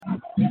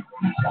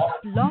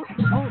Blog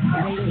Talk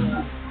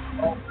Radio.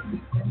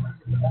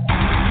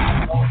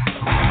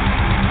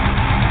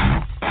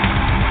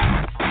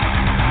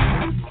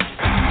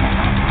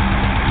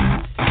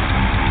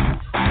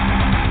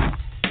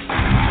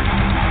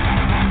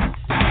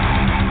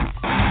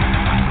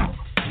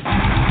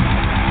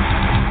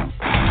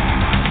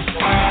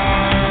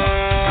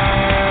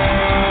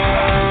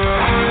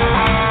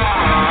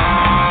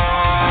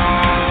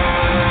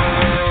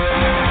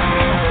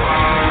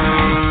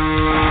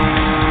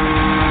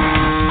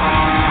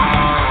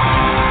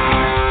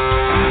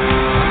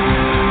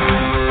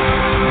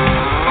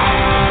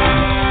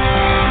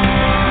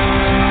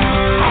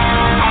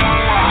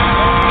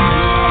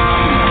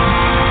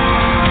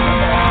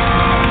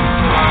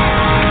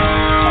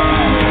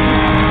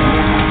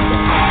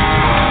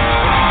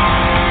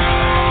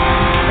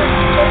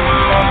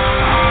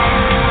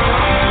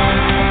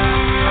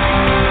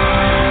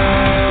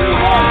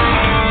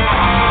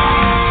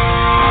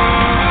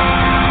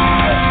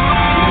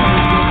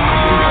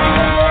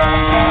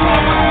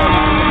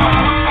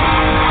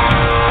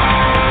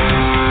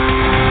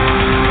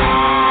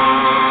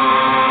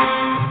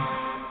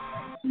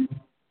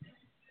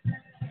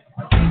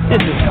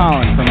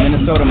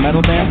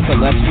 Metal band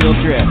Celestial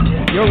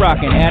Drift. You're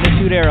rocking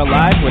Attitude Era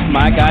live with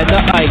my guy, the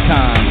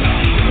Icon.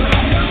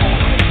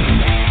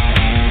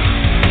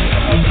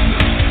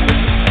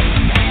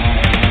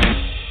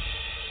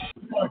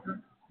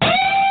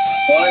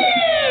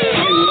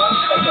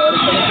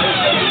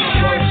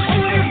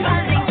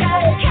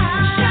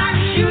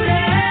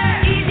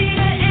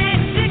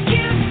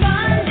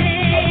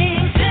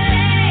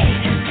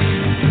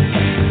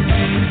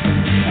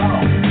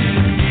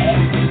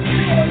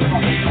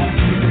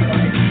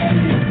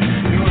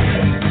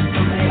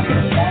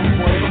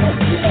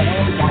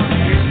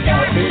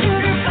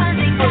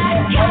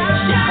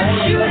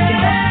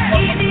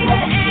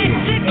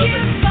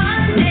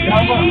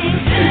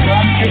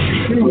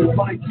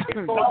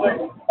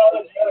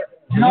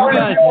 You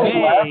guys may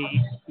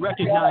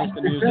recognize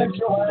the music,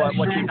 but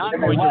what you're not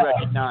going to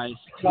recognize.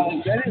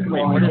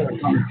 Wait,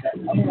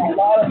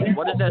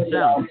 what is that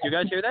sound? You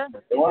guys hear that?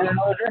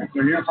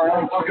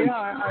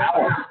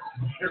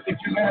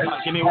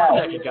 Give me 1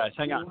 second, guys.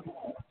 Hang on.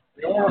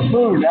 They order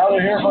food. Now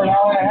they're here for an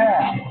hour and a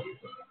half.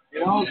 You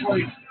know, it's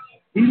like,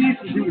 he needs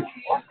to do his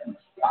fucking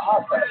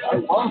job. I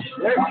love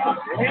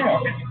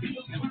it.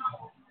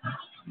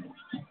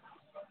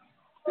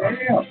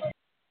 Damn.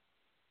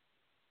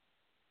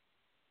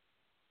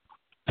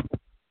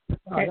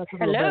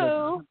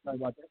 Hello.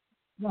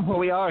 Well,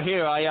 we are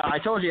here. I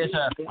told you it's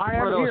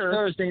one of those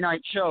Thursday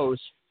night shows.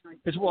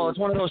 It's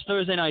one of those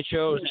Thursday night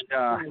shows,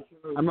 and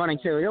I'm running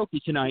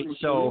karaoke tonight,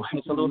 so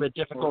it's a little bit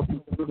difficult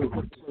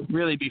to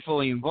really be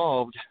fully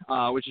involved,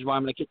 which is why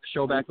I'm going to kick the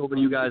show back over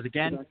to you guys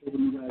again.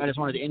 I just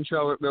wanted to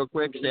intro it real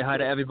quick, say hi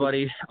to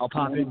everybody. I'll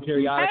pop in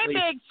periodically.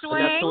 Hey, Big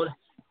Swing.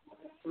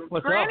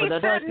 What's Granny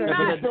up?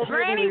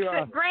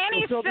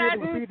 Granny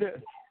sitting.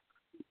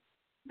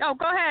 Oh,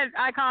 go ahead,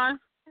 Icon.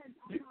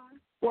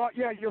 Well,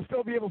 yeah, you'll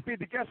still be able to feed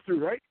the guests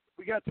through, right?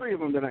 We got 3 of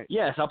them tonight.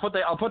 Yes, I'll put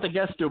the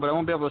guests through, but I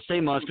won't be able to say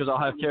much because I'll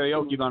have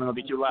karaoke on and it'll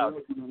be too loud.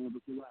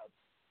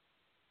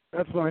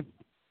 That's fine.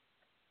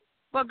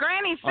 Well,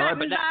 Granny's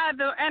sitting in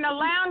a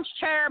lounge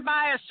chair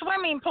by a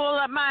swimming pool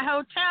at my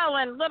hotel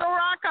in Little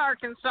Rock,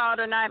 Arkansas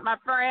tonight, my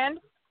friend.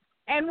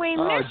 And we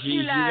missed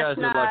you last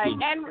night.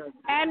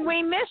 And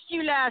we missed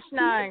you last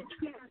night.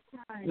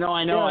 No,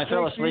 I know. I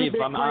fell asleep.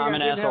 I'm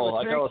an asshole.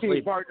 I fell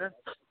asleep.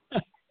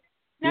 That's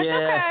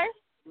okay.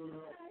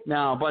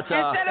 No, but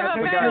instead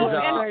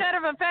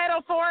of a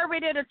fatal 4, we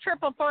did a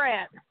triple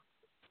threat.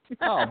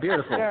 Oh,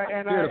 beautiful,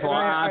 beautiful.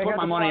 I put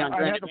my money on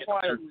Grant.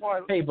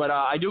 Hey, but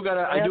I do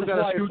gotta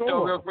scoot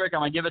though real quick. I'm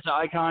gonna give it to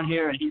Icon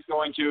here, and he's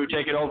going to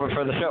take it over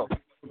for the show.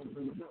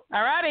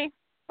 All righty.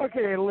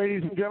 Okay,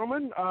 ladies and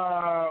gentlemen,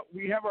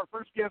 we have our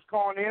first guest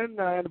calling in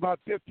about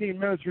 15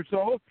 minutes or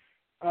so.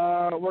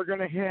 We're going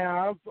to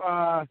have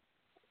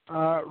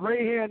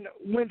Rayhan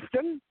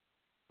Winston.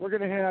 We're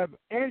going to have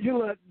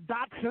Angela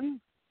Dotson.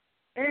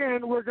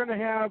 And we're going to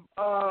have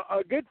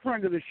a good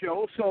friend of the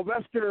show,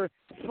 Sylvester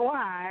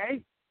Sly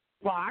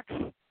Fox,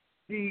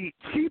 the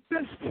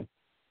cheapest,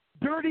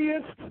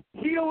 dirtiest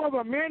heel of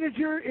a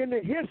manager in the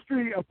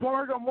history of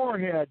Fargo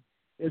Moorhead,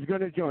 is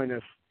going to join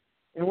us.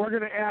 And we're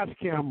going to ask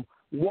him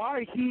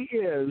why he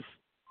is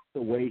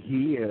the way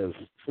he is.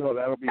 So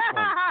that'll be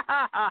fun.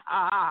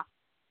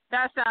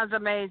 That sounds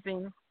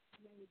amazing.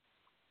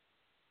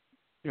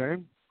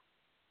 Okay.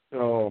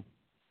 So...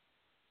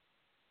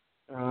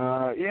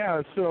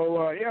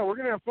 we're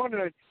gonna have fun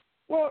tonight.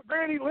 Well,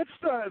 Granny, let's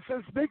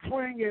since Big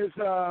Swing is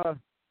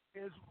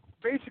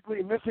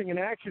basically missing in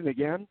action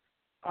again.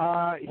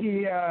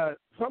 He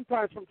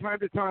sometimes from time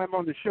to time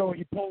on the show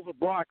he pulls a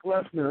Brock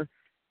Lesnar.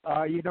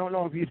 You don't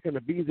know if he's going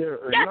to be there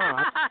or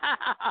not.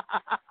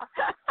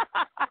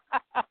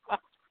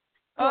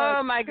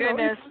 Oh my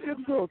goodness!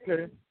 It's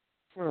okay.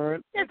 All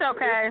right. It's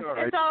okay.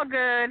 It's all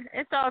good.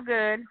 It's all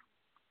good.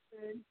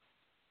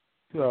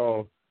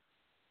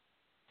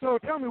 So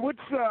tell me, what's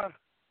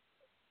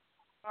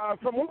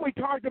from what we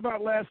talked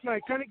about last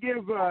night? Kind of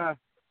give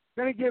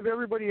going to give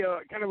everybody a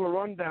kind of a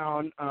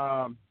rundown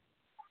of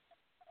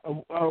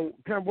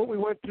kind of what we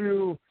went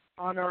through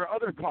on our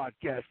other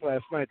podcast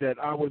last night that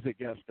I was a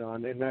guest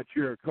on, and that's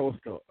your co-host.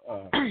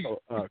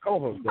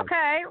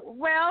 Okay,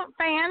 well,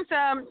 fans,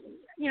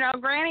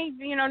 Granny,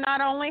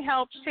 not only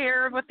helps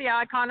here with the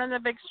Icon and the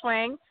Big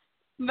Swing,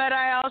 but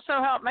I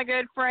also help my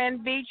good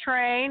friend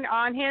B-Train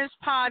on his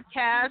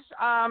podcast,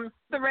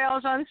 The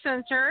Rails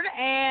Uncensored,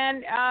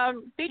 and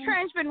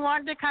B-Train's been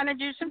wanting to kind of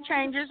do some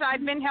changes.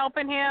 I've been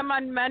helping him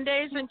on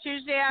Mondays and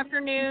Tuesday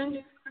afternoons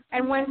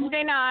and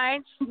Wednesday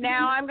nights.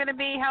 Now I'm going to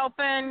be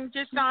helping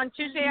just on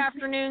Tuesday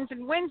afternoons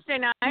and Wednesday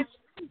nights.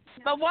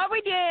 But what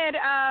we did,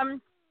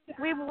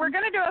 we were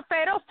going to do a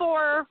Fatal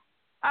 4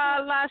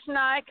 last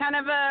night, kind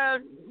of a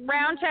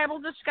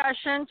roundtable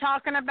discussion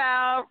talking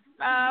about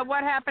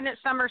what happened at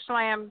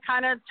SummerSlam,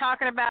 kind of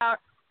talking about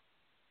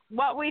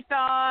what we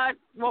thought,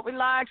 what we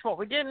liked, what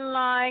we didn't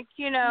like,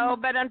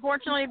 but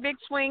unfortunately Big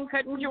Swing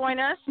couldn't join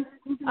us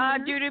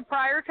due to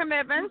prior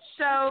commitments.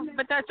 So,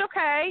 but that's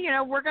okay.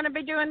 We're going to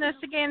be doing this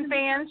again,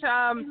 fans.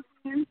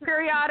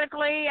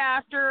 Periodically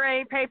after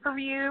a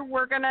pay-per-view,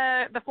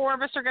 the four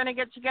of us are going to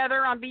get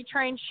together on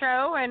B-Train's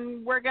show,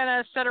 and we're going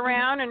to sit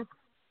around and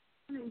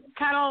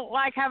kind of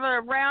like have a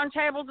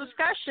roundtable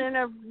discussion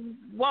of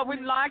what we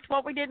liked,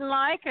 what we didn't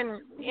like,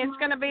 and it's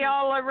going to be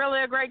all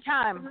really a great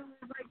time.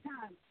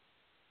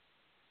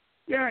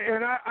 Yeah,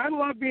 and I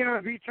love being on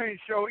a V-Train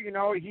show. He is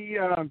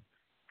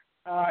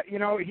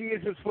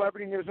a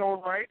celebrity in his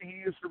own right.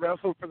 He used to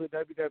wrestle for the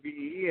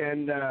WWE,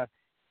 and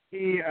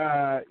he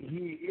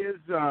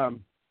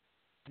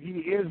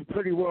is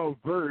pretty well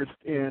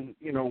versed in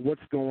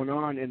what's going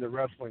on in the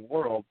wrestling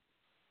world.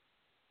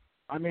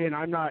 I mean,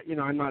 I'm not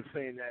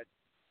saying that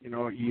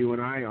you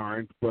and I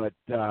aren't, but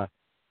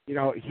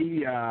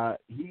he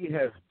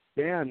has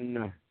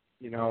been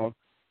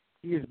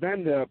he has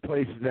been to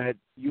places that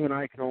you and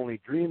I can only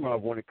dream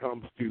of when it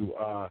comes to,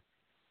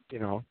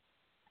 the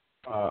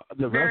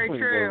Very wrestling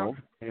true. world.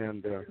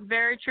 And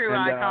very true,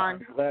 and, Icon.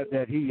 I'm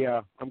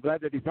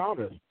glad that he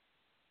found us.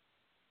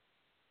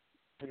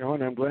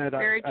 And I'm glad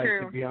I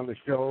can be on the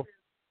show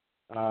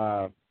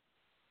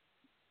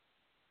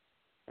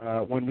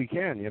when we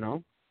can.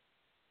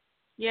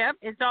 Yep,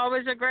 it's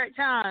always a great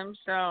time.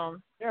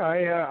 So. Yeah,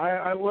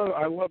 I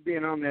love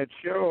being on that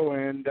show,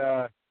 and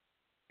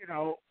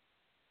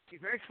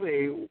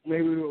eventually,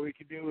 maybe what we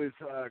could do is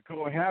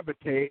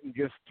cohabitate and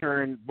just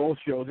turn both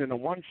shows into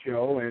one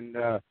show, and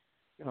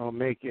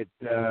make it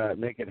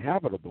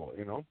habitable.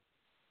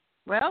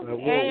 Well, we'll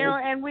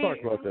and we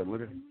talk about that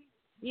later.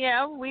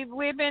 Yeah,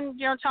 we've been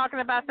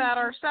talking about that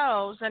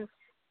ourselves, and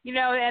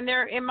and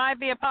it might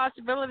be a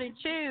possibility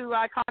too.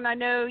 Icon, I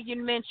know you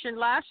mentioned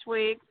last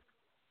week,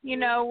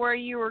 where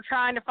you were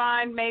trying to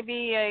find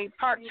maybe a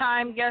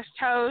part-time guest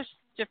host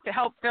to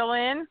help fill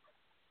in.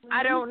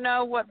 I don't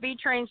know what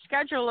B-Train's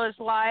schedule is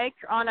like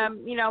on a,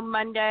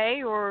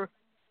 Monday,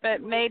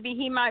 but maybe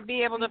he might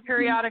be able to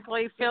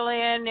periodically fill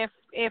in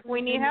if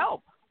we need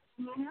help.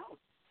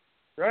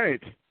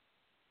 Right.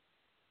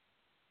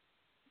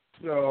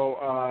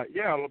 So,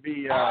 it'll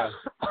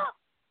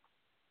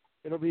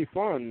be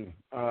fun.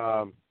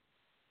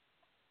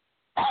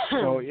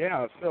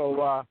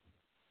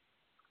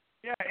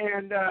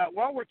 And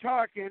while we're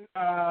talking,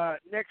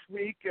 next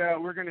week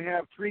we're going to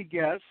have 3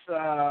 guests.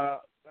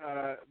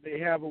 They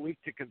have a week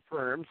to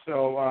confirm.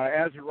 So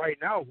as of right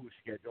now, who's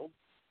scheduled?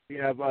 We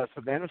have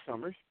Savannah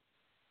Summers,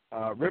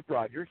 Rip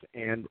Rogers,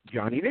 and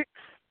Johnny Nix.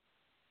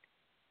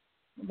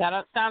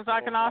 That sounds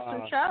like an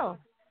awesome show.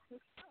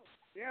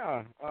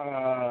 Yeah,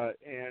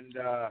 and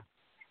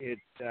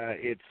it's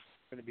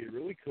going to be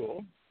really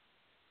cool.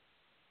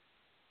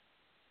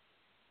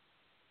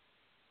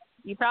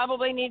 You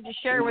probably need to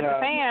share with the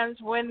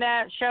fans when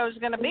that show's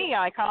going to be,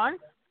 Icon.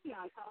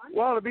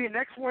 Well, it'll be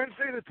next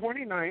Wednesday, the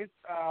 29th.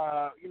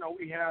 I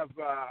have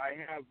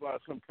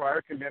some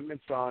prior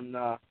commitments on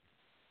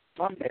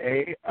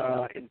Monday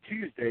and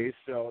Tuesday,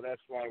 so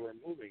that's why we're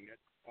moving it.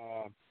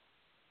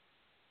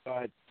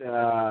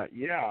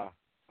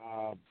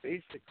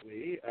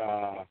 Basically,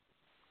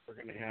 we're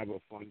going to have a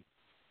fun,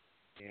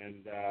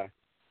 and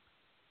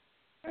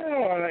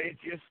it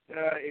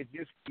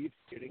just keeps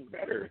getting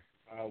better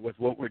with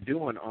what we're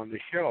doing on the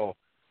show,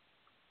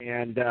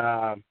 and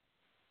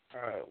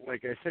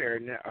like I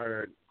said,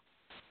 our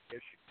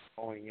guest is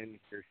calling in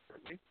here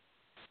shortly.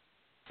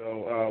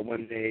 So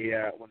when they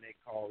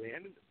call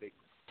in, the big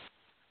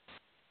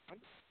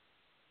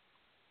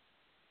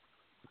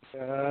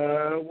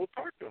we'll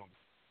talk to them.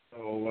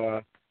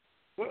 So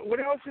what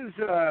else is?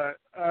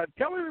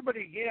 Tell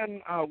everybody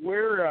again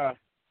where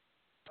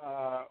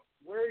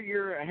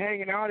you're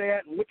hanging out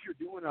at and what you're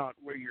doing out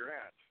where you're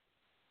at.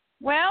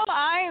 Well,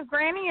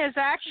 Granny is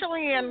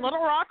actually in Little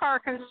Rock,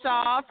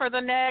 Arkansas for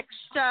the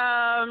next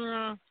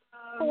 4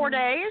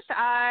 days.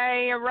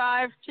 I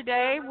arrived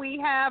today. We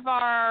have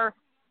our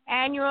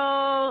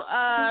annual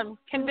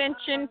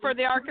convention for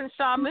the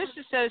Arkansas Moose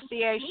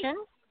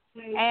Association,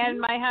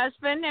 and my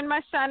husband and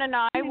my son and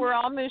I, we're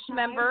all Moose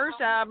members.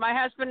 My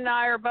husband and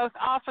I are both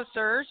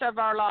officers of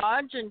our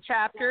lodge and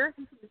chapter.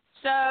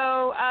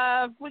 So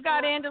we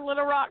got into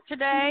Little Rock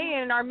today,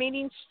 and our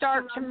meetings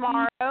start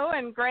tomorrow,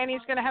 and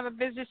Granny's going to have a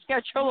busy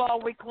schedule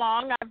all week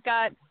long. I've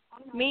got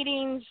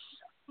meetings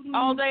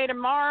all day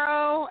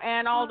tomorrow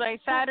and all day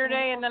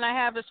Saturday, and then I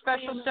have a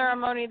special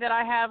ceremony that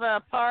I have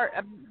a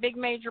big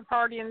major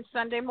party on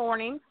Sunday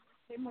morning.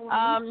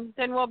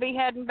 Then we'll be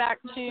heading back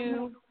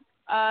to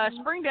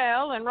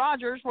Springdale and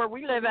Rogers, where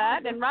we live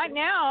at, and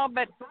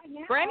but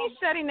Granny's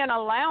sitting in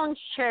a lounge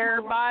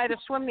chair by the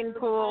swimming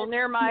pool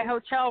near my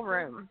hotel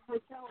room. So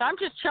I'm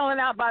just chilling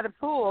out by the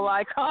pool,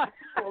 Icon.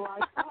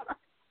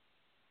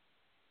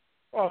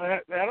 Well,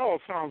 that all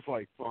sounds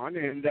like fun,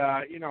 and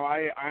I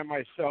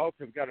myself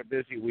have got a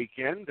busy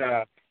weekend.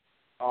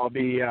 I'll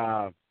be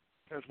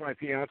since my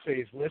fiance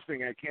is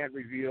listening, I can't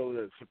reveal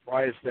the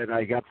surprise that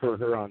I got for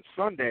her on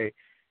Sunday.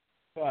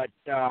 But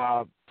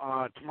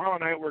tomorrow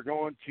night we're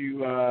going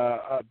to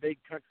a big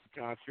country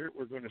concert.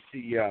 We're going to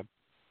see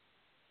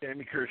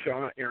Sammy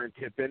Kershaw, Aaron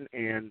Tippin,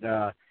 and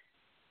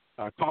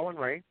Colin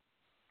Ray.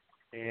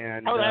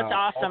 And that's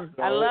awesome!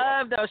 Also, I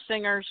love those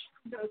singers.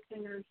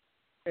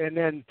 And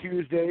then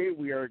Tuesday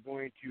we are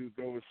going to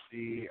go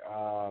see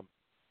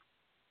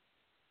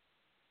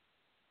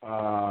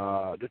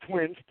the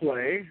Twins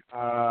play.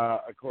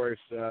 Of course,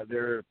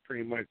 their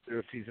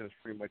season is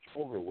pretty much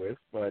over with,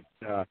 but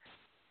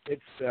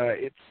it's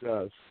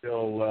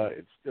still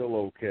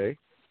okay.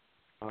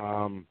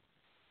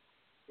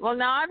 Well,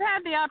 now I've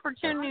had the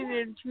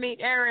opportunity to meet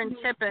Aaron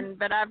Tippin,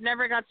 but I've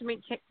never got to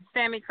meet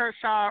Sammy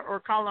Kershaw or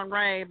Colin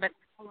Ray. But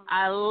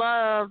I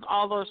love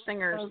all those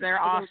singers;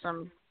 they're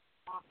awesome.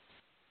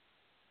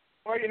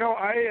 Well,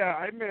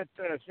 I met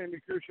Sammy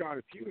Kershaw on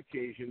a few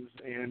occasions,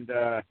 and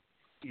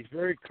he's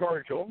very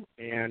cordial,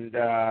 and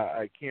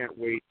I can't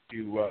wait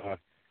to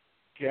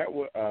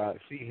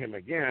see him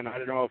again. I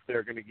don't know if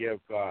they're going to give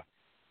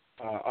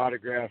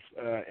autographs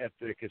at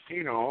the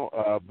casino,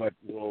 but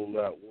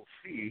we'll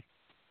see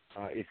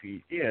if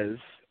he is.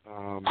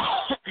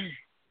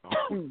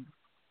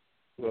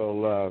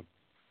 We'll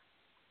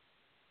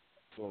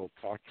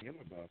talk to him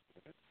about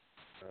that.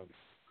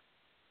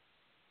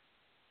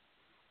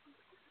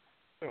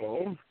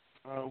 So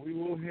we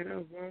will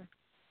have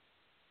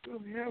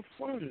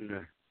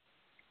fun.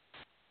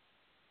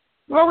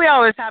 Well, we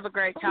always have a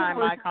great time,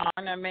 Icon.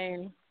 I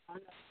mean.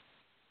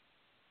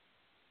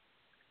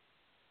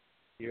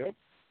 Yep.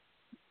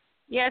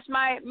 Yes,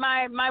 my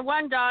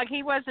one dog,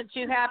 he wasn't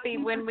too happy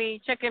when we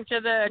took him to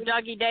the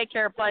doggy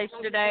daycare place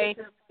today.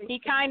 He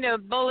kind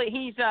of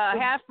he's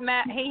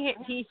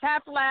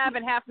half lab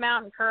and half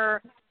mountain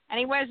cur, and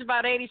he weighs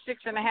about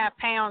 86.5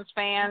 pounds,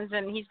 fans,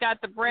 and he's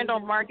got the brindle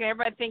mark.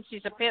 Everybody thinks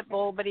he's a pit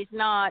bull, but he's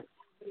not.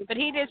 But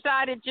he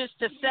decided just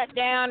to sit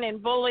down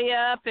and bully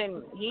up,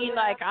 and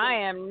I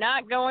am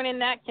not going in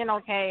that kennel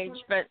cage,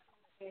 but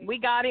we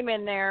got him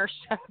in there,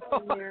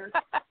 so.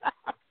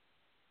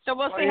 So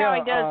we'll see how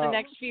he does the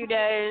next few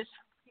days.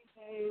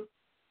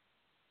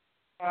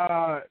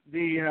 As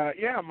a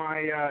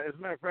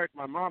matter of fact,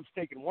 my mom's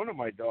taking one of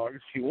my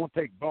dogs. She won't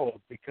take both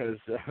because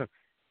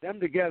them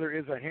together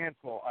is a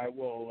handful. I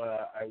will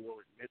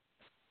admit.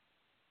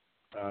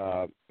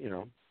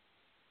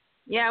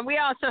 Yeah, we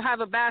also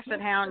have a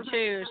basset hound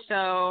too.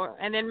 So,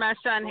 and then my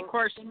son, of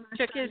course,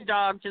 took his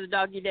dog to the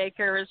doggy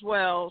daycare as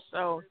well.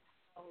 So,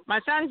 my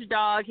son's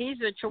dog, he's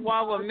a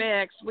Chihuahua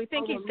mix. We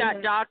think he's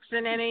got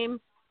dachshund in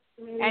him.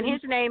 And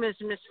his name is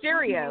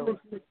Mysterio.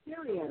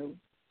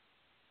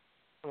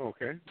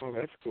 Okay, well,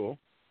 that's cool.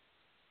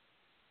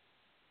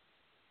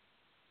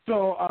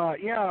 So,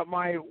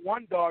 my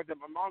one dog that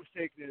my mom's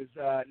taking is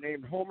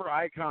named Homer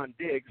Icon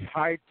Diggs,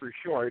 Hyde for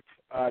short,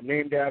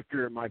 named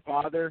after my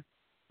father,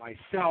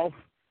 myself,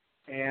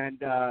 and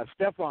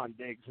Stephon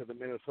Diggs of the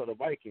Minnesota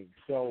Vikings.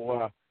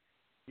 So,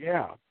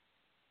 yeah.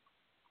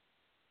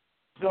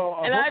 So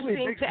I've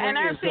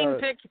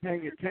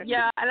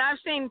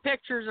seen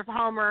pictures of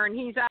Homer, and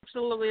he's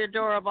absolutely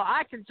adorable.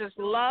 I could just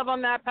love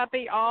on that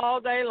puppy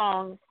all day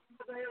long.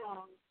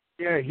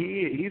 Yeah,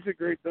 he's a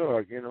great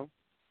dog,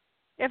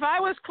 If I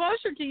was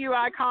closer to you,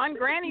 Icon,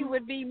 Granny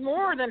would be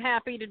more than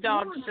happy to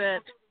dog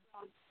sit.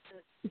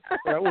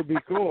 That would be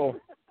cool.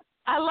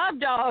 I love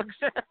dogs.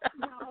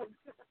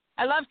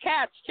 I love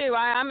cats too.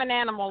 I'm an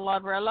animal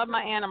lover. I love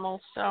my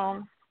animals,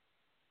 so.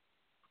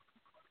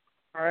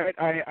 All right,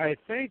 I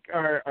think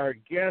our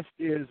guest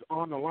is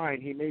on the line.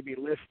 He may be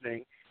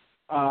listening.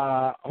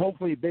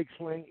 Hopefully Big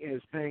Swing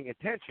is paying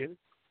attention.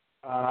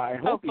 I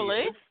hope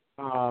Hopefully. He is.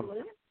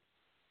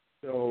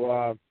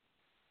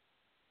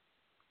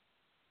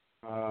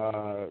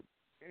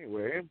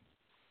 Anyway.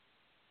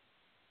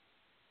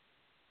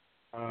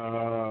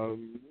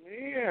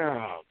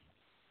 Yeah.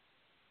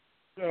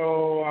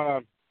 So,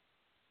 I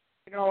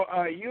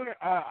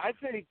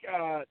think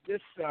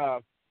this...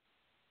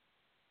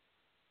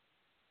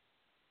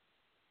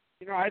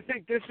 I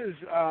think this is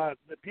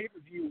the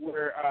pay-per-view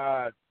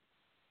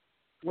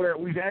where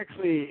we've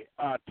actually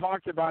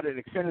talked about an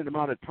extended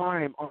amount of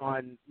time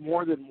on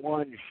more than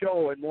one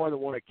show and more than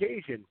one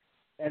occasion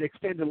at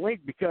extended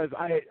length because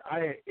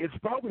it's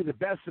probably the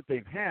best that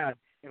they've had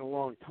in a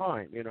long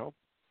time,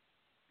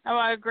 Oh,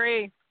 I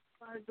agree.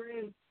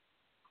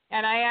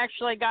 and I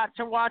actually got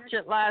to watch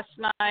it last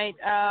night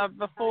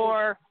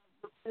before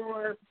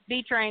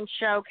B-Train's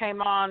show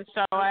came on,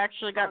 so I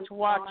actually got to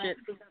watch it.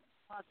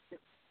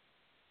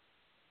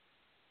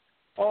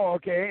 Oh,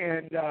 okay,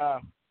 and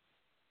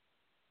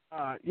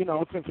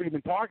since we've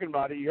been talking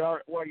about it, you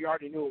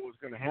already knew it was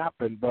going to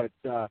happen. But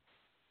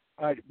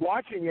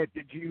watching it,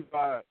 did you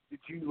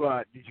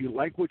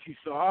like what you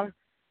saw?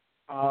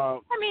 I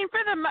mean,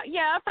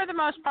 for the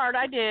most part,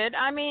 I did.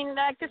 I mean,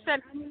 like I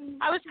said,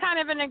 I was kind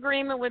of in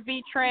agreement with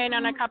B-Train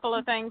on a couple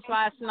of things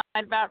last night.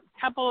 About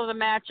a couple of the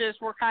matches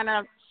were kind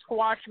of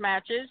squash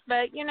matches,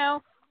 but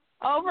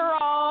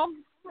overall,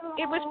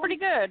 it was pretty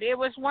good. It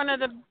was one of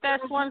the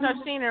best ones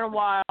I've seen in a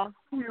while.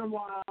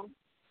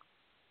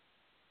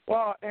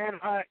 Well, and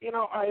I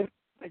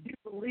do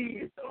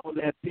believe though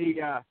that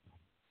the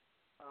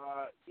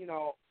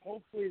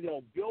hopefully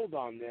they'll build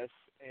on this,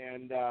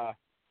 and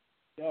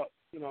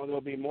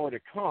there'll be more to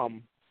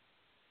come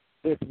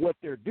with what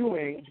they're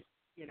doing.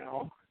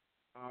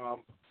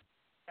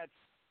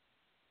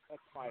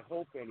 That's my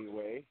hope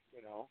anyway.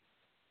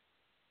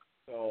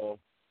 So.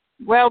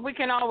 Well, we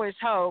can always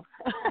hope.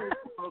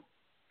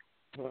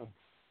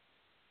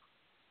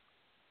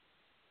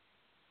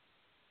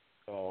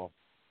 So.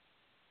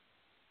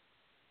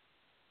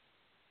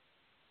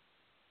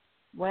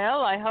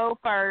 Well, I hope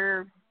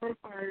our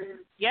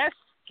guests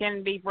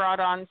can be brought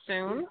on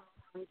soon.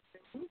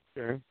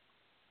 Okay.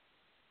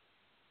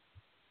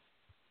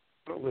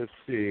 Well, let's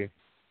see.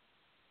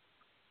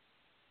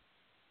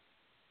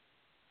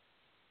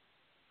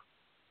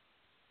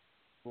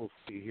 We'll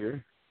see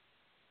here.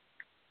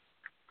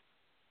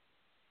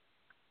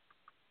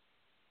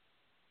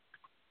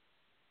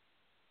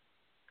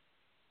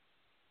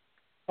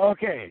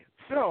 Okay,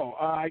 so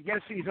I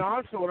guess he's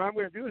on. So what I'm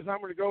going to do is I'm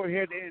going to go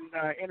ahead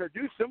and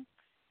introduce him.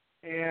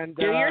 And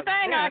do your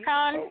thing,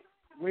 Icon.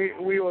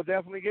 We will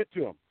definitely get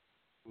to him.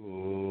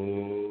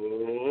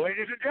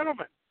 Ladies and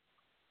gentlemen,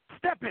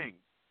 stepping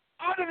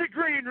out of the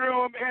green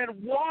room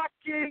and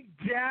walking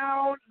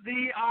down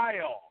the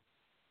aisle,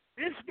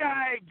 this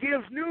guy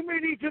gives new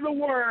meaning to the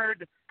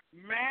word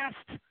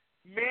masked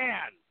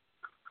man.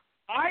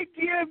 I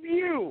give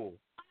you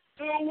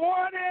the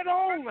one and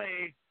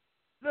only,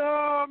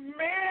 the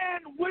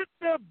man with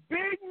the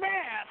big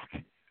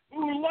mask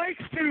who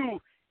likes to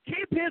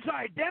keep his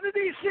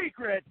identity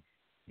secret.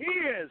 He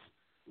is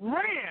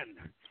Rand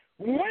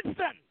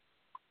Winston.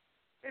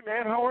 Hey,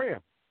 man, how are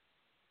you?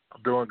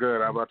 I'm doing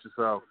good. How about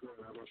yourself?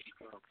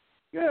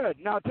 Good.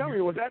 Now, tell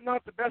me, was that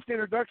not the best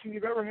introduction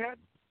you've ever had?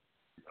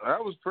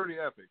 That was pretty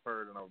epic.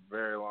 Heard in a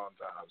very long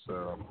time,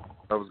 so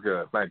that was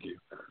good. Thank you.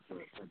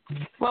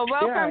 Well,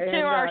 welcome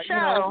to our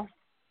show.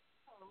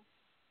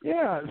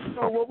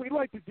 So what we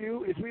like to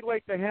do is we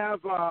like to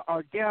have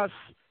our guests.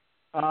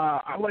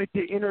 I like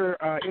to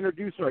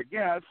introduce our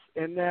guests,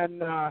 and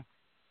then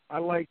I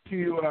like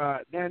to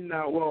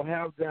we'll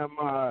have them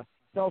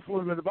tell us a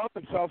little bit about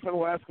themselves, and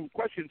we'll ask them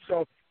questions.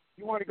 So if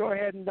you want to go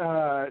ahead and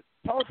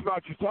tell us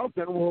about yourself,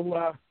 then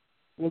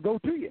we'll go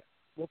to you.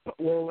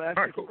 We'll ask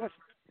you some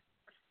questions.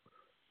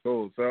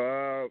 Cool.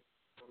 So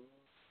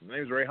my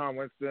name is Rayhan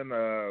Winston.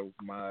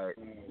 My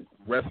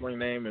wrestling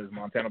name is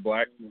Montana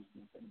Black.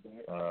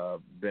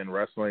 Been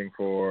wrestling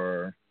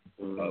for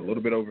a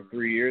little bit over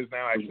 3 years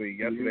now. Actually,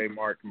 yesterday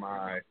marked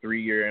my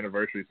 3-year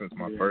anniversary since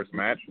my first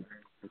match.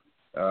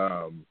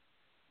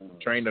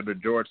 Trained under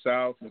George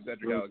South,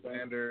 Cedric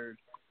Alexander,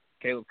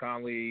 Caleb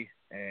Conley,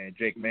 and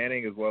Jake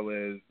Manning, as well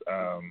as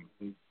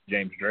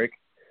James Drake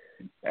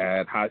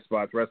at High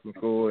Spots Wrestling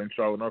School in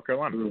Charlotte, North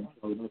Carolina.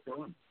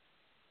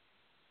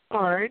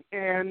 All right,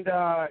 and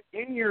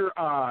in your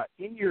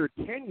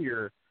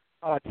tenure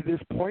to this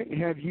point,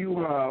 have you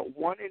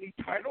won any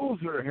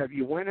titles, or have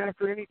you went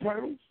after any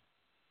titles?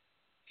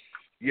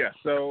 Yeah,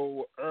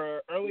 so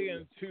early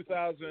in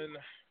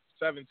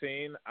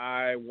 2017,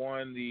 I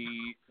won the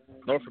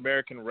North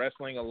American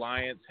Wrestling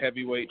Alliance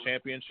Heavyweight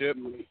Championship.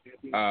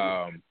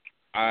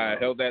 I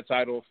held that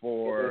title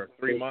for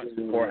 3 months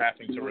before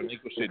having to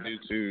relinquish it due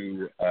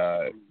to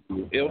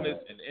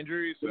illness and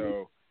injury,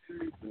 so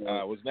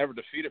I was never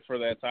defeated for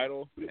that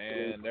title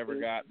and never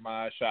got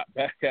my shot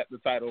back at the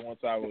title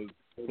once I was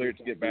cleared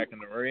to get back in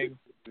the ring.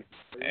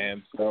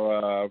 And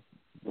so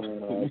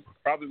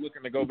probably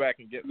looking to go back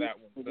and get that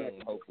one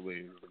soon, hopefully,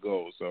 is the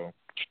goal. So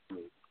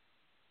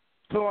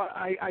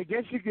I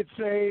guess you could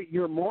say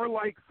you're more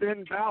like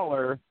Finn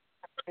Balor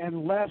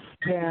and less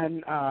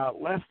than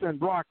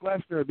Brock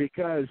Lesnar,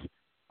 because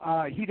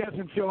he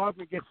doesn't show up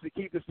and gets to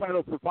keep his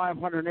title for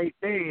 508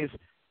 days.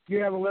 You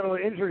have a little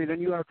injury,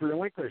 then you have to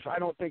relinquish. I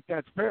don't think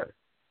that's fair.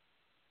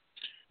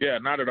 Yeah,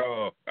 not at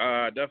all.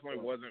 Definitely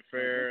wasn't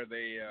fair.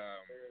 They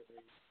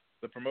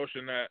the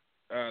promotion that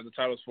the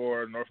titles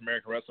for, North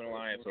American Wrestling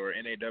Alliance, or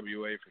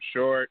NAWA for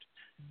short,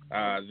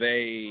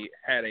 they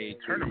had a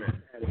tournament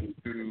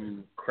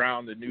to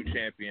crown the new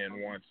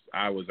champion once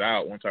I was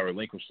out, once I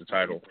relinquished the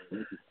title.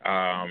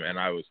 And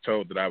I was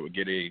told that I would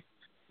get a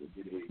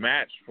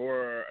match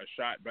for a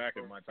shot back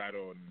at my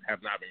title, and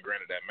have not been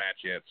granted that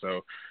match yet.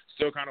 So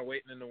still kind of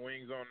waiting in the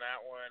wings on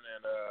that one,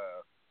 and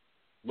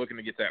looking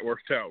to get that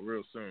worked out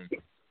real soon.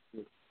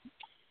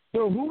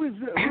 So who is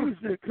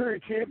the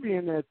current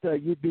champion that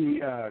you'd be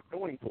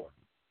going for?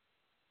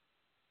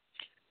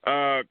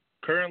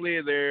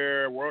 Currently,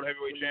 their world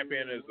heavyweight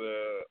champion is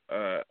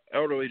a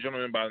elderly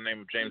gentleman by the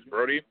name of James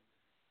Brody,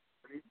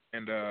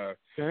 and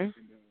okay.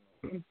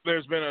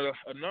 There's been a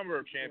number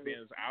of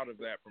champions out of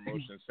that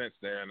promotion since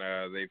then.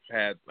 They've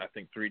had, I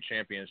think, 3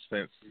 champions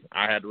since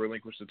I had to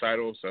relinquish the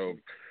title. So,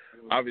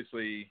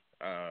 obviously,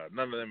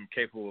 none of them are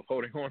capable of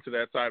holding on to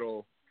that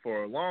title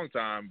for a long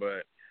time.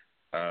 But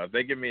if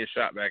they give me a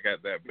shot back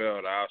at that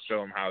belt, I'll show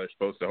them how they're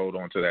supposed to hold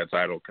on to that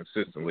title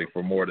consistently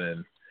for more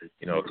than,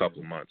 a couple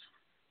of months.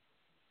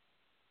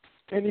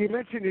 And you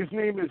mentioned his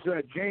name is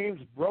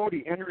James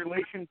Brody, in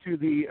relation to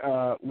the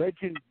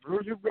legend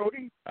Bruiser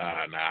Brody? No,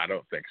 I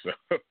don't think so.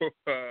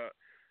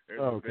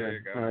 Okay,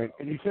 all right.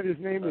 And you said his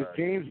name is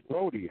James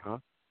Brody, huh?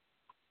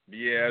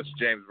 Yeah, it's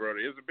James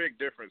Brody. There's a big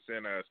difference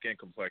in skin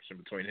complexion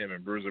between him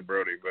and Bruiser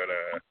Brody, but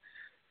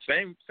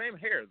same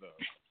hair though.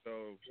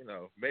 So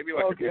maybe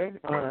like. Okay,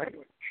 all right.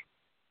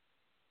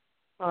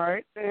 All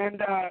right,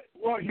 and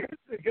well, here's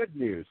the good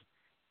news.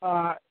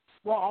 Well,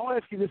 I'll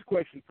ask you this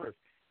question first.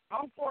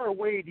 How far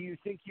away do you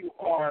think you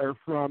are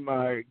from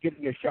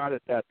getting a shot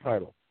at that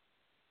title?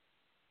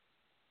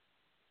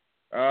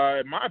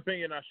 In my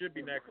opinion, I should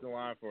be next in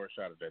line for a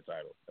shot at that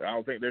title. I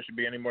don't think there should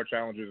be any more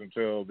challenges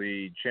until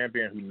the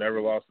champion who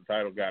never lost the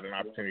title got an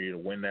opportunity to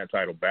win that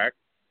title back.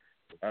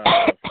 What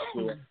I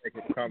think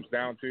it comes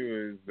down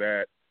to is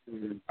that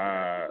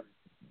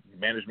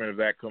management of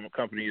that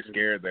company is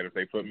scared that if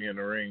they put me in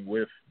the ring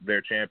with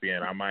their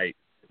champion, I might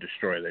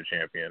destroy their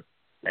champion.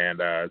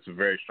 And it's a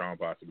very strong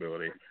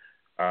possibility.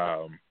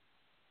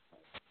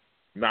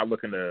 Not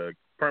looking to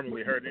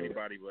permanently hurt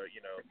anybody, but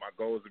my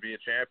goal is to be a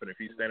champ, and if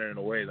he's standing in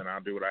the way, then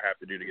I'll do what I have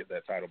to do to get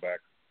that title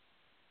back.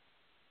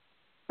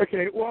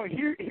 Okay, well,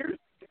 here's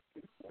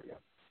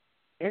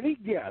any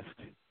guest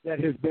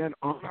that has been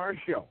on our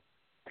show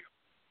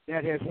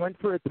that has went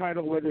for a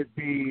title, whether it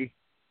be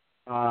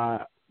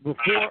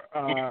before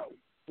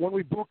when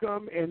we book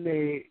them and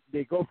they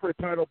go for a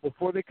title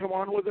before they come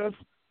on with us,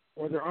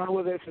 or they're on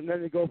with us and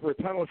then they go for a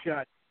title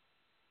shot.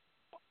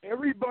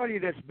 Everybody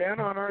that's been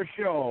on our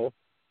show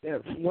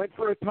that went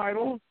for a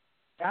title,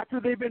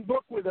 after they've been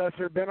booked with us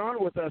or been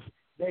on with us,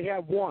 they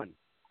have won.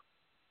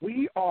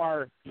 We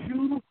are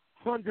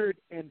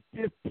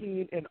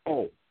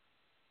 215-0.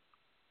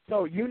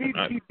 So you need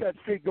to keep that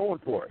streak going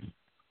for us.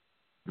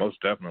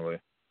 Most definitely.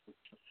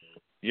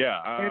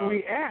 Yeah. And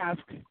we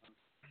ask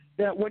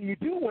that when you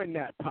do win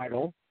that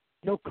title,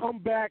 you'll come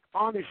back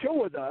on the show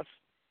with us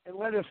and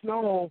let us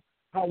know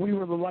how we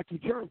were the lucky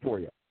charm for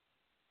you.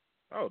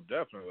 Oh,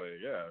 definitely,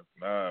 yeah.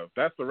 If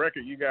that's the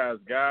record you guys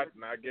got,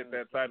 and I get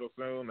that title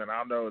soon, then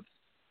I'll know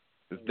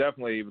it's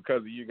definitely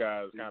because of you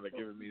guys kind of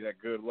giving me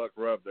that good luck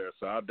rub there.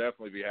 So I'll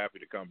definitely be happy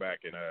to come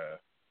back and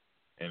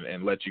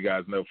let you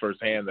guys know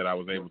firsthand that I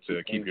was able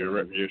to keep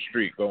your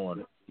streak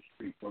going.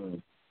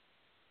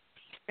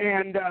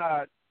 And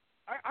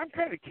I'm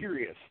kind of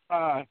curious.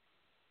 The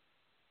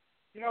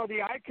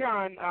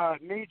Icon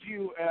made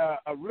you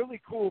a really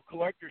cool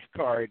collector's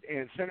card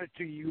and sent it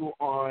to you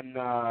on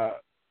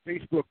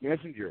Facebook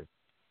Messenger.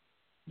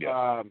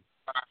 Yeah.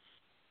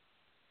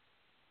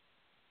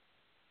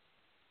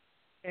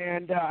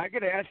 And I got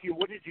to ask you,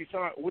 what did you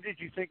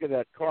think of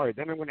that card?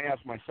 Then I'm going to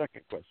ask my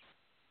second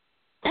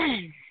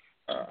question.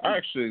 I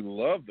actually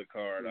love the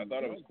card. I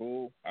thought it was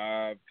cool.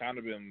 I've kind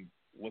of been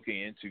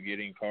looking into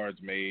getting cards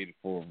made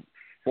for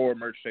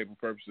merch table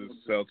purposes,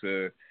 sell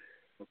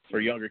for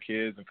younger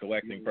kids and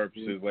collecting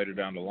purposes later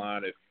down the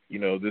line. If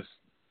this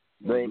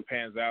road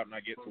pans out and I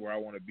get to where I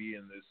want to be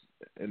in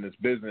this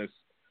business,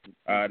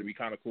 it'd be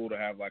kind of cool to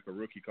have like a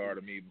rookie card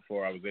of me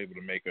before I was able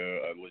to make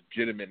a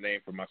legitimate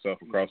name for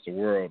myself across the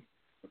world,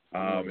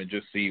 and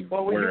just see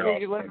where it all. Will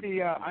you let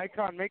the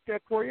Icon make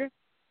that for you?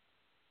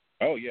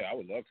 Oh yeah, I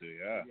would love to.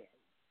 Yeah.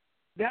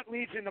 That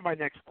leads into my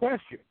next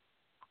question.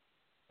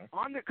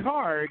 On the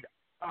card,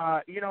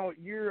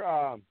 you're.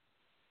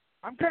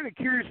 I'm kind of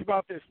curious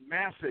about this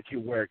mask that you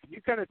wear. Can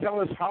you kind of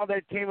tell us how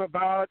that came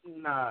about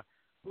and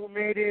who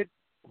made it,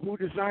 who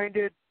designed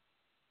it,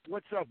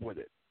 what's up with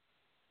it?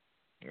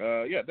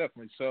 Yeah,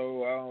 definitely.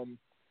 So,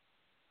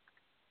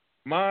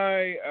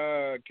 my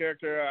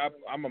character,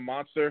 I'm a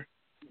monster.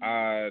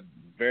 I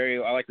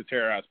like to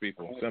terrorize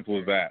people. Simple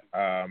as that.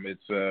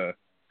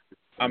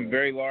 I'm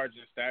very large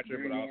in stature,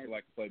 but I also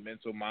like to play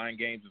mental mind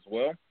games as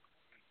well.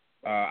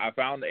 I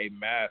found a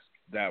mask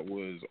that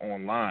was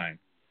online.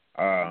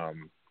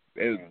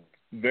 It was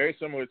very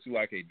similar to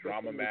like a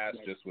drama mask,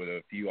 just with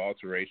a few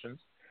alterations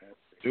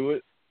to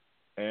it.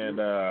 And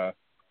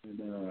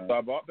so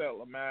I bought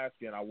that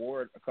mask and I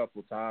wore it a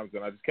couple of times,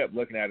 and I just kept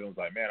looking at it and was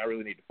like, man, I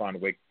really need to find a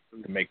way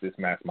to make this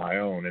mask my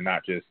own and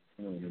not just,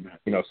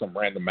 some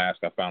random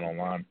mask I found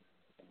online.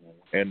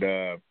 And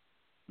there's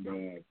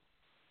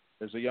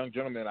a young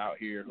gentleman out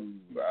here who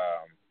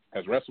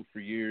has wrestled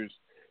for years,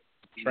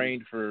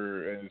 trained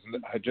and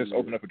had just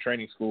opened up a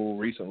training school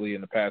recently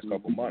in the past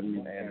couple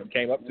months, and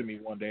came up to me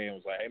one day and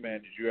was like, hey,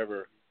 man, did you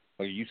ever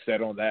like, you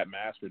set on that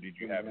mask, or did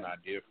you have an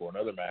idea for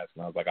another mask?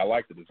 And I was like, I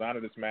like the design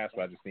of this mask,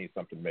 but I just need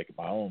something to make it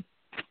my own.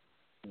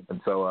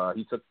 And so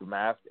he took the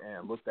mask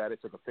and looked at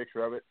it, took a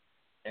picture of it,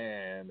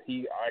 and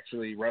he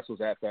actually wrestles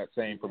at that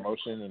same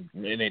promotion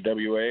in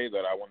NAWA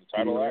that I won the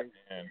title at.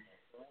 And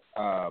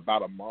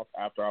about a month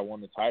after I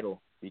won the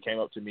title, he came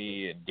up to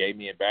me and gave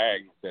me a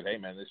bag, said, hey,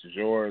 man, this is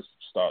yours.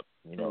 Just thought,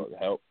 it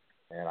helped.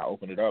 And I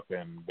opened it up,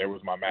 and there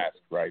was my mask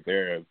right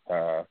there.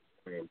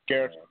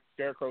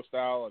 Scarecrow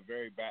style, a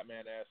very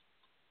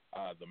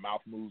Batman-esque. The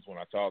mouth moves when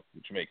I talk,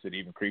 which makes it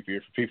even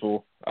creepier for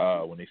people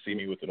when they see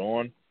me with it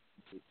on.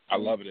 I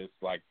love it. It's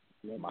like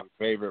my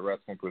favorite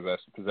wrestling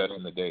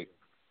possession to date.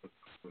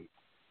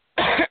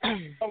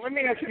 Well, let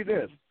me ask you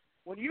this.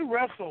 When you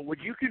wrestle, would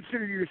you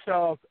consider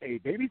yourself a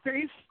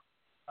babyface,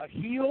 a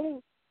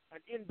heel, an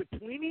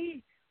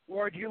in-betweenie,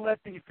 or do you let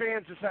the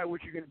fans decide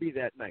what you're going to be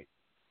that night?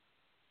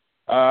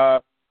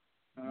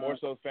 More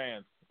so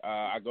fans.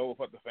 I go with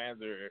what the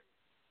fans are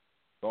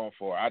going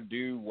for. I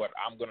do what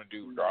I'm going to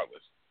do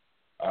regardless.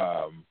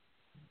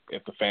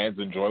 If the fans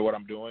enjoy what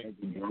I'm doing,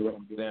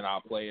 then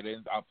I'll play it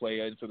in. I'll play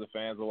into the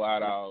fans a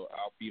lot. I'll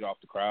feed off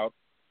the crowd.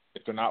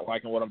 If they're not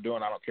liking what I'm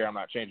doing, I don't care. I'm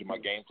not changing my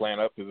game plan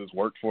up because it's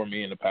worked for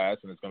me in the past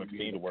and it's going to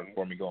continue to work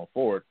for me going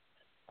forward.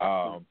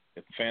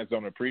 If the fans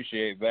don't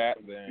appreciate that,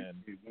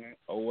 then,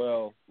 oh,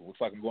 well,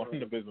 looks like I'm going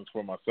into business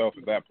for myself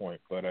at that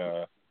point. But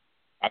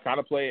I kind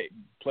of play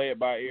it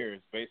by ear.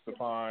 It's based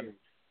upon,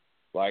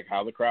 like,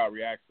 how the crowd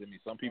reacts to me.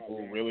 Some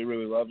people really,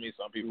 really love me.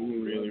 Some people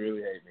really,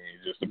 really hate me.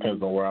 It just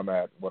depends on where I'm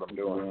at and what I'm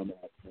doing.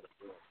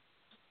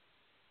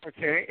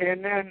 Okay,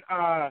 and then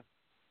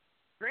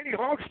Granny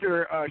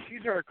Hawkster,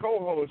 she's our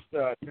co-host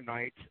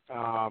tonight,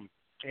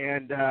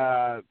 and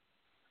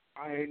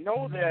I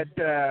know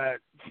that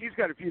she's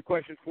got a few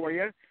questions for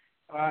you.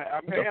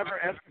 I'm going to have her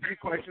ask a few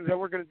questions, then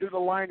we're going to do the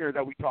liner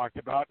that we talked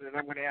about, and then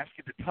I'm going to ask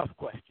you the tough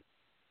questions.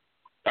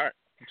 All right.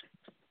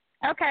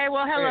 Okay,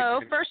 well, hello.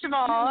 First of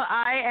all,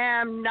 I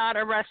am not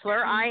a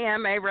wrestler. I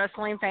am a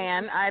wrestling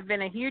fan. I've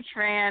been a huge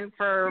fan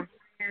for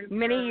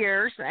many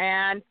years,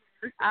 and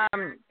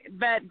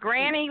but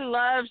Granny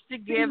loves to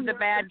give the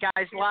bad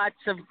guys lots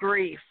of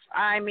grief.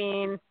 I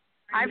mean,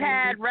 I've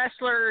had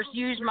wrestlers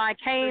use my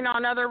cane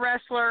on other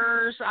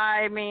wrestlers.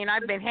 I mean,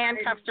 I've been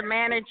handcuffed to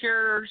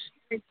managers.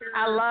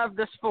 I love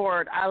the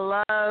sport. I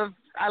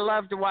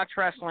love to watch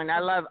wrestling. I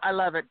love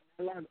it.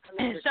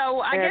 So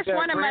I guess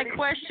one of my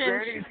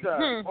questions.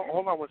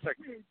 Hold on one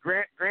second.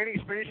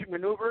 Granny's finishing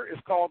maneuver is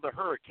called the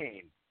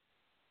hurricane.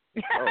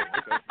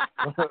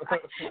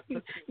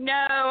 No,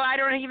 I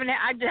don't even.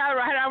 I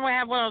don't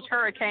have one of those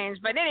hurricanes.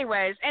 But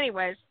anyways,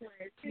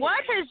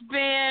 what has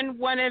been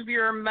one of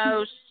your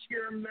most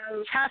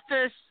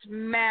toughest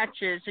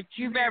matches that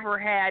you've ever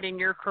had in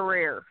your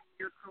career?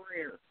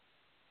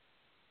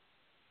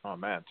 Oh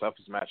man,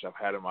 toughest match I've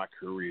had in my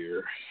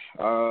career.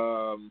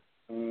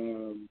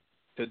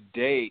 To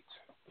date,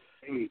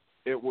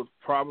 it would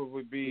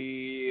probably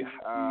be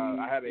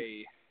I had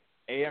a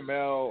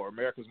AML, or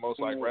America's Most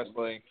Liked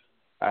Wrestling.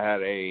 I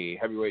had a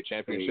heavyweight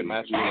championship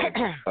match with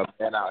a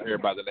man out here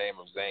by the name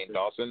of Zane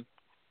Dawson.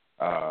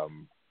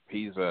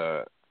 He's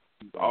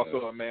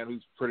also a man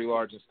who's pretty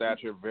large in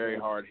stature, very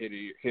hard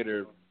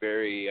hitter,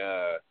 very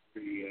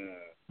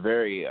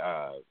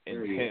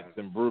intense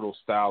and brutal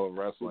style of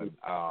wrestling.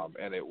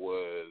 And it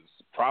was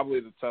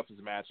probably the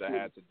toughest match I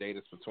had to date.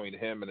 It's between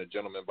him and a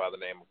gentleman by the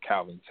name of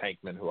Calvin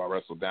Tankman, who I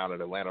wrestled down at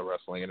Atlanta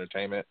Wrestling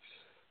Entertainment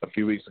a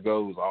few weeks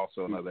ago, who's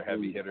also another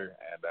heavy hitter.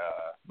 And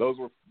those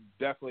were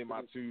definitely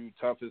my two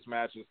toughest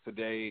matches to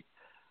date.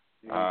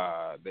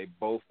 They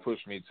both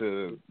pushed me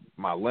to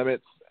my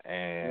limits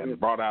and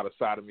brought out a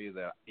side of me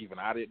that even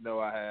I didn't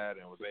know I had,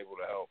 and was able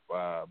to help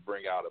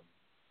bring out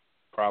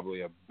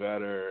probably a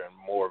better and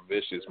more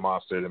vicious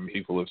monster than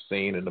people have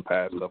seen in the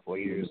past couple of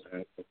years.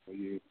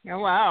 Oh,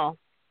 wow.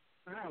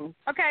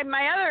 Okay,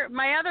 my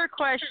other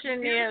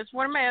question is,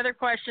 one of my other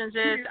questions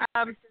is,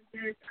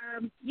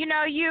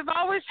 you've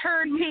always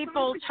heard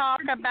people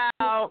talk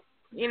about,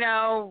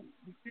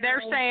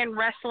 they're saying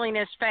wrestling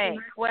is fake.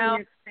 Well,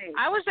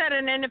 I was at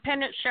an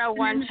independent show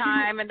one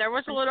time, and there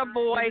was a little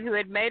boy who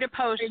had made a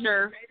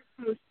poster,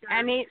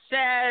 and it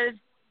says,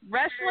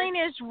 wrestling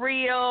is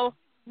real,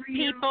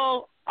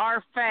 people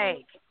are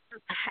fake.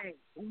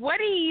 What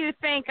do you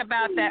think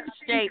about that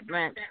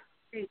statement?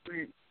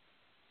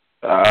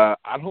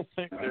 I don't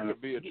think there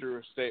could be a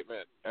truer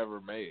statement ever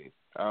made.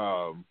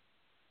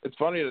 It's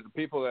funny that the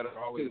people that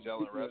are always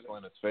yelling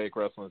wrestling is fake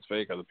are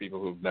the people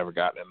who've never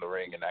gotten in the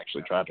ring and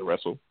actually tried to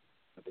wrestle.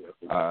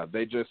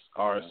 They just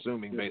are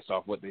assuming based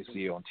off what they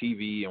see on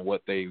TV and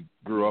what they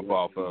grew up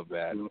off of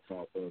that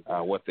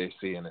what they're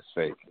seeing is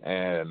fake.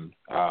 And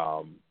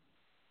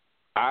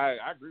I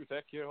agree with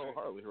that kid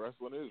wholeheartedly.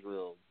 Wrestling is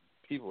real.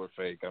 People are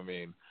fake. I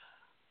mean,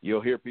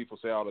 you'll hear people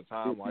say all the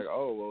time, like,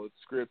 oh, well,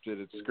 it's scripted,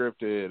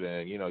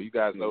 and, you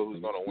guys know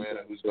who's going to win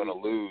and who's going to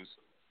lose.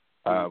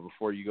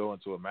 before you go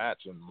into a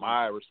match. And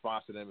my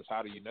response to them is,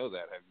 how do you know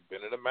that? Have you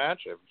been in a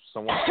match? Have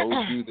someone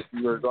told you that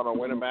you are going to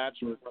win a match?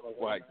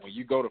 Like, when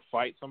you go to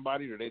fight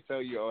somebody, do they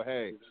tell you, oh,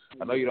 hey,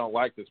 I know you don't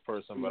like this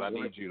person, but I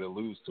need you to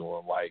lose to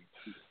him? Like,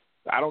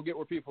 I don't get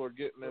where people are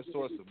getting their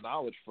source of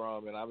knowledge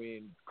from. And, I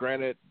mean,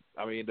 granted,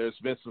 there's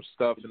been some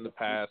stuff in the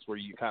past where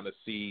you kind of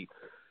see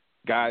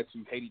guys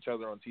who hate each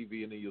other on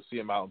TV, and then you'll see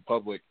them out in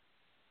public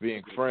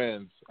being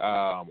friends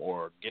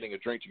or getting a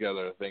drink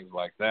together, things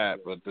like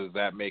that. But does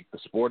that make the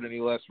sport any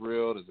less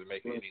real? Does it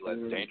make it any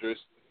less dangerous?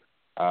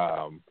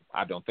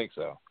 I don't think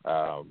so.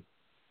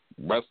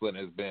 Wrestling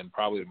has been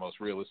probably the most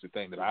realistic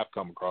thing that I've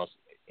come across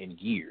in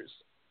years,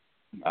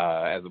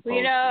 as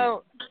opposed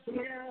to...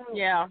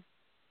 Yeah.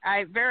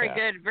 Very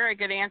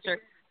good answer.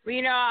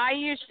 Well, I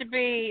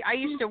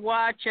used to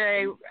watch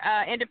a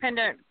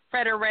independent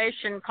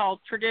federation called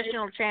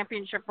Traditional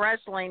Championship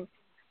Wrestling.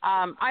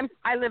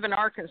 I live in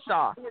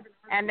Arkansas,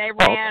 and they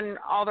ran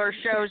all their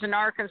shows in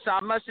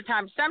Arkansas most of the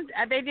time.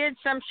 They did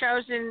some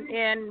shows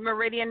in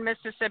Meridian,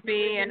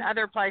 Mississippi, and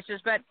other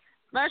places, but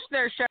most of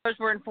their shows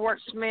were in Fort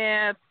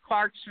Smith,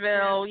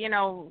 Clarksville, in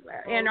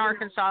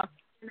Arkansas.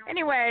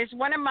 Anyways,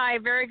 one of my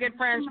very good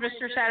friends,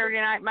 Mr. Saturday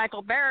Night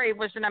Michael Berry,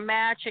 was in a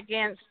match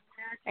against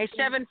a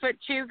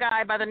 7'2"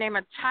 guy by the name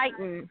of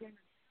Titan,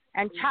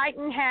 and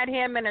Titan had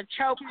him in a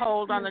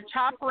chokehold on the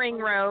top ring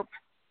rope,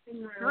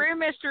 threw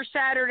Mr.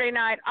 Saturday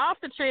Night off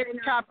the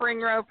top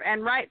ring rope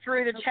and right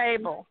through the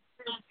table.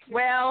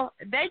 Well,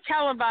 they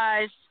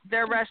televised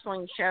their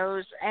wrestling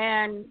shows,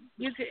 and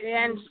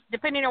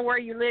depending on where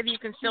you live, you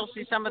can still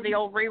see some of the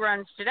old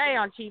reruns today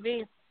on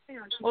TV.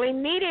 Well,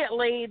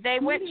 immediately they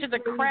went to the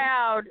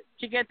crowd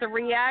to get the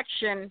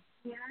reaction,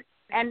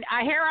 and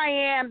here I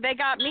am. They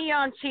got me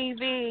on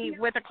TV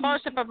with a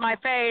close-up of my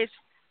face.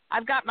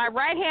 I've got my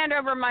right hand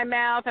over my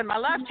mouth and my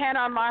left hand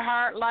on my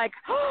heart, like,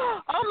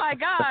 oh my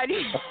God,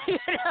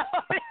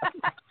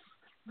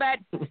 But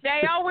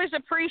they always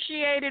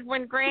appreciated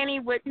when Granny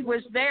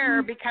was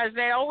there, because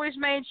they always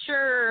made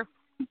sure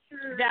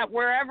that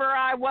wherever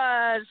I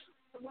was,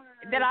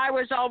 that I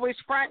was always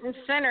front and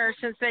center,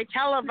 since they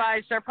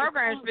televised their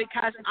programs,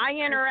 because I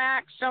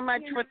interact so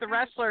much with the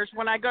wrestlers.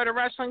 When I go to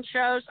wrestling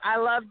shows, I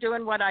love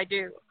doing what I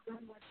do.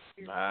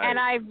 And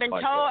I've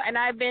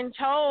been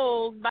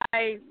told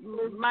by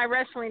my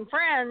wrestling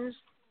friends,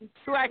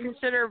 who I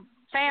consider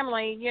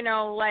family, it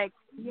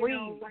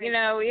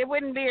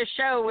wouldn't be a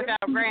show without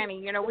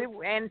Granny, and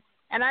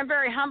I'm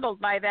very humbled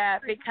by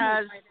that,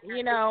 because,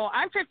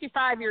 I'm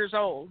 55 years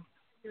old,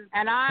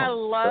 and I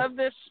love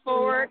this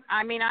sport.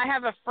 I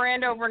have a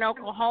friend over in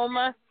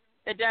Oklahoma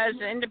that does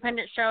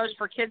independent shows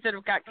for kids that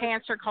have got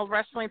cancer called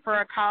Wrestling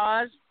for a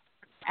Cause.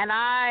 And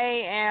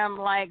I am,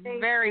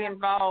 very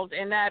involved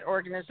in that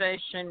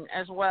organization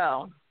as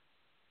well.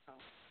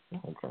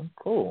 Okay,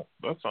 cool.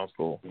 That sounds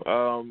cool.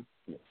 Well,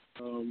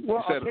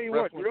 I'll tell you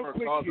what, real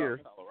quick here.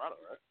 Colorado,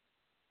 right?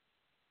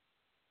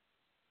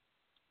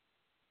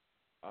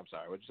 I'm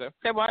sorry, what'd you say?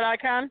 Say what,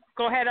 Icon?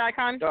 Go ahead,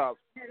 Icon.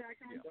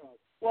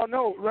 Well,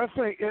 no,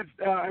 wrestling,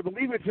 I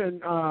believe it's in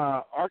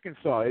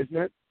Arkansas, isn't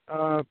it,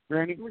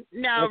 Granny?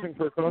 No,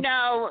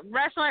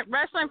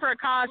 Wrestling for a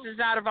Cause is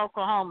out of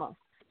Oklahoma.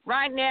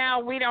 Right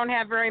now, we don't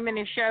have very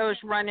many shows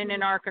running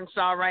in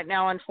Arkansas right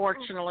now,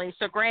 unfortunately.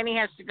 So Granny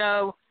has to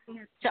go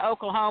to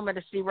Oklahoma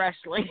to see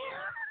wrestling.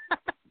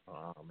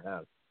 Oh,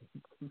 man.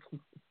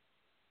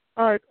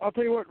 All right, I'll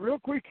tell you what, real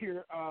quick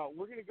here,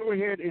 we're going to go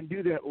ahead and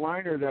do that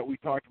liner that we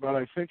talked about.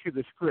 I sent you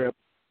the script.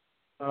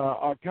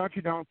 I'll count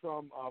you down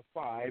from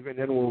 5, and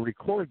then we'll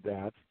record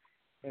that.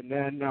 And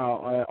then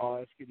I'll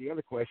ask you the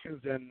other questions,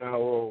 and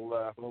we'll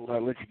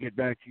let you get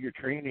back to your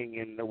training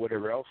and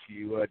whatever else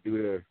you do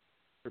to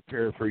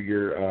prepare for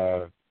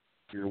your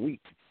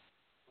week.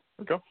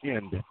 Okay.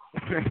 And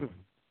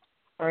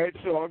all right,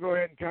 so I'll go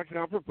ahead and count you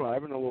down for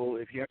 5, and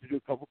if you have to do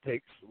a couple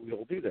takes,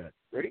 we'll do that.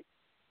 Ready?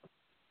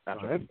 5,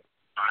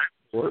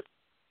 4,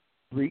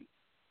 3,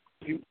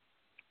 2,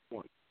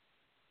 1.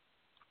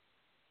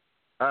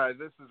 All right,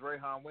 this is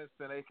Rayhan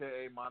Winston,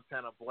 a.k.a.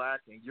 Montana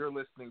Black, and you're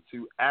listening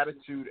to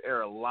Attitude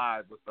Era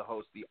Live with the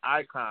host, the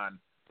Icon,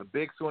 the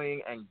Big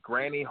Swing, and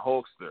Granny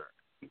Hulkster.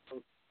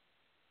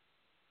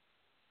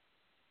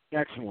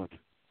 Excellent.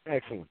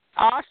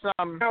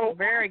 Awesome. Now,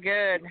 very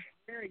good.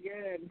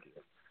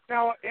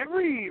 Now,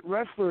 every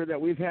wrestler that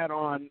we've had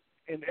on,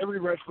 and every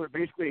wrestler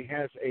basically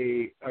has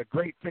a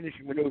great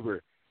finishing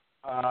maneuver.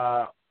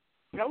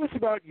 Tell us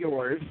about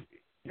yours.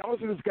 Tell us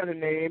if it's got a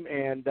name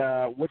and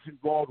what's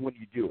involved when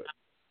you do it.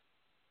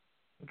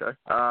 Okay.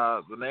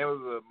 The name of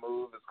the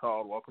move is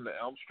called Welcome to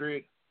Elm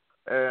Street,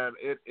 and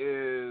it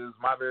is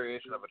my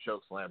variation of a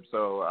choke slam.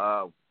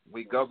 So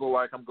we guggle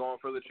like I'm going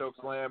for the choke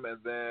slam, and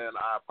then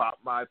I pop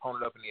my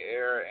opponent up in the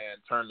air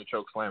and turn the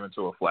choke slam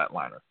into a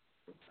flatliner.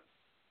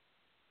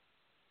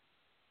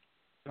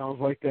 Sounds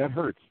like that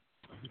hurts.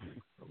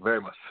 Very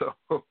much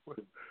so.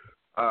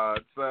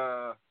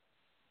 It's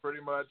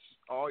pretty much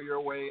all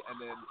your weight,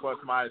 and then plus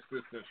my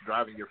assistance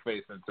driving your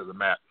face into the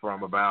mat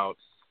from about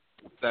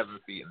 7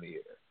 feet in the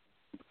air.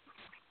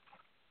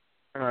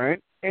 All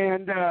right.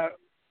 And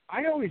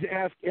I always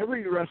ask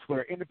every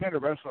wrestler,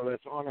 independent wrestler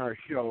that's on our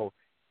show,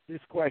 this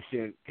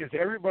question because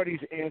everybody's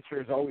answer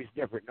is always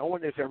different. No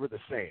one is ever the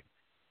same.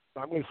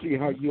 So I'm going to see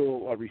how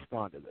you'll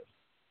respond to this.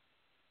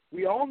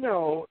 We all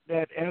know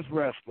that as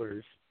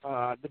wrestlers,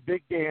 the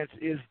big dance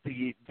is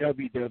the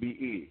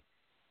WWE.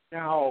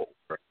 Now,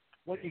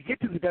 when you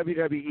get to the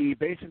WWE,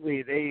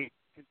 basically they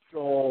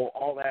control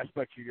all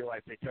aspects of your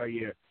life. They tell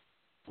you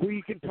who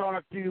you can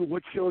talk to,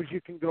 what shows you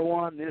can go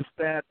on, this,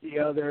 that, the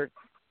other,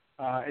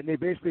 and they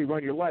basically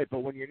run your life.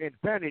 But when you're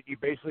independent, you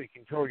basically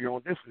control your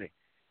own destiny.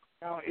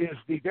 Now, is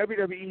the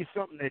WWE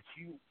something that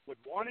you would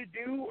want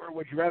to do, or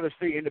would you rather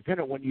stay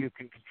independent when you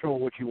can control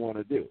what you want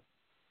to do?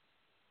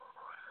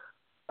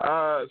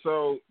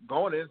 So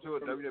going into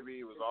it,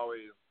 WWE was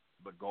always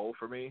the goal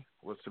for me,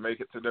 was to make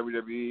it to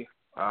WWE.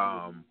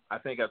 I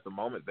think at the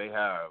moment they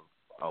have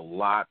a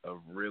lot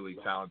of really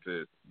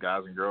talented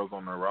guys and girls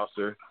on their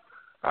roster.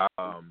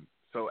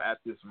 So at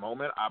this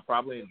moment, I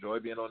probably enjoy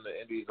being on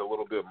the Indies a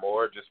little bit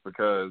more just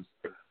because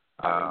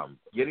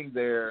getting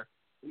there,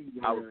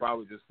 I would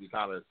probably just be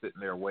kind of sitting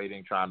there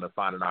waiting, trying to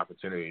find an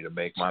opportunity to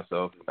make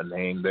myself a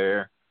name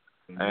there.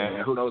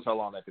 And who knows how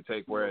long that could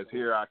take, whereas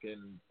here I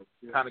can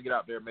kind of get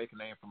out there, make a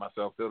name for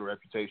myself, build a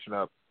reputation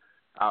up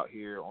out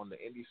here on the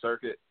indie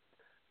circuit.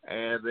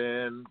 And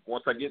then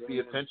once I get the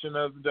attention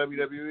of the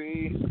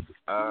WWE,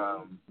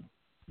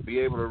 be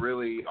able to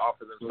really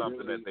offer them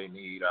something that they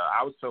need.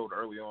 I was told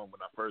early on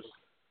when I first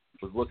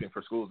was looking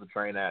for schools to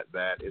train at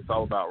that it's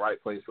all about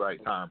right place,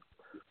 right time.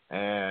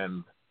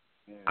 And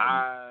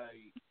I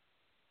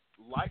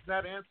like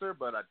that answer,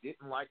 but I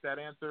didn't like that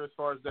answer as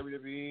far as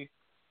WWE.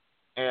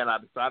 And I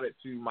decided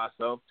to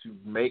myself to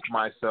make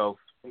myself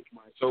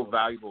so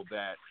valuable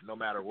that no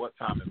matter what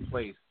time and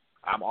place,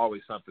 I'm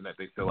always something that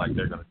they feel like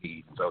they're going to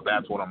need. So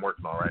that's what I'm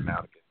working on right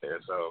now to get there.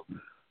 So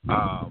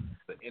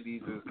the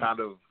Indies is kind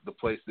of the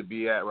place to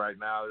be at right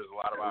now. There's a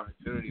lot of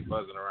opportunity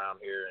buzzing around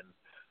here, and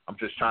I'm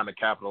just trying to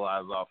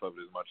capitalize off of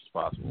it as much as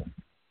possible.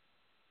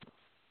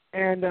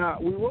 And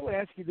we will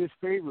ask you this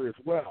favor as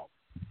well.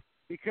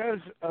 Because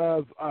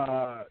of,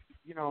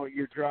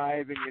 your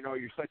drive and,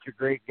 you're such a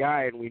great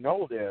guy and we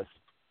know this,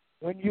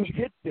 when you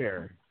get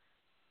there,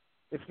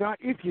 it's not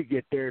if you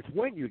get there, it's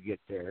when you get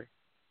there,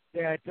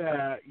 that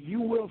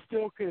you will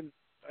still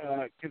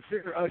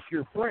consider us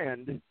your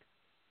friend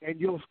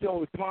and you'll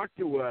still talk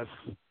to us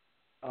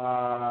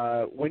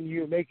when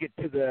you make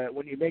that $1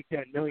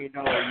 million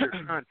a year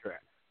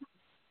contract.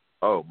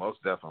 Oh,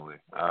 most definitely.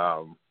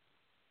 I'm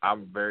a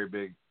very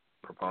big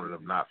proponent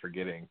of not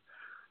forgetting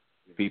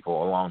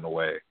people along the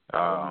way.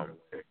 I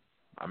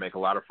make a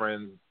lot of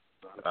friends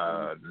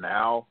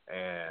now,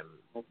 and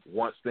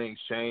once things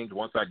change,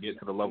 once I get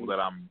to the level that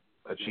I'm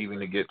achieving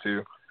to get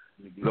to,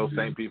 those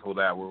same people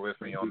that were with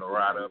me on the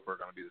ride up are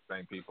going to be the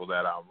same people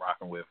that I'm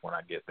rocking with when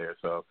I get there.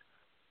 So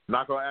I'm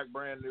not going to act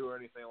brand new or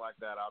anything like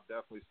that. I'll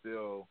definitely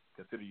still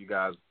consider you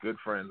guys good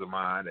friends of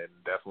mine and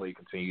definitely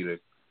continue to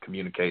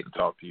communicate and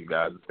talk to you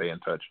guys and stay in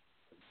touch.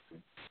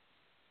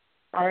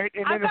 All right.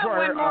 And then I've got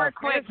one more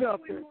quick. Go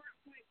ahead.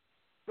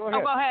 Go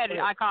ahead,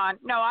 Icon.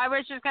 No, I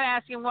was just going to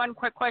ask you one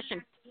quick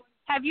question.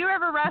 Have you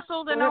ever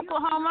wrestled in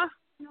Oklahoma?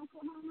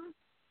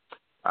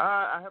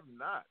 I have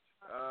not.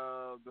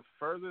 The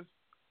furthest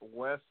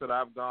west that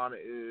I've gone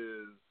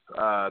is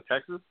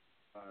Texas.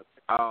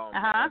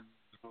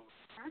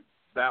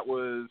 That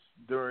was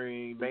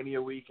during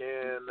Mania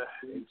weekend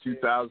in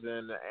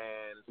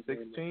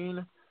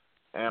 2016,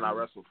 and I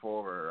wrestled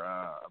for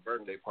a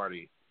birthday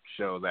party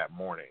show that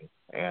morning,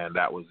 and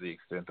that was the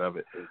extent of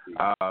it.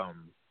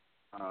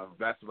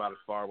 That's about as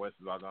far west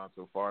as I've gone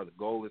so far. The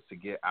goal is to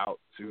get out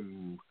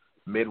to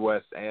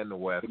Midwest and the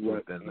West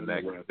within the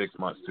next 6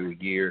 months to a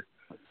year,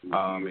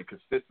 and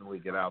consistently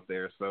get out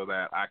there so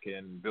that I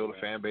can build a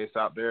fan base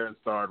out there and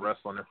start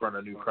wrestling in front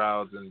of new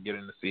crowds and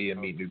getting to see and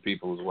meet new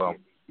people as well.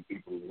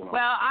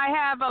 Well, I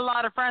have a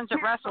lot of friends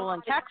that wrestle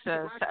in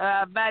Texas,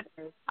 but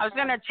I was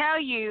going to tell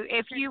you,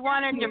 if you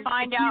wanted to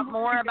find out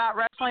more about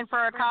Wrestling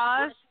for a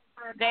Cause,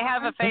 they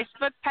have a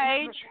Facebook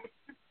page.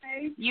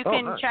 You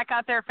can check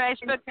out their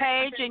Facebook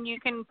page, and you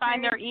can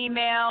find their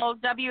email,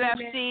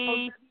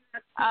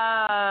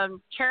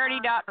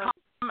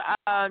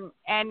 WFCcharity.com,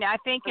 and I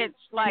think it's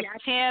like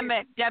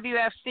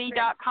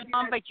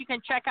tim@WFC.com, but you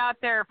can check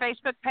out their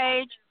Facebook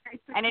page,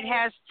 and it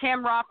has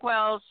Tim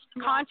Rockwell's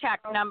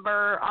contact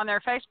number on their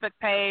Facebook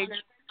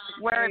page,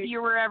 where if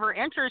you were ever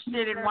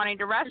interested in wanting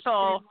to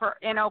wrestle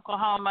in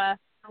Oklahoma,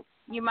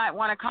 you might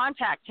want to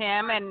contact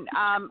him. And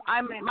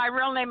my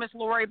real name is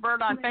Lori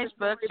Bird on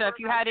Facebook, so if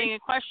you had any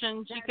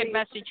questions, you could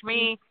message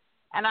me,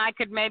 and I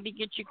could maybe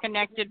get you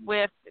connected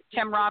with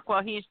Tim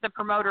Rockwell. He's the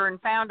promoter and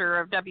founder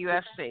of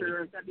WFC.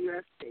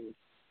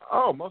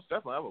 Oh, most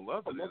definitely. I would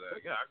love to do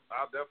that. Yeah,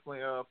 I'll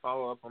definitely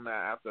follow up on that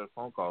after the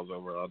phone call's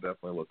over. I'll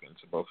definitely look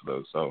into both of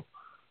those. So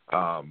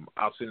I'll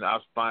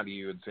find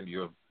you and send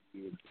you a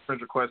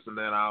friend request, and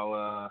then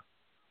I'll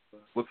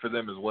look for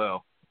them as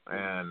well.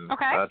 And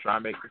try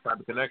and make some type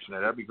of connection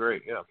there. That'd be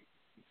great. Yeah.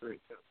 Great.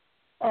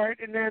 All right,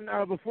 and then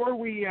before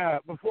we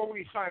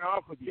sign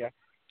off with you,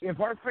 if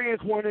our fans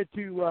wanted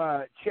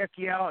to check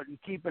you out and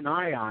keep an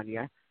eye on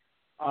you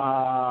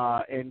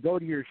and go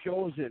to your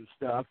shows and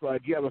stuff, do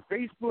you have a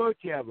Facebook?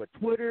 Do you have a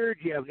Twitter?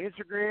 Do you have an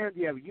Instagram? Do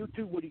you have a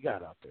YouTube? What do you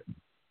got out there?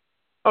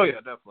 Oh, yeah,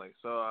 definitely.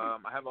 So I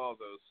have all of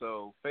those.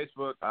 So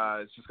Facebook,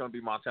 it's just going to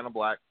be Montana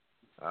Black.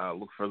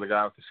 Look for the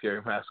guy with the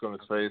scary mask on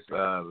his face.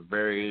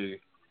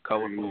 Very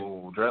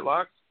colorful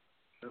dreadlocks.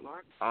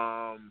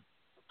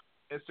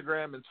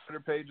 Instagram and Twitter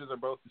pages are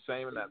both the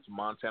same, and that's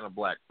Montana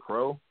Black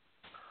Pro.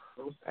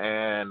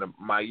 And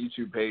my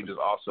YouTube page is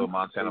also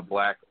Montana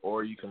Black,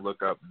 or you can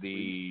look up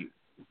the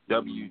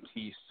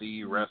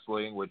WTC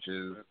Wrestling, which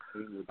is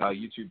a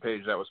YouTube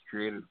page that was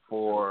created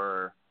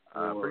for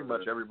pretty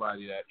much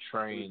everybody that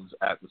trains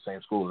at the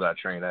same school as I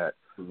train at,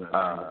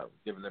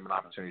 giving them an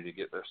opportunity to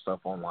get their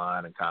stuff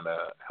online and kind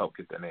of help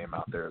get their name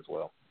out there as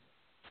well.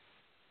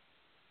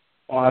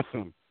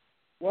 Awesome.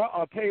 Well,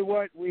 I'll tell you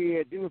what,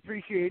 we do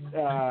appreciate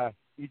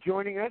you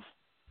joining us,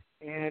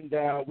 and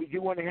we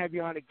do want to have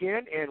you on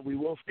again, and we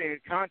will stay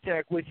in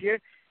contact with you.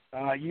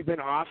 You've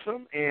been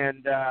awesome,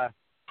 and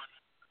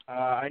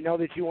I know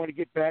that you want to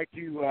get back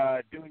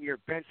to doing your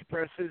bench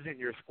presses and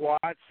your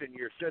squats and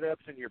your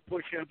sit-ups and your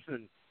push-ups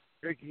and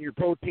drinking your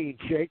protein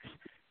shakes.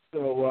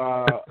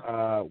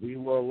 So we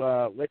will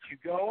let you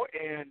go,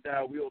 and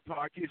we will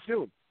talk to you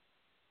soon.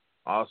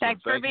 Awesome.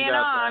 Thanks for being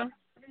on.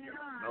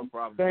 No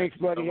problem. Thanks,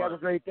 buddy. Have a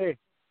great day.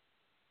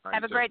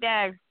 Have a great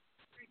day.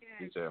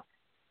 You too.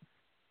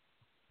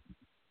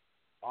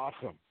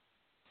 Awesome.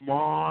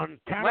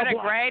 Montana What a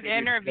Black, great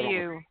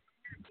interview.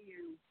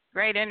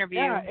 Great interview.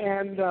 Yeah,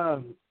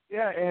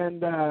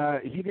 and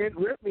he didn't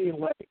rip me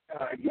like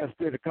I guess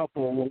did a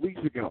couple of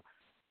weeks ago.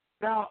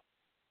 Now,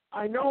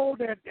 I know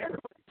that it's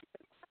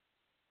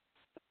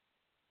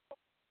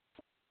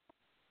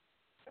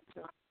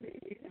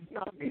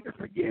not me to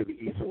forgive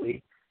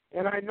easily,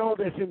 and I know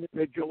this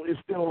individual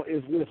still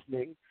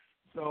listening.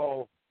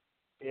 So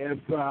if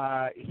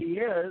he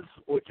is,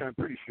 which I'm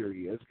pretty sure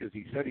he is, because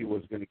he said he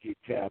was going to keep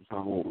tabs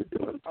on what we're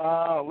doing,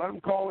 let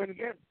him call in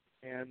again,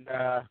 and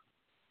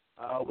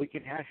we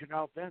can hash it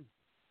out then.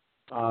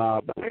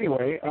 But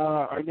anyway,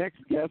 our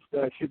next guest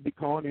should be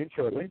calling in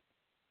shortly.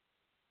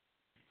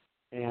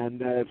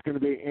 And it's going to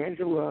be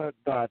Angela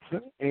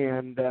Dotson.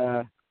 And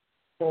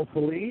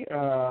hopefully,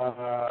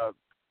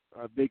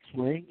 Big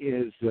Swing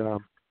is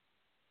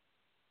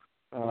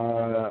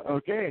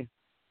okay.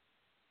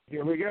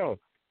 Here we go.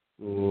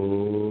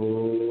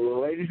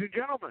 Ladies and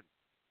gentlemen,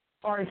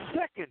 our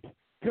second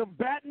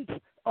combatant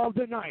of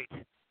the night,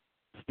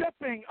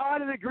 stepping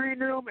out of the green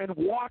room and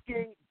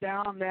walking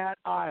down that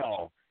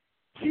aisle.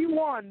 She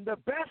won the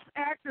Best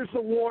Actress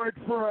Award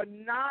for a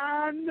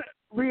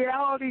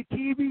non-reality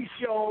TV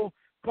show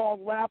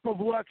called Lap of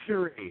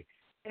Luxury,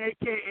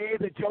 a.k.a.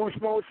 The Joe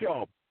Schmo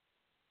Show.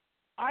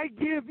 I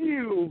give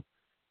you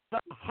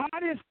the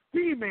hottest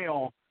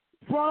female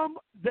from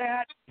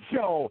that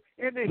show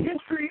in the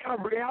history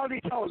of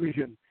reality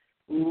television.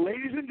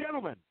 Ladies and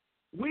gentlemen,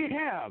 we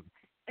have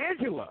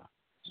Angela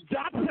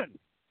Dotson.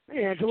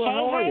 Hey, Angela,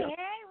 how are you?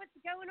 Hey, what's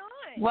going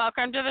on?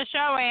 Welcome to the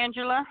show,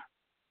 Angela.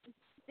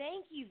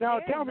 Thank you Now,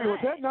 very tell me,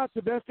 much. was that not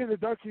the best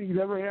introduction you've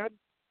ever had?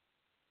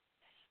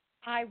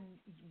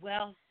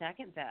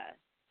 Second best.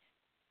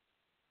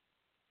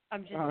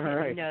 I'm just All kidding.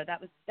 right. No,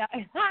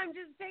 I'm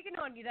just picking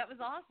on you. That was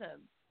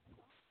awesome.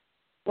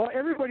 Well,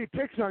 everybody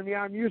picks on me.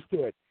 I'm used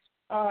to it.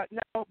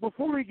 Now,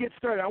 before we get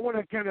started, I want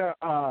to kind of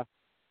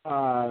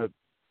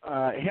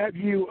have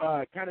you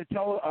kind of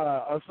tell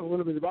us a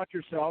little bit about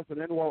yourself, and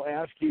then we'll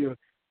ask you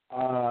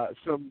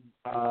some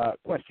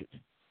questions.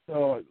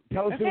 So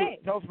tell us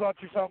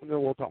about yourself, and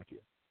then we'll talk to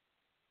you.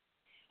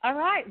 All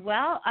right.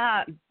 Well,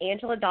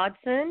 Angela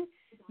Dotson.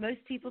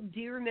 Most people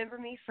do remember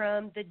me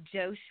from the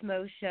Joe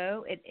Schmo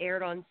Show. It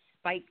aired on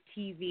Spike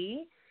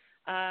TV.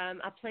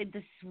 I played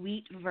the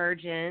Sweet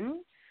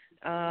Virgin.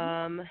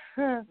 I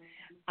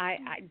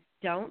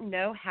don't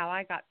know how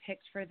I got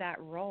picked for that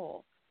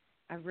role.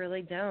 I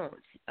really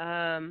don't.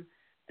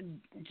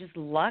 Just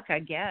luck, I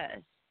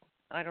guess.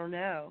 I don't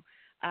know.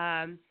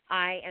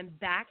 I am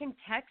back in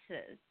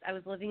Texas. I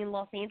was living in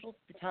Los Angeles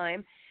at the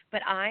time,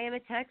 but I am a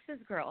Texas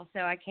girl,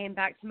 so I came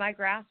back to my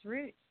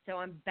grassroots. So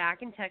I'm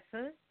back in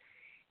Texas,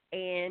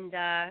 and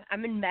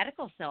I'm in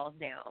medical cells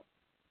now.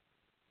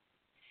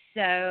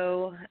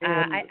 So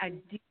I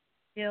do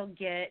still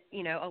get,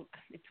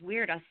 it's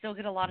weird. I still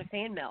get a lot of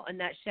fan mail, and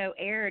that show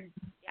aired,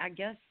 I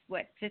guess,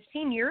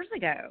 15 years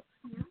ago.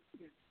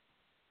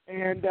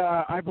 And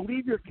I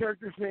believe your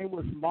character's name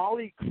was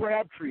Molly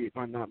Crabtree, if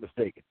I'm not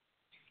mistaken.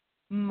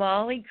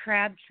 Molly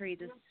Crabtree,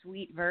 the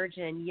Sweet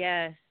Virgin,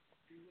 yes.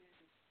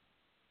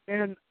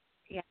 And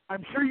yeah.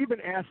 I'm sure you've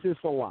been asked this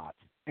a lot,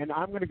 and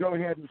I'm going to go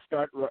ahead and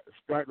start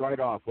right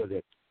off with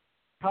it.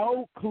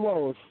 How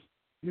close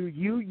do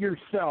you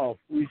yourself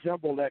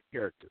resemble that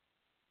character?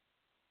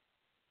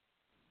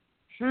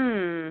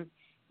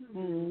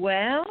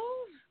 Well,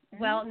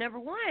 number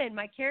one,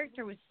 my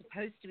character was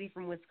supposed to be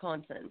from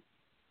Wisconsin.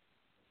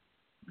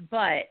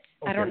 But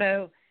I don't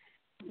know.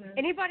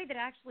 Anybody that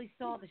actually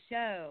saw the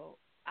show,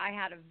 I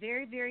had a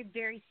very, very,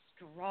 very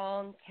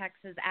strong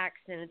Texas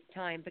accent at the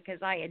time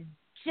because I had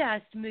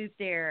just moved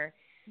there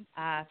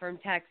from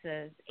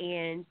Texas,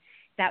 and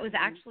that was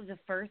actually the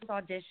first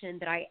audition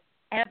that I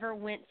ever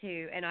went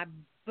to, and I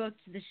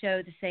booked the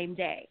show the same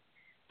day.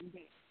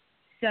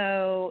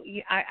 So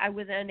I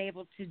was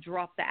unable to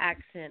drop the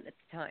accent at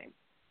the time.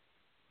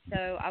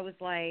 So I was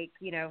like,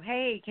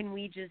 hey, can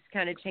we just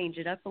kind of change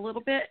it up a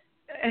little bit?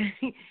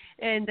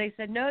 And they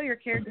said, no, your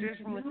character's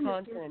from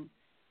Wisconsin.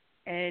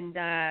 And,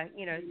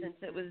 since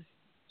it was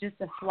just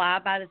a fly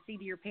by the seat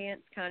of your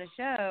pants kind of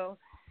show,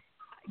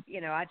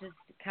 I just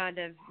kind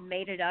of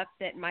made it up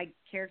that my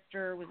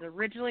character was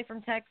originally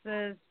from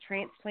Texas,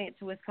 transplant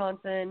to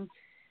Wisconsin.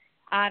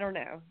 I don't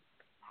know.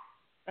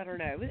 It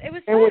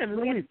was fun. Was we had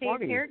really to stay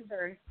in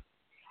character.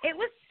 It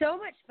was so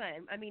much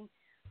fun. I mean,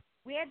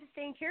 we had to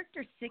stay in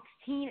character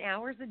 16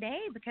 hours a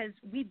day because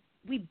we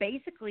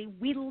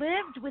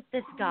lived with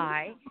this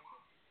guy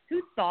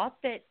who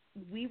thought that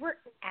we were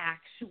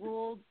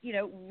actual,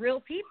 real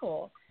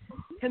people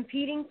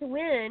competing to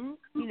win,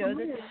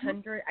 this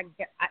I'm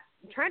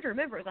trying to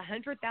remember, it was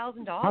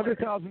 $100,000.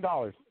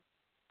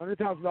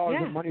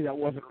 $100,000 of money that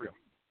wasn't real.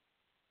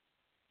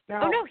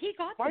 Now, no, he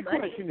got the money. My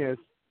question is,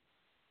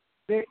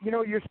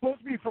 you're supposed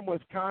to be from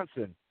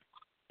Wisconsin,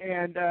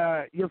 and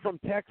you're from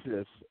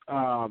Texas.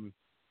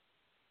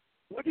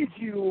 What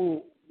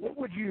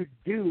would you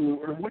do,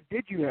 or what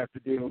did you have to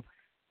do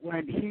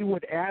when he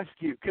would ask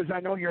you? Because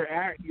I know your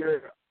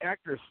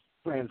actress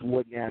friends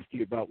wouldn't ask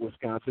you about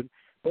Wisconsin,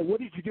 but what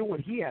did you do when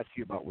he asked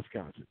you about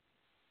Wisconsin?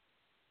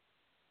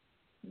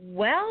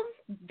 Well,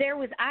 there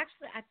was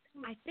actually,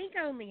 I think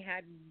I only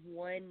had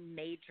one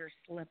major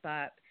slip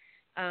up.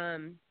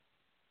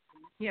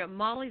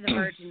 Molly the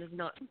Virgin is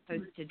not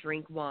supposed to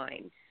drink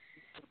wine,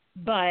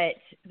 but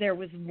there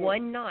was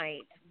one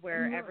night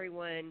where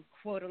everyone,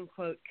 quote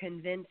unquote,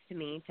 convinced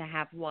me to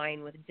have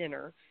wine with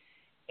dinner.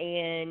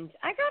 And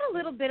I got a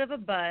little bit of a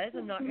buzz,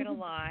 I'm not going to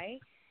lie.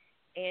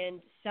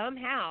 And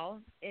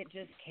somehow it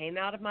just came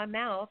out of my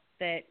mouth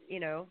that,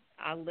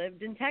 I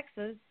lived in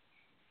Texas.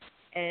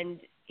 And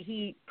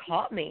he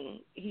caught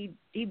me. He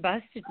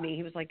busted me.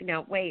 He was like,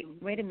 "Now wait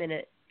a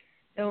minute.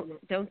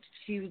 Don't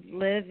you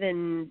live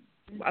in?"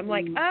 I'm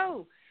like,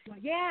 "Oh,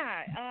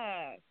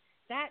 yeah.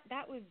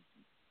 That was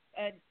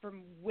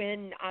from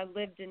when I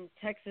lived in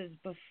Texas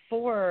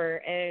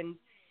before, and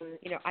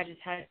I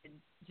just had to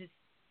just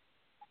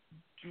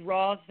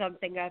draw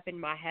something up in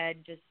my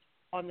head just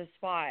on the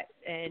spot,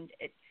 and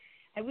it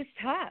was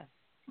tough.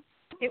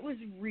 It was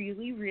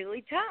really,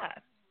 really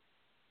tough."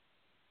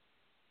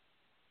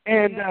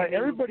 And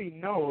everybody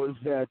knows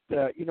that,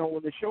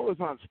 when the show was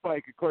on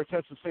Spike, of course,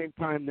 that's the same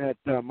time that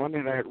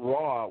Monday Night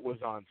Raw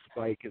was on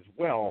Spike as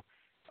well.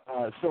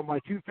 So my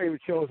two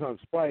favorite shows on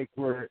Spike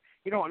were,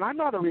 and I'm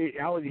not a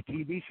reality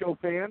TV show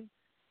fan,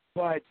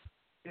 but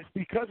it's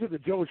because of the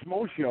Joe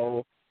Schmo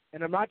show,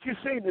 and I'm not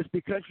just saying this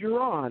because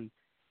you're on.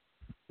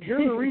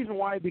 You're the reason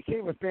why I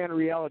became a fan of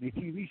reality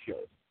TV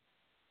shows.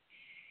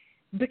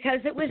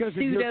 Because it was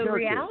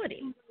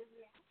pseudo-reality.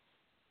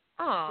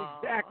 Oh,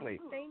 exactly.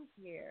 Thank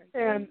you.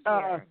 And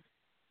the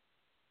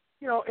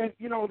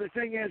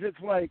thing is,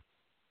 it's like,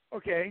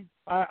 okay,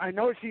 I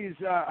know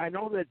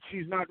that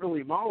she's not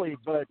really Molly,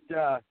 but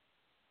I'd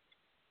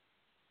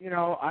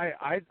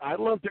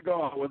love to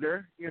go out with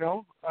her.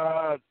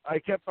 I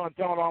kept on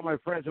telling all my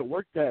friends at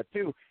work that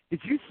too.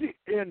 Did you see?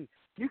 And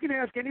you can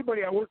ask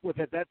anybody I worked with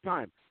at that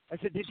time. I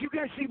said, "Did you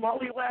guys see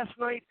Molly last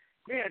night?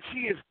 Man,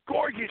 she is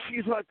gorgeous.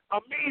 She's like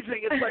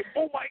amazing." It's like,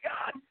 oh my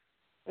God.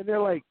 And they're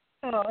like,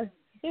 "Oh."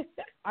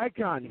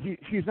 Icon,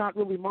 she's not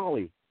really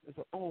Molly. I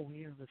said, "Oh,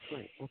 yeah, that's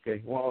right.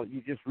 Okay, well,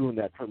 you just ruined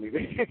that for me."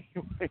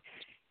 Anyway.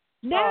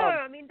 No,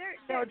 I mean, there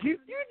was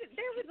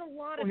a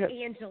lot of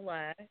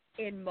Angela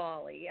in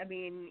Molly. I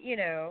mean,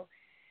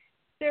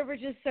 there were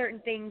just certain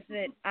things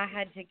that I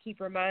had to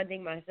keep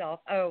reminding myself,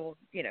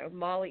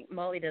 Molly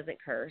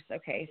doesn't curse.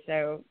 Okay,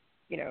 so,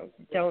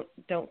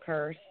 don't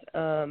curse.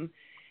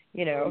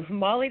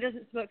 Molly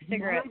doesn't smoke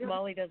cigarettes.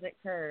 Molly doesn't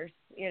curse,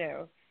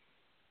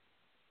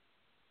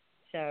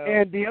 So.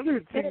 And the other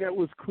thing that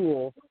was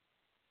cool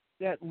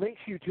that links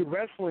you to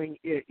wrestling,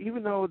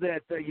 even though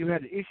that you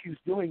had issues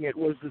doing it,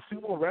 was the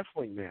sumo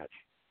wrestling match.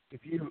 Could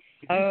you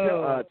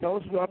tell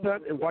us about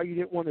that and why you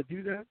didn't want to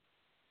do that?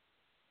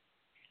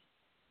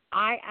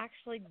 I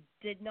actually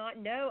did not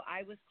know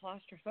I was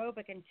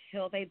claustrophobic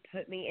until they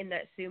put me in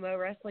that sumo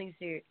wrestling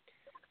suit.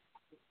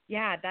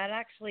 Yeah, that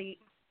actually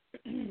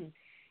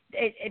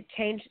it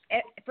changed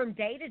from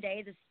day to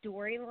day. The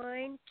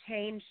storyline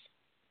changed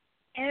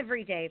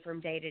every day from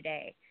day to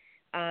day,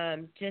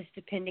 just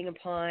depending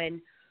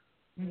upon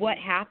what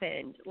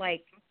happened.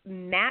 Like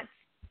Matt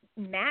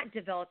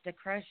developed a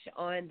crush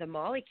on the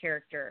Molly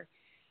character.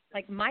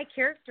 Like my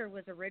character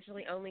was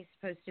originally only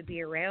supposed to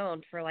be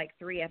around for like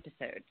 3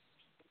 episodes,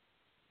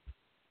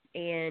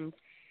 and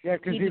yeah,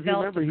 because if you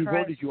remember, he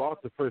voted you off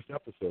the first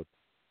episode.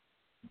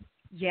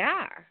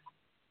 Yeah,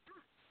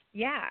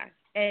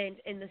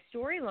 and in the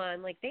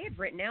storyline, like they had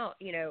written out,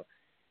 the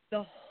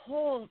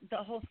whole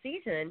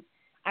season.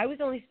 I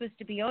was only supposed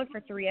to be on for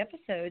 3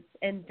 episodes,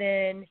 and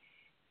then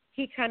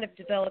he kind of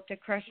developed a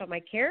crush on my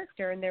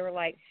character, and they were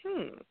like,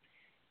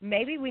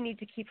 maybe we need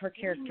to keep her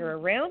character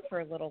around for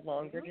a little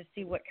longer to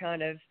see what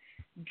kind of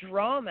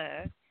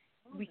drama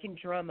we can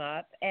drum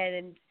up.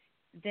 And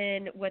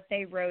then what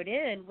they wrote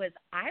in was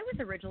I was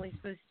originally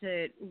supposed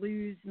to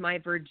lose my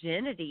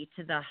virginity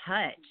to the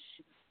Hutch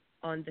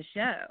on the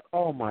show.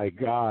 Oh, my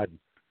God.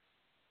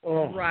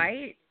 Oh.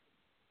 Right?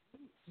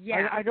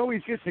 Yeah. I know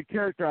he's just a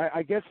character.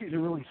 I guess he's a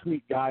really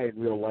sweet guy in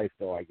real life,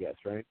 though, I guess,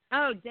 right?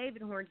 Oh,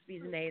 David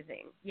Hornsby's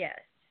amazing. Yes.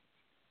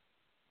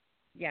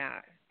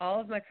 Yeah. All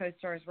of my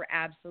co-stars were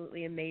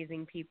absolutely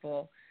amazing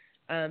people.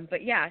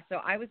 But, yeah, so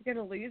I was going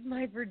to lose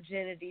my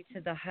virginity to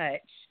the Hutch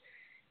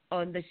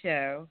on the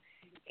show.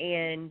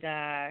 And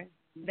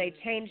they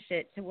changed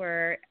it to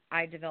where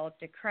I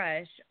developed a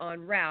crush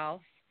on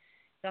Ralph,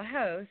 the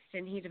host,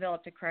 and he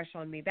developed a crush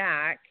on me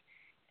back.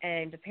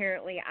 And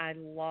apparently I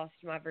lost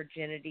my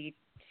virginity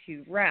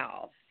to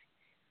Ralph.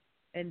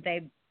 And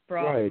they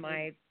brought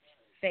my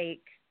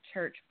fake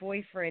church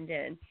boyfriend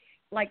in.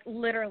 Like,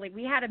 literally,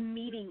 we had a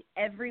meeting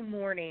every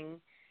morning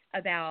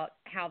about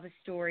how the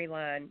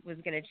storyline was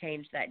going to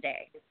change that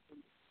day.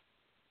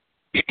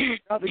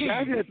 Now, the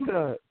guy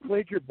that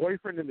played your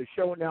boyfriend in the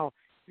show now,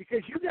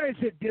 because you guys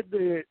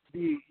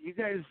you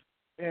guys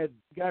had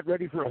got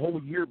ready for a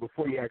whole year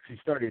before you actually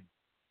started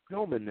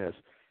filming this.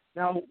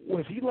 Now,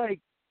 was he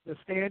like the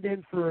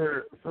stand-in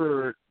for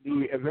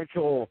the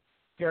eventual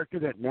character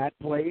that Matt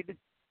played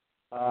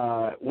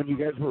when you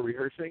guys were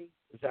rehearsing?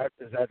 Is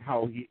that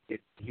how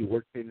he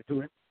worked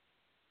into it?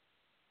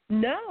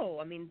 No,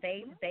 I mean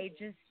they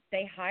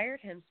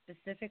hired him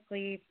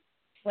specifically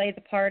to play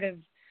the part of,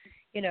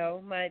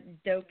 my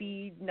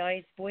dopey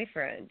nice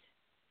boyfriend.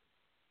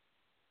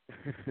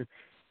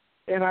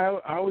 And I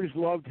always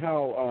loved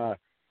how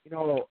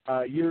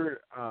you're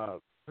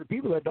for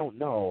people that don't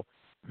know,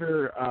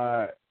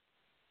 her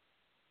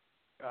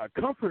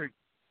comfort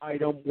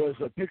item was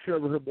a picture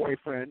of her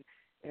boyfriend,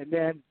 and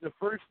then the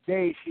first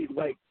day she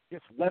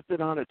just left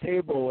it on a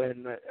table,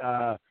 and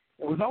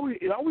it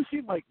always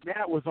seemed like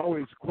Matt was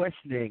always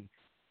questioning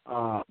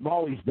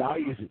Molly's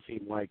values. It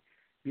seemed like,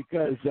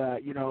 because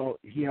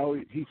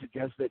he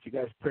suggests that you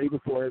guys pray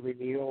before every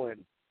meal,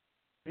 and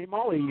hey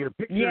Molly, your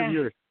picture of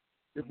your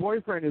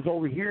boyfriend is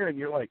over here, and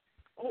you're like,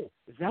 oh,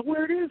 is that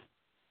where it is?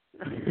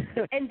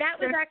 And that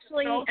was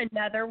actually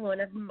another one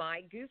of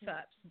my goof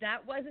ups.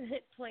 That wasn't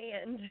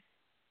planned.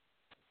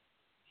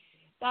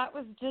 That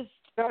was just.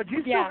 Now, do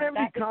you still have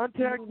any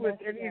contact with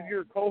any of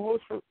your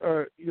co-hosts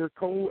or your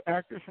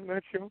co-actors from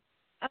that show?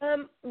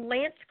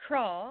 Lance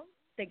Crawl,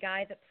 the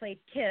guy that played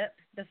Kip,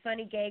 the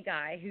funny gay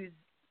guy who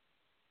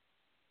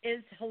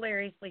is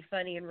hilariously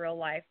funny in real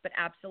life, but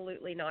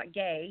absolutely not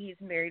gay. He's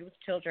married with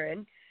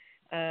children.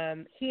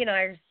 He and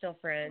I are still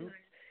friends,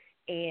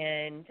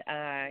 and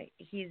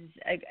he's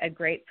a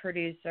great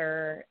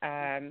producer.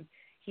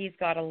 He's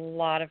got a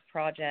lot of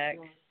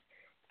projects.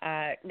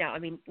 Now, I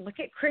mean, look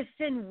at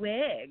Kristen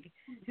Wiig,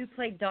 who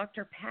played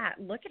Dr. Pat.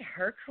 Look at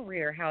her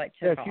career, how it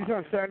took off. Yeah, she's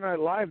on Saturday Night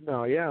Live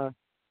now, yeah.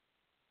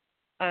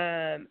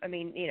 I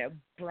mean,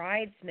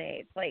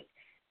 Bridesmaids. Like,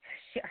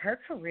 her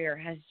career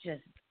has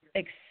just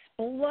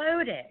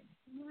exploded.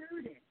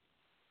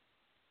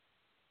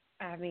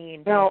 I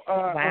mean, now,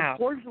 wow.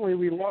 Unfortunately,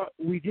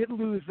 we did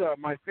lose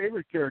my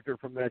favorite character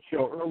from that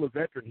show, Earl of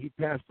Veteran. He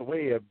passed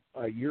away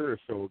a year or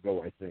so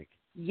ago, I think.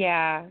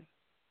 Yeah,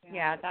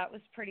 that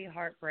was pretty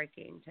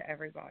heartbreaking to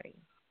everybody.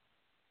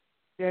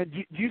 And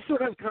do you still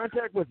have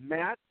contact with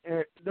Matt?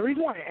 The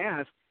reason why I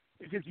ask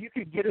is if you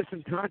could get us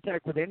in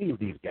contact with any of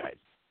these guys.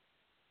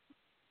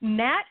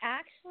 Matt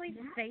actually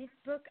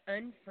Facebook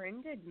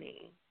unfriended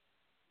me.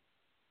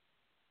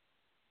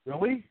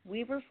 Really?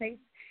 We were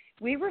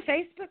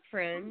Facebook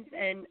friends,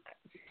 and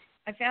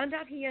I found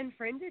out he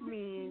unfriended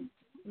me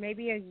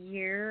maybe a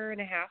year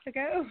and a half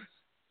ago.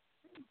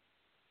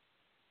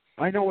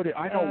 I know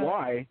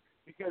why.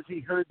 Because he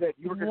heard that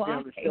you were going to be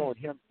on the show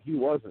and he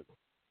wasn't.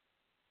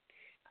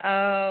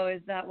 Oh,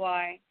 is that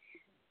why?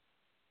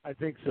 I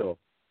think so.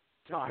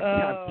 No,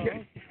 I'm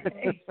kidding.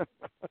 Okay.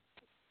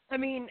 I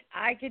mean,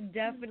 I could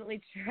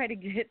definitely try to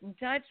get in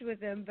touch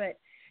with him, but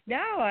no,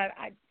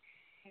 I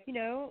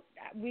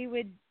we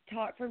would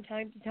talk from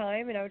time to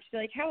time, and I would just be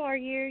like, "How are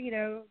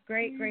you?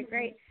 Great, great,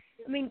 great."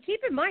 I mean,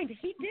 keep in mind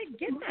he did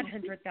get that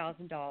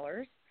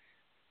 $100,000,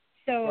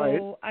 so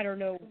right. I don't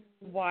know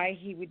why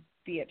he would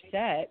be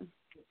upset.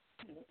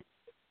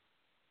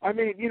 I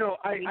mean,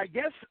 I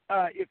guess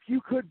if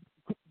you could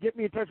get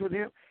me in touch with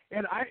him,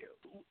 and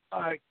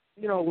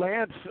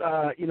Lance,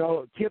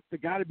 Kip, the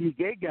gotta be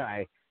gay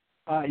guy,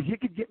 if you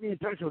could get me in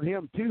touch with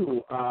him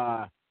too.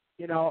 I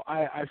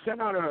sent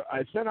out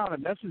a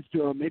message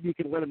to him. Maybe you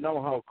can let him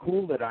know how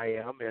cool that I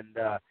am, and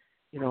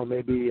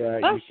maybe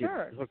you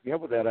could hook me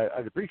up with that.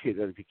 I'd appreciate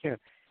that if you can.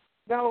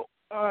 Now,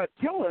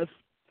 tell us,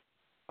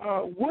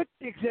 what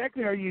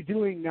exactly are you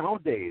doing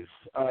nowadays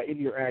in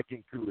your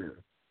acting career?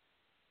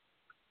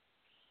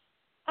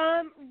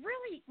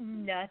 Really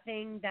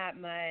nothing that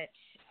much.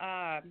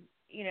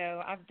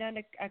 I've done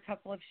a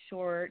couple of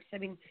shorts. I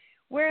mean,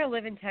 where I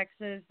live in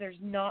Texas, there's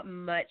not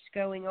much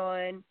going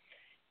on.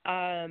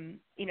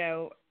 you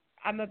know,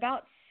 I'm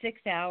about 6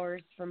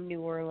 hours from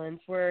New Orleans,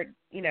 where,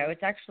 you know,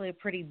 it's actually a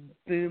pretty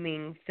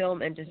booming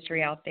film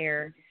industry out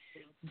there.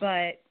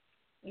 But,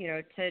 you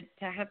know, to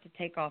have to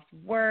take off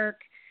work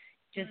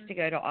just to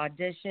go to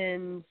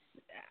auditions,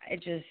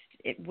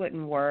 it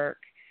wouldn't work.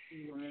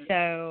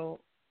 So,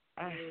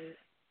 I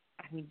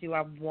mean, do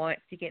I want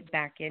to get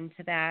back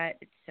into that?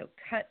 It's so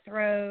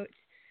cutthroat.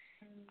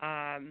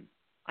 I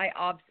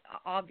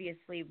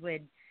obviously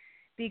would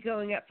be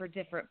going up for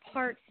different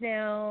parts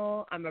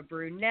now. I'm a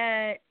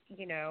brunette.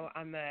 You know,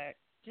 I'm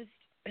just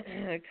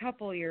a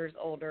couple years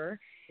older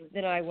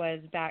than I was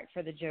back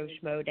for the Joe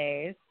Schmo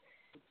days.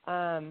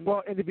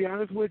 Well, and to be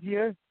honest with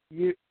you,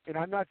 and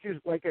I'm not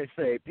just, like I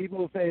say,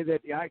 people say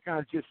that the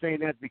Icon's just saying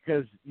that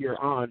because you're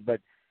on,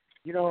 but,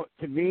 you know,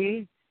 to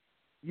me,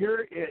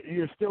 you're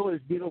still as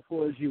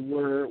beautiful as you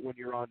were when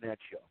you're on that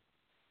show.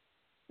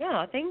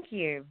 Yeah, thank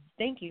you.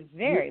 Thank you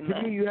very much.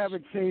 To me, you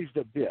haven't changed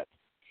a bit.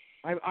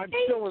 I'm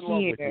still in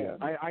love with you.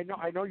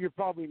 I know you're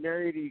probably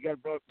married and you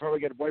probably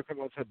got a boyfriend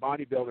who wants a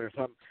bodybuilder or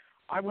something.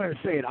 I'm going to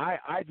say it.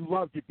 I'd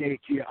love to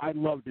date you. I'd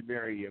love to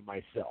marry you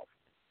myself.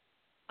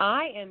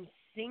 I am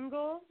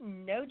single,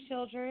 no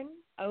children,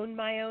 own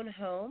my own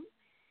home.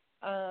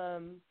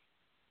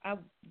 I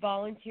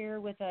volunteer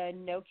with a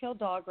no-kill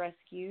dog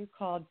rescue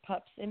called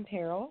Pups in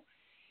Peril,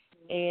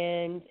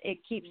 and it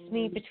keeps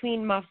me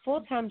between my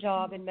full-time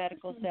job in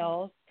medical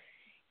sales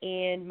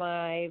and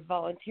my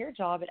volunteer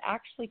job. It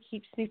actually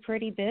keeps me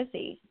pretty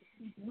busy.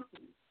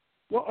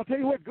 Well, I'll tell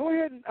you what, go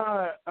ahead and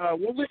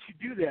we'll let you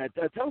do that.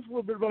 Tell us a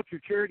little bit about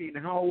your charity and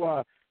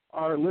how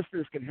our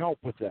listeners can help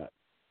with that.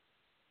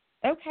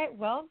 Okay,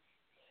 well,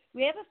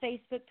 we have a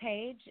Facebook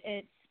page.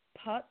 It's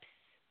Pups,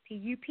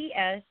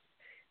 P-U-P-S,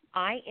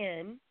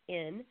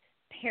 I-N-N,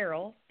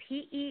 Peril,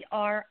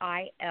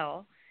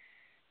 P-E-R-I-L.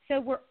 So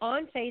we're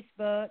on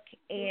Facebook,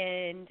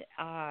 and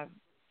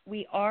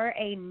we are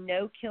a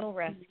no-kill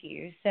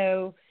rescue.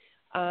 So,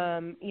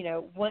 you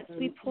know, once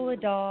we pull a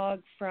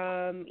dog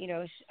from, you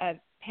know, a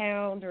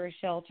pound or a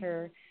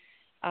shelter,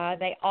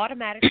 they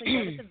automatically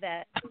go to the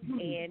vet,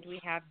 and we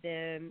have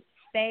them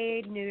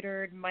spayed,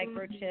 neutered,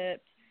 microchipped,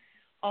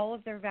 all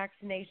of their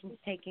vaccinations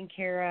taken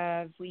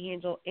care of. We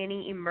handle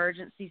any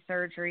emergency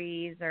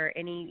surgeries or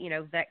any, you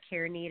know, vet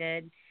care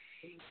needed.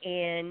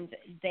 And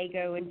they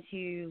go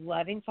into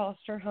loving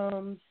foster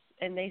homes,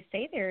 and they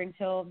stay there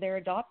until they're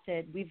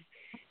adopted.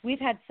 We've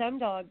had some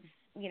dogs,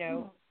 you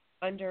know,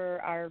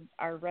 under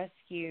our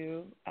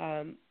rescue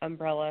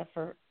umbrella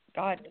for,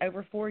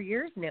 over 4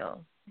 years now.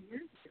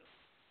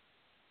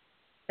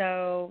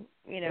 So,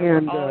 you know,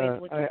 and, we're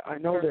always looking I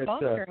know for that, a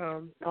foster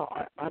home. No,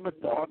 I'm a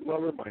dog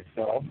lover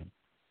myself.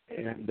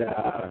 And,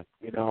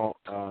 you know.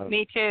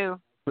 Me too.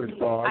 First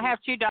dog. I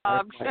have 2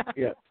 dogs.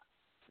 Yeah.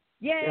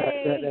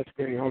 Yay! Yeah, that's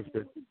pretty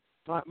good.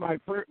 My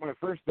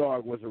first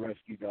dog was a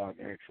rescue dog,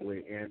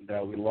 actually, and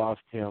we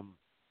lost him,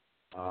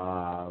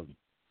 I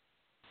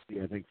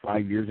think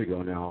 5 years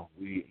ago now.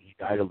 He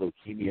died of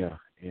leukemia,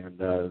 and it's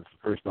the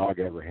first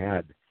dog I ever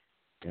had.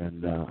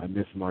 And I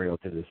miss Mario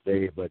to this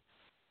day, but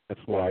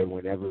that's why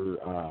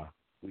whenever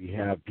we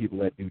have people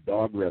that do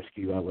dog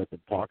rescue, I let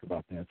them talk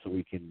about that so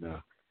we can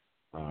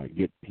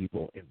get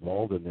people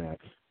involved in that.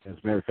 As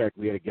a matter of fact,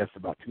 we had a guest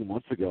about 2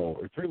 months ago,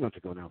 or 3 months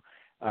ago now,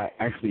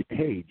 actually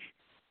Paige.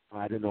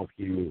 I don't know if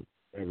you've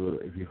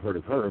heard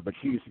of her, but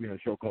she used to be on a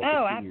show called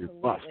Oh, Years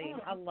Bust.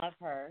 absolutely. I love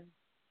her.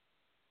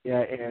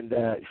 Yeah, and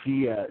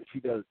she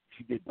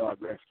did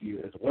dog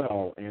rescue as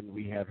well, and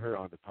we had her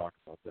on to talk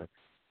about that.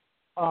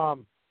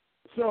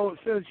 So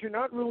since you're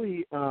not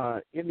really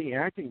in the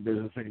acting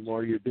business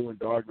anymore, you're doing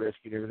dog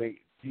rescue and everything.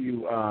 Do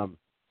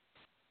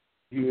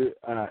you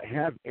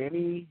have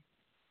any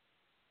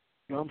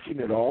gumption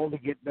at all to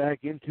get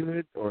back into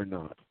it, or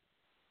not?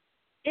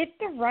 If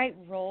the right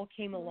role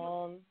came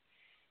along,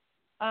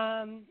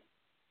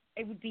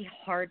 it would be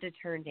hard to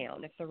turn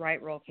down if the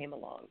right role came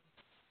along.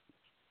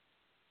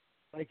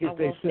 Like if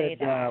they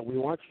said, we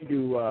want you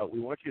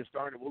to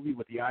star in a movie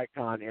with the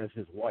Icon as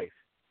his wife.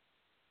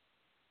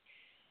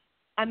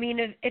 I mean,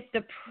 if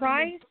the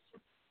price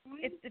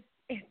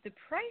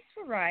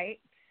were right,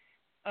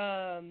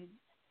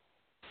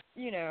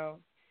 you know,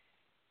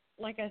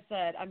 like I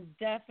said, I'm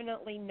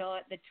definitely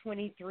not the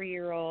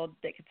 23-year-old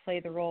that could play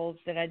the roles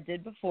that I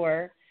did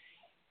before,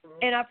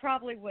 and I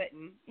probably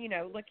wouldn't. You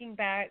know, looking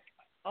back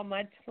on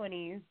my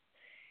 20s,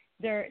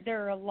 there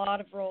are a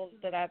lot of roles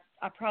that I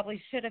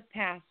probably should have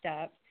passed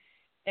up,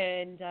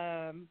 and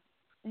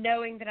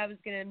knowing that I was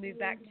going to move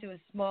back to a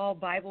small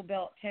Bible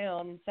Belt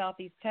town in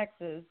southeast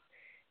Texas,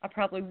 I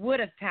probably would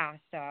have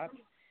passed up,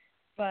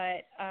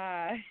 but.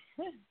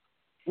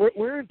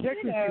 Where in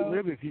Texas do you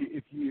live?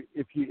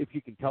 If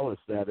you can tell us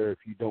that, or if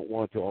you don't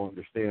want to, I'll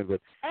understand. But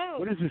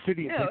what is the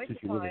city in Texas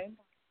you live in?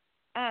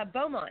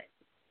 Beaumont.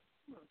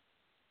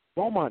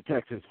 Beaumont,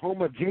 Texas,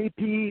 home of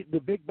J.P.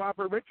 the Big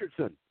Bopper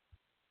Richardson.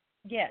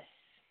 Yes,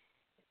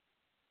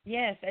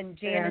 and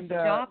Janis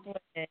Joplin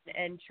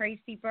and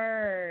Tracy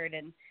Byrd,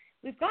 and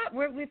we've got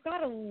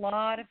a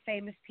lot of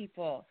famous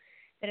people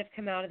that have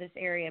come out of this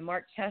area.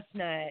 Mark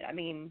Chestnut. I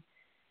mean,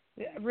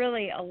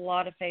 Really, a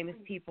lot of famous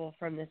people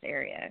from this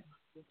area.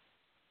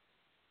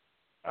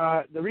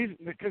 The reason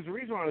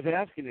why I was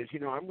asking is,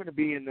 I'm going to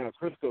be in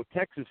Frisco,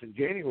 Texas in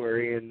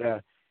January,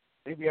 and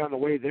maybe on the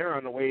way there,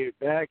 on the way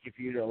back, if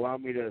you'd allow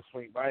me to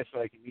swing by so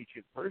I can meet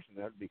you in person,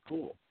 that'd be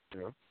cool.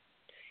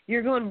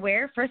 You're going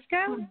where?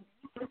 Frisco?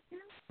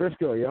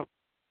 Frisco, yep.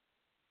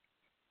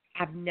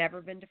 I've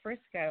never been to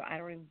Frisco. I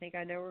don't even think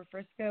I know where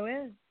Frisco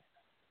is.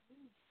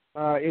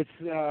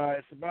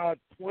 It's about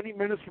 20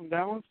 minutes from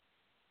Dallas.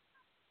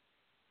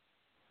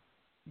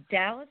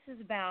 Dallas is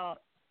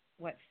about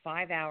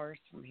 5 hours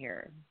from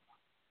here.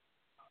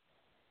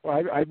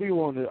 Well, I'd be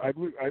willing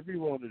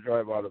to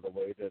drive out of the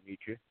way to meet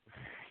you.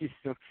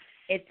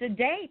 It's a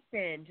date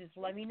then. Just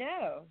let me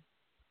know.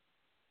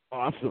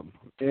 Awesome.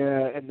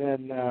 Yeah, and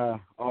then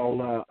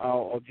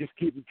I'll just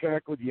keep in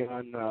track with you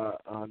on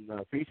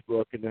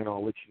Facebook, and then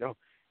I'll let you know.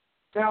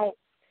 Now,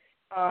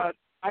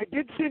 I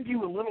did send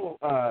you a little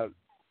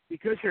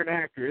because you're an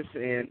actress,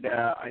 and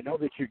I know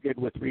that you're good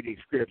with reading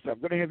scripts. I'm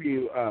going to have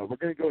you. We're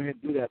going to go ahead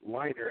and do that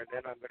liner, and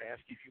then I'm going to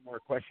ask you a few more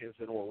questions,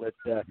 and we'll let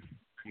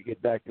you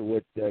get back to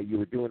what you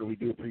were doing. And we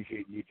do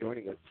appreciate you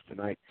joining us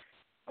tonight.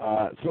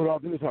 So what I'll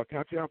do is I'll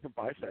count you down from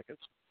 5 seconds.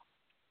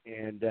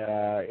 And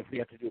if we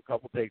have to do a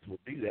couple takes, we'll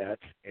do that,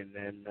 and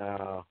then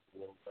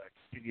we'll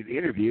continue the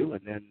interview,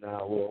 and then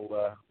we'll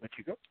let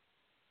you go.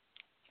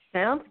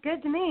 Sounds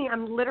good to me.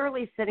 I'm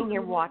literally sitting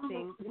here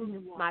watching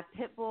my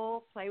pit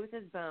bull play with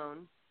his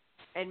bone,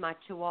 and my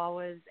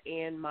chihuahuas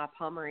and my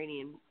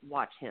Pomeranian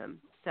watch him.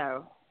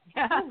 So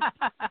that's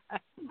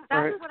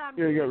right. what I'm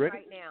doing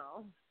right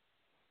now.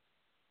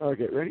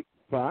 Okay, ready?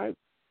 5,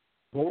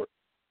 4,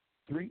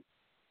 3,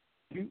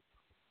 2,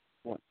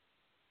 1.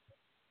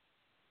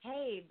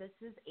 Hey, this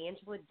is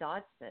Angela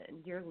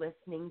Dodson. You're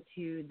listening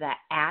to the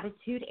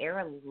Attitude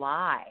Era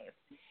Live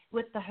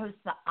with the hosts,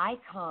 the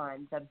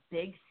Icon, the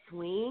Big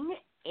Swing,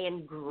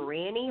 and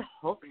Granny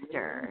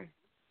Hulkster.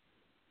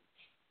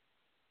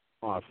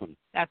 Awesome.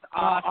 That's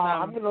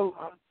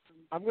awesome.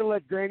 I'm gonna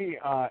let Granny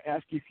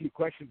ask you a few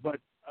questions, but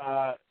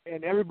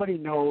and everybody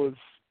knows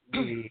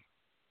me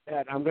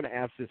that I'm gonna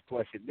ask this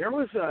question. There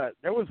was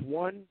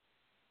one.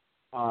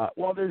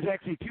 Well, there's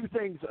actually two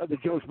things of the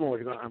Joe Schmo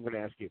I'm gonna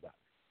ask you about.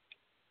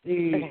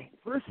 The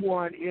first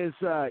one is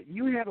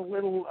you had a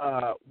little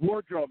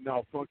wardrobe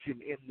malfunction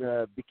in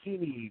the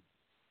bikini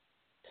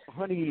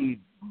honey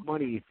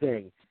money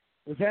thing.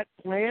 Was that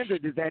planned, or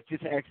did that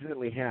just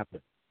accidentally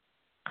happen?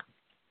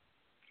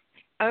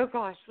 Oh,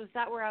 gosh. Was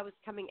that where I was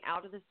coming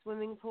out of the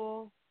swimming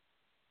pool?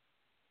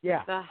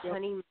 Yeah. The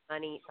honey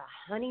money. The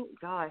honey,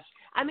 gosh.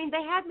 I mean,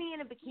 they had me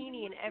in a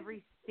bikini in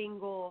every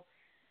single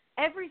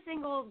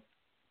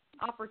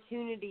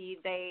opportunity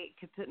they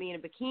could put me in a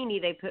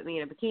bikini, they put me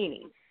in a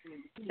bikini.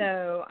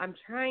 So I'm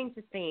trying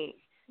to think.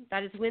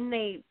 That is when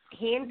they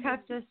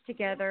handcuffed us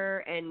together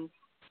and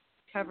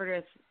covered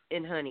us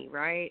in honey,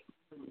 right?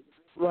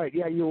 Right.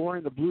 Yeah, you were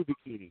wearing the blue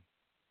bikini,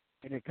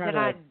 and it kind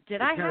of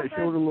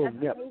showed a little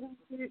nip.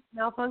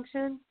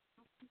 Malfunction?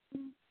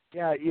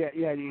 Yeah.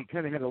 You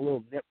kind of had a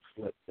little nip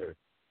slip there.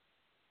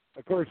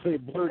 Of course, they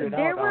blurred it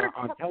out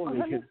on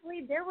television.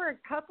 Honestly, there were a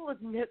couple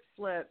of nip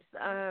slips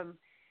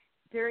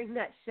during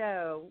that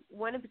show.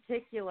 One in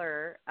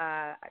particular,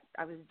 I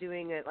was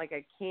doing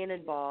a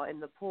cannonball in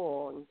the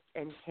pool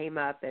and came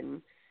up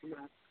and.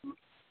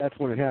 That's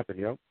when it happened,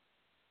 yo.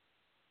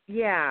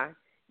 Yeah.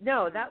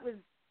 No, that was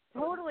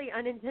totally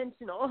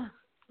unintentional.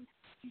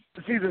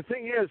 See, the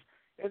thing is,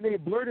 and they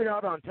blurted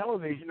out on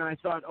television, and I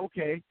thought,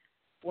 okay,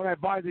 when I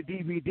buy the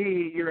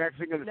DVD, you're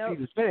actually going to see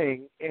the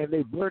thing, and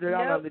they blurted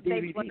out on the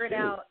DVD, they blurred too.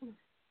 Out.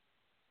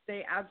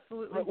 They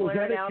absolutely blurred out.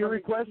 Was that at your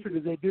request, or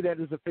did they do that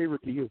as a favor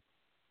to you?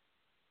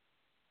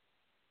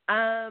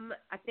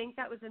 I think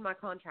that was in my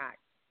contract.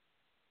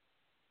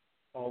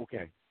 Oh,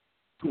 okay.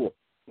 Cool.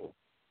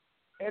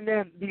 And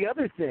then the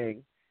other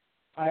thing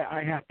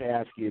I have to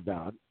ask you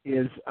about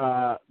is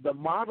the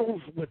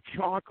models with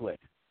chocolate.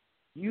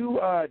 You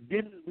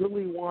didn't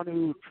really want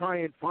to try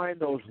and find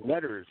those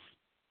letters,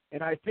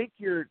 and I think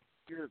your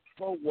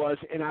quote was,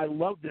 and I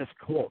love this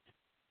quote.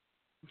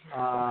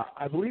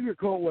 I believe your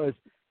quote was,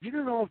 "You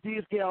don't know if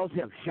these gals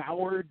have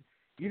showered.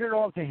 You don't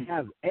know if they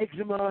have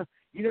eczema.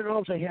 You don't know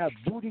if they have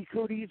booty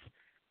cooties."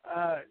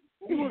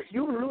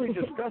 You were really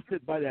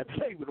disgusted by that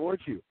segment,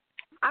 weren't you?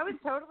 I was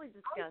totally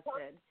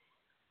disgusted.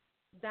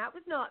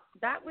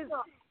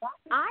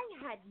 I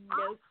had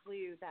no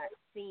clue that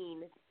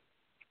scene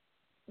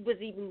was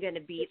even going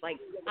to be,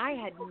 I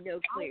had no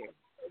clue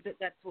that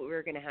that's what we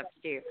were going to have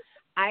to do.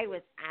 I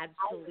was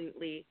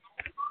absolutely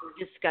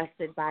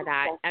disgusted by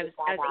that as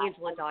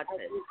Angela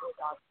Dodson,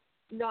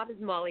 not as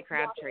Molly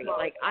Crabtree.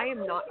 I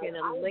am not going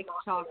to lick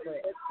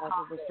chocolate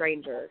off of a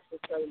stranger.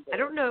 I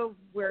don't know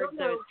where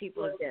those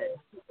people have been.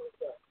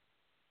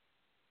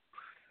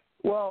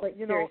 Well, because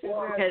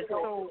it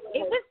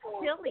was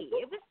chilly.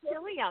 It was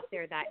chilly out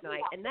there that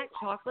night, and that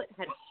chocolate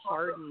had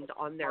hardened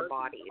on their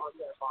bodies.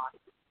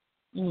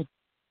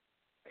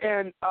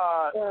 And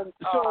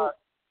so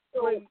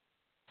when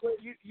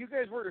you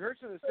guys were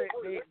rehearsing this,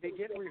 they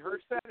didn't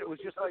rehearse that? It was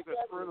just like a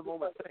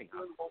spur-of-the-moment thing,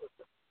 huh?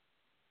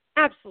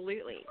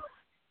 Absolutely.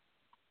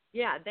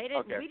 Yeah, they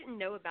didn't. Okay. We didn't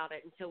know about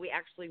it until we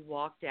actually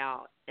walked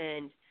out,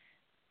 and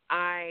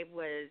I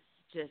was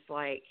just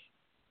like,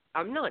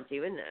 I'm not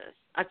doing this.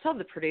 I told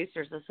the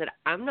producers, I said,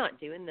 I'm not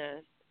doing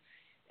this.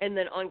 And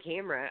then on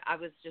camera, I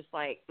was just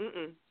like,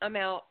 I'm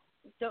out.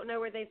 Don't know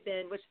where they've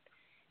been. Which,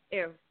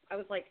 I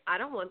was like, I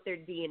don't want their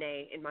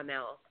DNA in my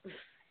mouth.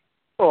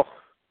 Oh,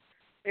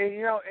 and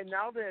and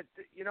now that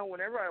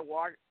whenever I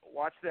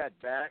watch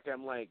that back,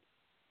 I'm like,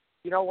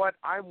 you know what?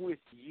 I'm with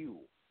you.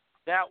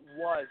 That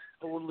was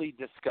totally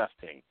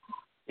disgusting.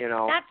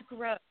 That's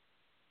gross,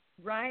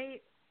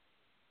 right?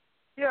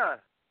 Yeah.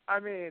 I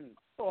mean,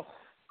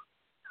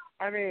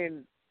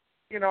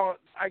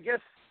 I guess,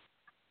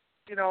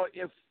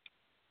 if,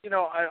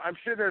 I'm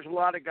sure there's a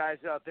lot of guys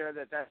out there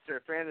that's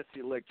their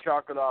fantasy league,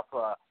 chalk it off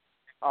a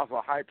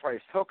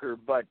high-priced hooker.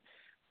 But,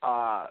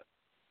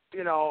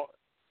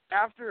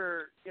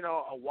 after,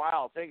 a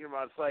while thinking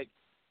about it, it's like,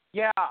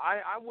 yeah,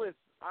 I'm with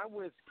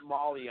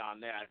Molly on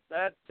that.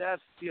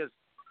 That's just,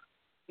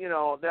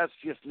 that's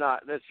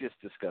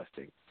just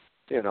disgusting,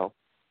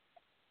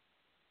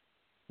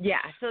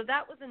 Yeah, so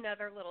that was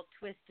another little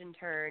twist and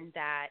turn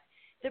that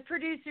the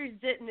producers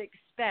didn't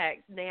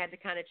expect, and they had to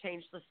kind of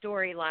change the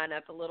storyline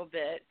up a little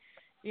bit,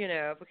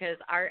 because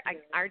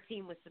our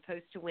team was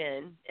supposed to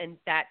win, and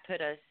that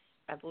put us,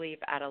 I believe,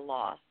 at a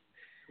loss.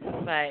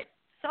 But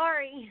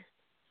sorry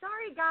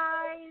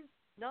guys,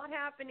 not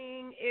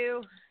happening.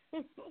 Ew.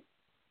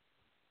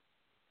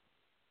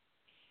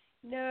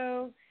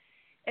 No,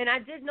 and I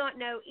did not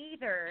know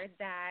either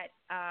that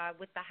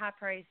with the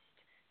high-priced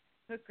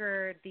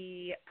hooker,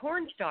 the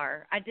porn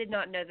star, I did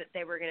not know that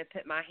they were going to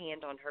put my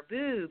hand on her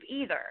boob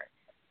either.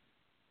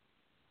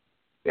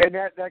 And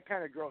that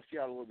kind of grossed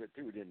you out a little bit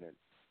too, didn't it?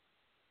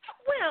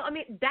 Well, I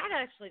mean, that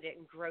actually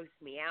didn't gross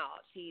me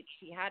out. She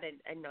had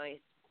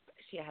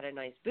a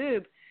nice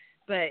boob,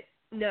 but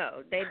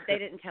no, they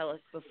didn't tell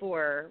us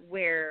before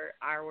where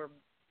our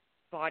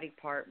body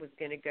part was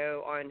going to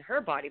go on her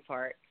body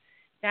part.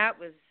 That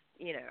was,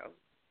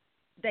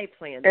 they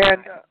planned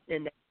that,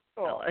 and they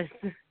tell us.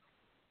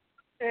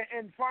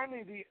 And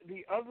finally,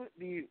 the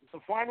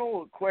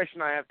final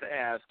question I have to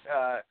ask,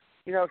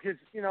 because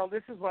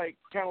this is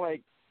kind of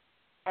like,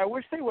 I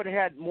wish they would have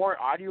had more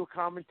audio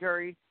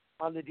commentary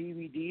on the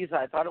DVDs.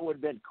 I thought it would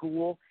have been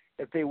cool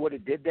if they would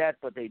have did that,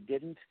 but they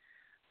didn't.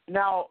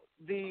 Now,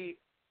 the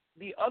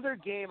other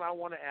game I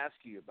want to ask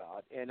you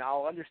about, and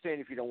I'll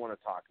understand if you don't want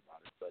to talk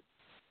about it, but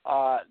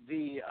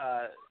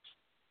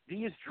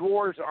these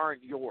drawers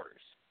aren't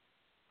yours,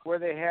 where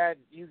they had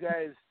you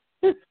guys.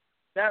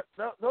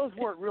 Those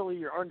weren't really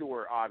your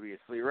underwear,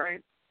 obviously,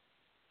 right?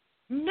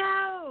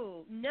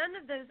 No, none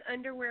of those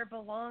underwear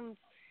belonged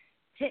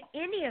to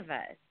any of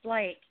us.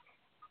 Like,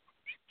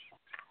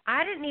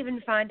 I didn't even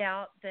find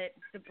out that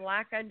the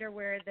black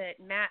underwear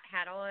that Matt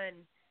had on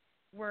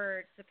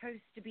were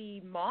supposed to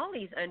be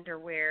Molly's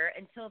underwear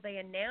until they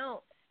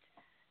announced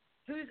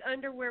whose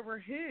underwear were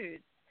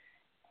whose.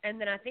 And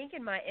then I think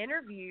in my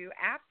interview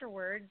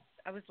afterwards,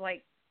 I was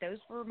like, those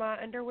were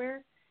my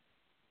underwear?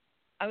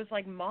 I was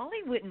like,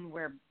 Molly wouldn't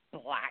wear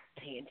black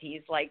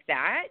panties like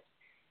that.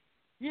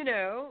 Yeah,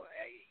 no.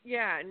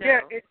 Yeah,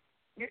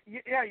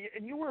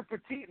 and you were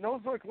petite, and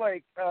those look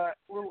like a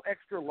little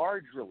extra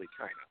large, really,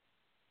 kind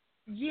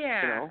of.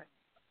 Yeah,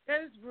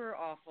 those were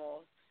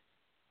awful.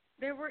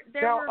 There were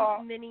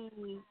many,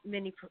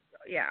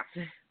 yeah.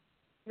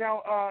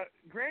 Now,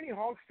 Granny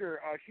Hulkster,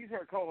 she's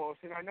our co-host,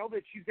 and I know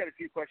that she's got a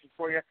few questions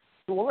for you.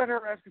 So we'll let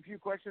her ask a few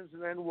questions,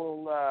 and then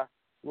we'll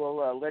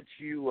let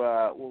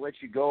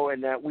you go.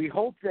 And we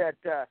hope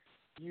that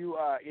you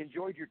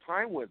enjoyed your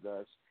time with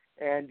us,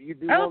 and you'd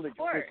be willing to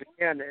join us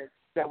again.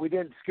 That we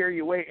didn't scare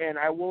you away. And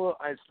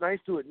it's nice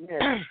to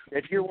admit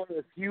that you're one of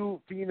the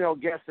few female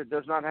guests that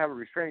does not have a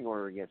restraining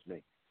order against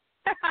me.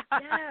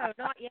 No,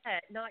 not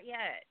yet.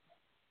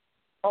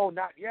 Oh,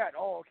 not yet.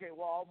 Oh, okay.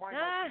 Well, I'll mind.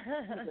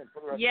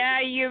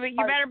 Yeah, you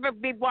better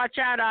watch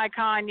out,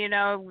 Icon.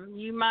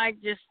 You might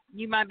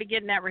be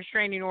getting that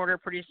restraining order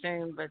pretty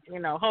soon, but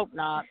hope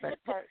not. But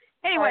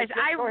anyways,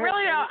 I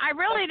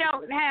really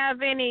don't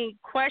have any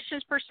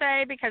questions per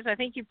se, because I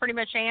think you pretty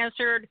much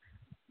answered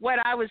what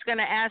I was going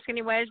to ask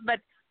anyways. But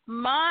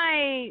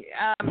my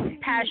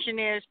passion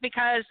is,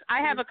 because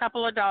I have a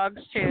couple of dogs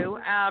too.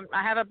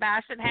 I have a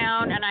Basset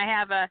Hound, and I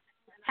have a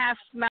half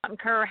Mountain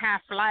Cur,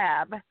 half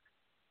Lab.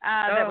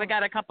 That we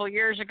got a couple of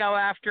years ago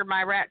after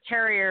my rat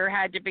terrier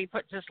had to be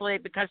put to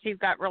sleep because he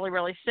got really,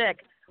 really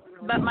sick.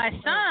 But my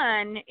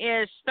son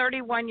is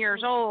 31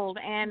 years old,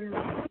 and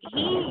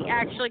he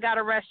actually got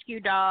a rescue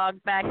dog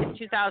back in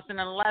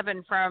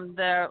 2011 from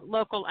the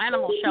local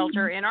animal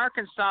shelter in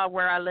Arkansas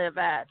where I live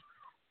at.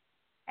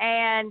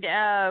 And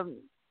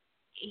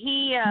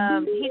he's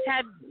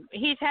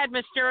had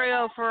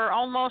Mysterio for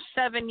almost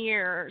 7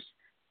 years.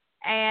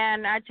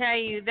 And I tell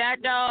you,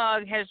 that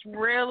dog has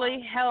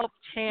really helped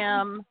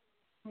him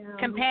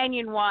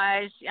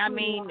companion-wise. I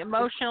mean,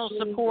 emotional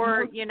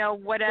support,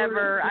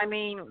 whatever. I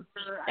mean,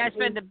 that's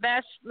been the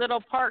best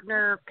little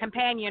partner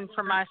companion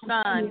for my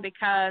son,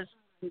 because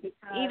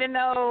even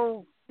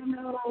though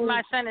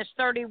my son is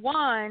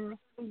 31,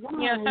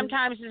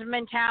 sometimes his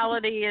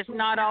mentality is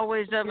not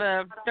always of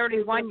a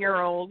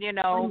 31-year-old,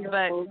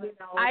 but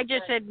I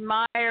just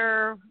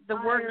admire the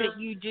work that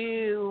you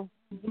do,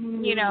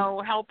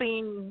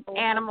 helping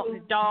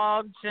animals,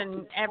 dogs,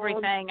 and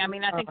everything. I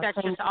mean, I think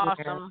that's just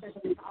awesome.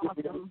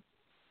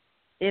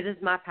 It is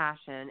my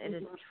passion. It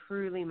is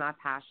truly my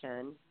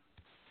passion.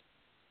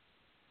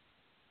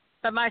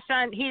 But my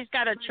son, he's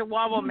got a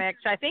Chihuahua mix.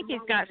 I think he's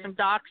got some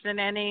dachshund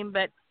in him,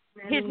 but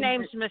his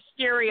name's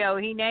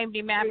Mysterio. He named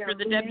him after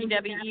the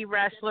WWE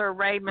wrestler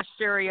Rey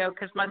Mysterio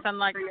because my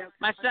son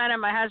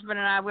and my husband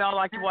and I, we all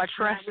like to watch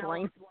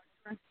wrestling.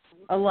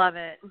 I love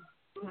it.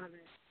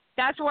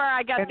 That's where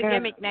I got the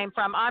gimmick name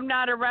from. I'm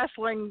not a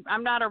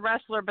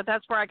wrestler, but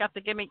that's where I got the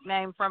gimmick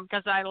name from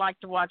because I like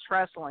to watch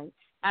wrestling.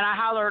 And I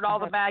holler at all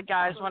the bad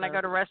guys when I go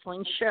to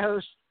wrestling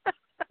shows.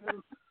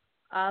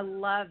 I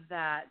love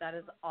that. That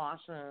is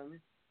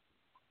awesome.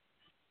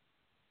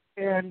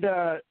 And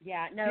the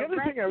other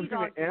thing I was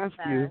going to ask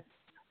you.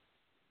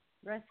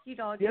 Rescue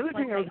dogs, the other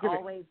thing I was they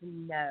always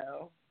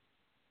know.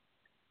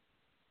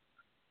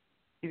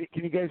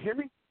 Can you guys hear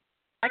me?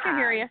 I can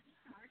hear you.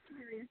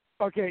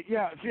 Okay,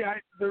 yeah. See,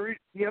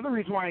 the other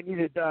reason why I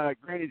needed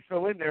Granny to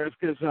fill in there is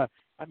because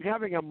I'm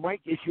having a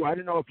mic issue. I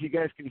don't know if you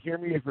guys can hear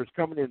me, if it's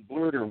coming in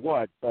blurred or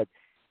what. But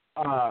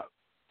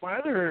my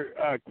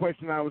other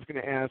question I was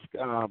going to ask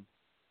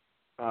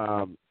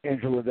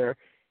Angela there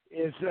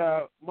is,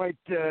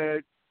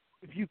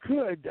 if you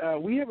could,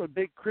 we have a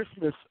big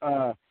Christmas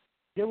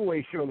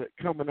giveaway show that's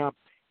coming up,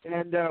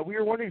 and we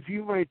were wondering if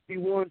you might be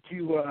willing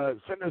to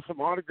send us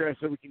some autographs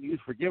that we can use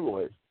for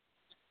giveaways.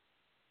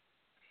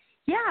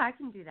 Yeah, I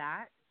can do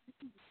that.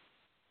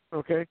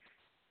 Okay.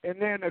 And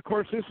then, of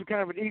course, this is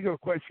kind of an ego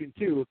question,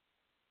 too.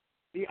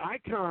 The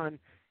Icon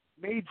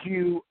made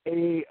you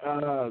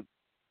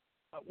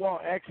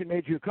actually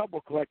made you a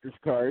couple collector's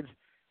cards,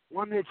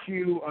 one that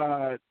you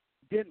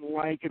didn't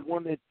like and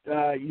one that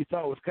you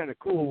thought was kind of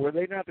cool. Were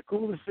they not the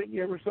coolest thing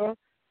you ever saw?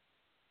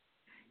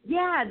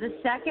 Yeah, the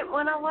second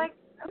one I liked.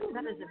 Oh,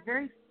 that is a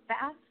very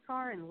fast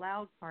car and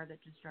loud car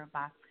that just drove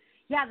by.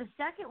 Yeah, the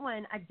second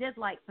one I did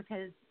like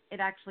because it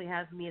actually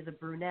has me as a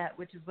brunette,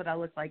 which is what I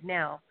look like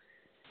now.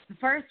 The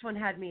first one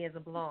had me as a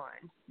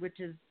blonde, which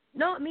is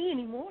not me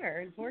anymore,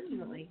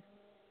 unfortunately.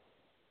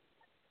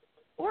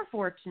 Or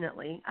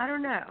fortunately, I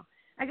don't know.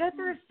 I go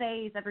through a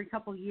phase every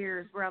couple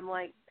years where I'm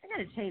like, I got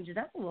to change it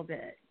up a little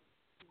bit.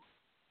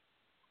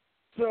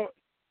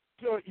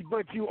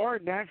 But you are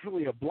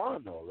naturally a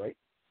blonde, though, right?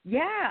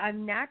 Yeah,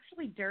 I'm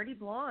naturally dirty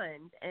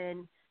blonde.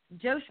 And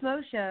Joe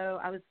Schmo Show,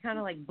 I was kind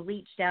of like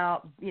bleached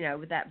out,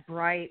 with that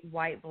bright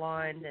white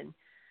blonde. And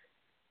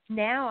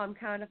now I'm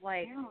kind of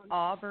like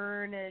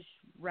auburnish,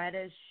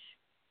 reddish.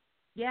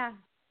 Yeah,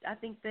 I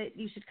think that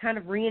you should kind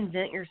of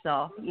reinvent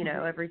yourself,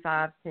 every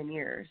 5-10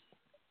 years.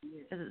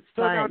 Because it's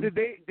fun. So now, did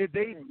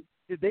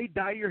they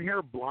dye your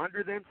hair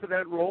blonder then for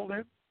that role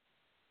then?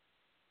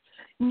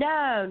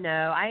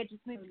 No. I had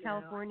just moved to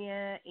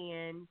California,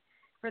 and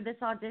for this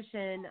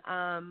audition,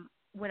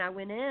 when I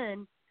went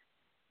in,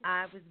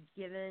 I was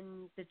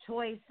given the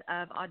choice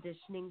of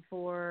auditioning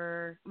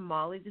for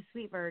Molly the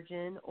Sweet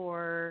Virgin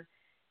or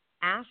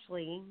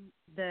Ashley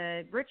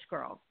the rich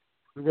girl.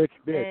 The rich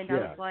bitch, and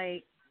yeah.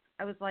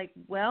 I was like,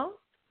 well,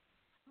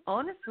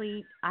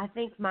 honestly, I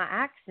think my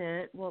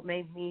accent will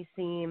make me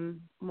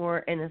seem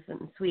more innocent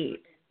and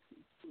sweet.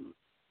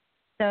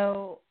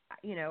 So,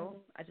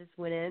 I just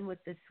went in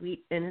with this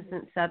sweet,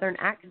 innocent Southern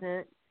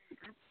accent,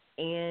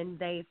 and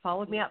they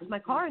followed me out to my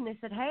car, and they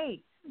said,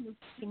 hey,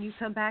 can you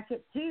come back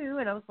at 2?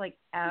 And I was like,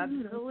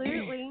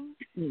 absolutely.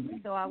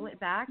 So I went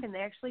back, and they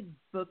actually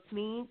booked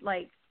me,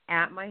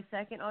 at my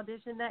second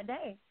audition that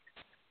day.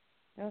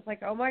 I was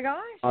like, oh, my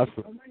gosh.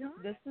 Awesome. Oh, my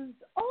gosh. This is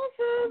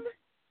awesome.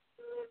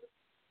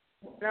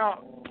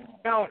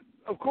 Now,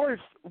 of course,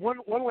 one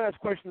last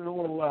question, and then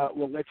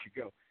we'll let you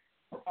go.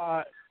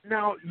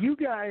 Now, you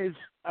guys,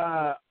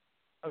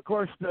 of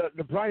course,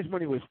 the prize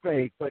money was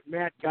fake, but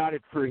Matt got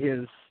it for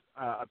his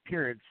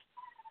appearance.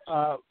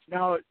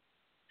 Now,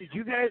 did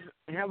you guys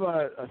have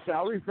a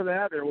salary for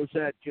that, or was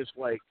that just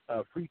like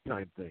a free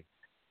time thing?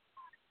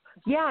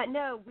 Yeah,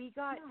 no, we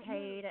got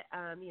paid.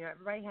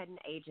 Everybody had an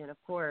agent, of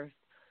course,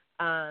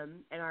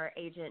 and our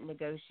agent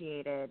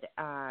negotiated,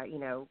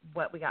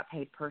 what we got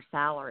paid per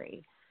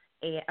salary.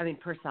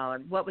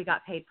 What we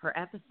got paid per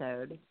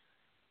episode.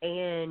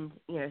 And,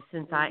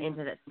 since I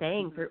ended up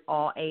staying through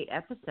all 8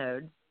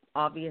 episodes,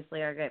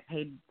 obviously I got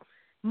paid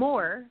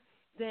more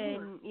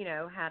than,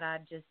 had I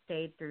just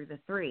stayed through the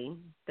 3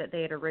 that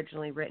they had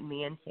originally written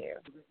me into.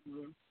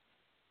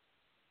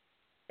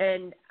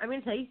 And I'm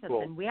going to tell you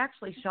something. Cool. We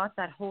actually shot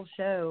that whole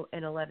show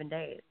in 11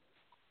 days.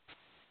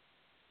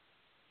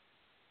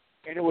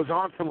 And it was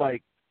on for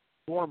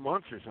 4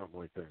 months or something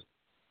like that.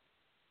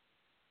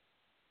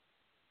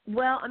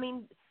 Well,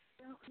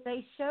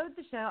 they showed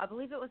the show. I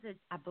believe it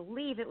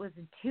was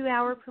a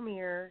 2-hour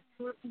premiere,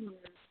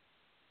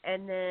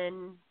 and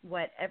then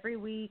every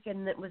week,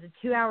 and it was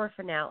a 2-hour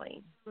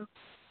finale.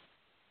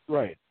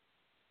 Right.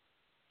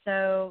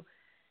 So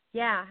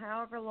Yeah,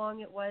 however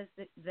long it was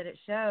that it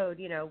showed,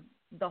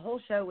 the whole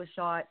show was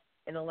shot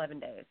in 11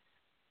 days.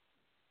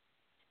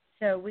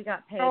 So we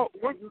got paid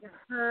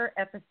per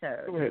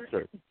episode. Go ahead,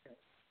 sir.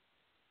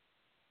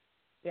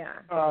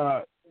 Yeah.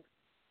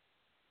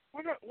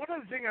 One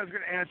other thing I was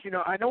going to ask,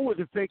 I know it was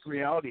a fake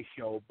reality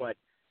show, but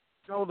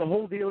the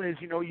whole deal is,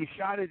 you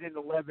shot it in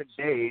 11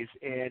 days,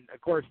 and of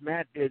course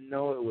Matt didn't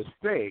know it was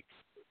fake.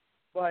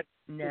 But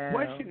the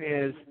question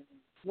is,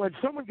 when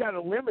someone got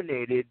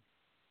eliminated,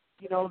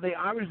 they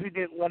obviously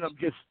didn't let them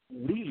just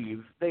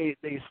leave.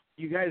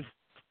 You guys,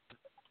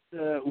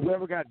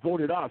 whoever got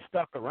voted off,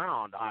 stuck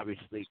around,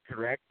 obviously,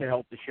 correct, to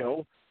help the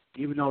show,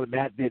 even though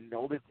Matt didn't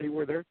know that they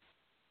were there.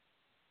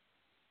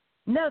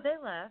 No, they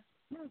left.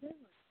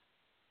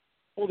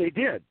 Oh, they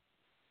did.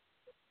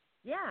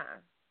 Yeah.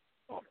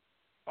 Oh,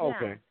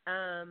 okay.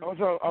 Yeah. I was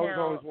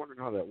always wondering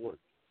how that worked.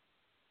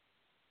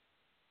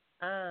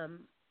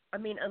 I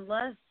mean,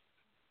 unless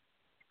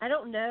I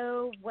don't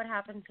know what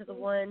happened to the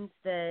ones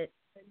that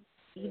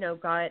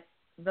got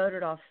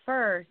voted off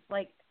first.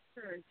 Like,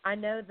 I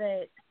know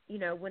that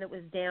when it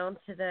was down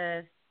to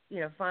the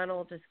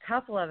final just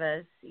couple of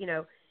us,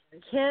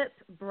 Kip,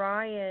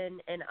 Brian,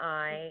 and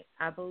I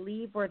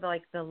believe were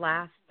like the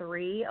last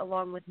three,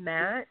 along with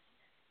Matt.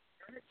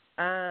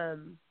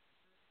 And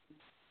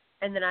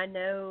then I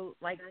know,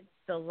 like,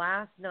 the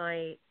last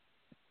night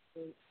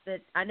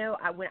that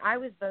when I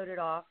was voted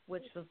off,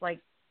 which was like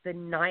the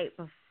night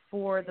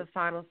before the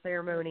final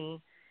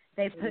ceremony,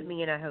 they put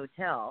me in a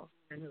hotel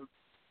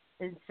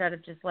instead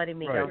of just letting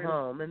me go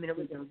home. I mean,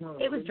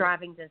 it was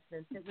driving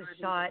distance. It was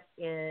shot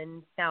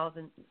in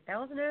Thousand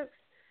Oaks,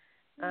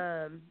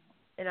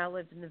 and I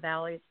lived in the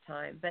Valley at the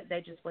time. But they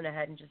just went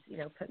ahead and just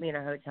put me in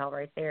a hotel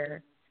right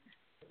there.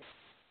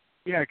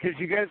 Yeah, because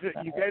you guys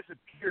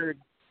appeared,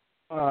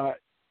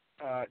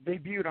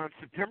 debuted on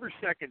September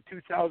 2nd,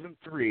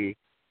 2003,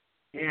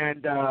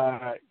 and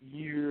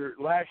your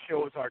last show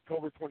was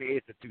October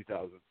 28th of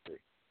 2003.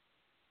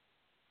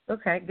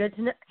 Okay, good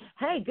to know.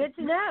 Hey, good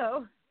to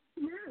know.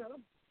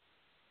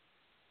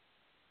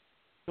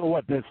 So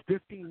what? That's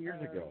 15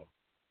 years ago.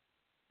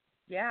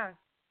 Yeah.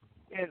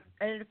 And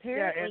it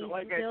apparently and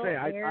like I say,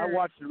 I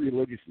watched it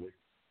religiously.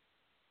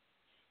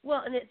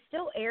 Well, and it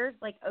still airs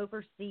like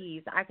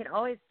overseas. I can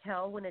always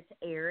tell when it's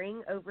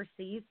airing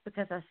overseas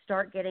because I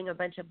start getting a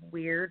bunch of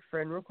weird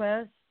friend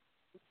requests.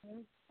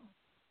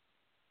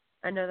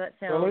 I know that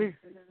sounds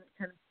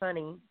kind of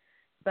funny,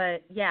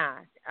 but yeah,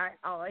 I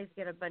always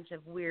get a bunch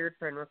of weird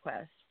friend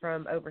requests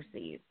from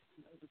overseas.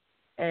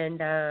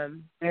 And I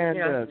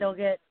still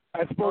get.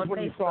 I suppose when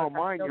Facebook, you saw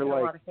mine, you're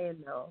like. A lot of fan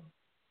mail.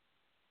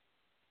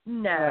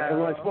 No.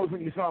 And I suppose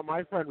when you saw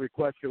my friend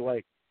request, you're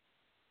like,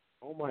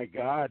 oh my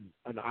God,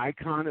 an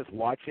icon is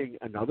watching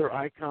another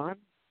icon?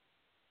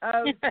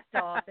 Oh,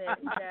 stop it.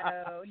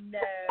 No.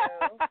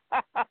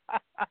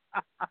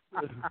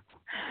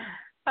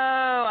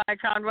 Oh,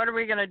 icon, what are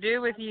we going to do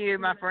with you,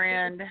 my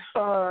friend?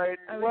 All right.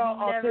 Well,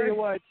 I'll tell you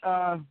what,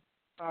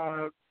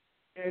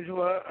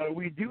 Angela,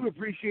 we do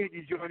appreciate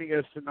you joining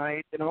us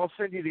tonight, and I'll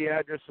send you the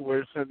address of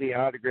where to send the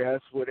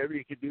autographs. Whatever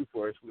you can do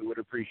for us, we would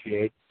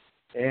appreciate.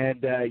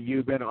 And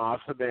you've been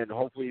awesome, and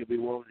hopefully you'll be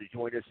willing to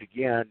join us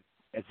again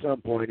at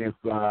some point if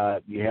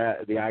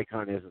the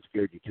icon hasn't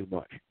scared you too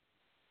much.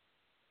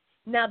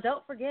 Now,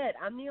 don't forget,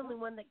 I'm the only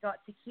one that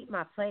got to keep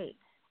my plate.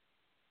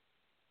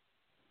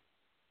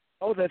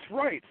 Oh, that's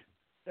right.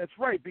 That's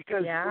right,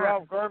 because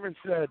Ralph Garman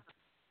said,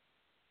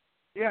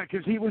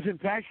 because he was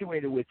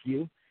infatuated with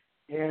you,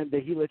 and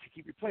he let you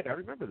keep your plate. I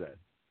remember that.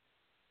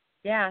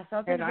 Yeah, so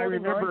I've been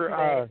holding on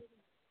to it.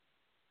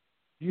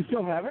 Do you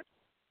still have it?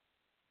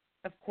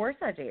 Of course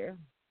I do.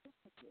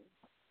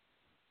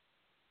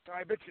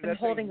 I bet you I'm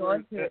holding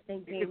on to it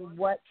thinking,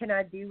 what can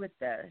I do with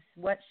this?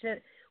 What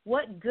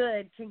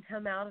good can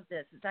come out of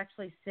this? It's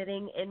actually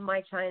sitting in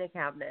my china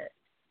cabinet,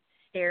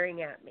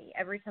 staring at me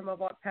every time I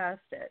walk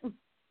past it.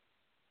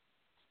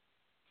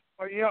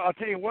 Well, I'll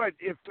tell you what.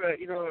 If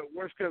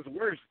worst comes to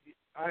worst,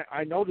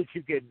 I know that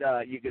you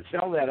could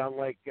sell that on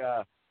like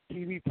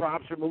TV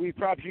props or movie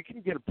props. You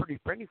can get a pretty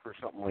penny for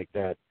something like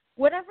that.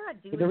 Whatever I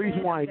do. The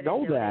reason why I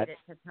know that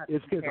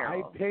is because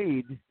I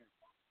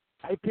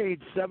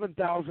paid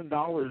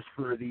 $7,000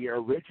 for the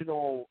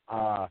original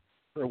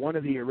for one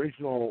of the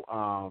original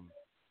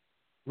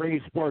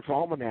Ray Sports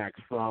almanacs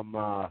from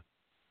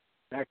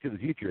Back to the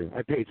Future.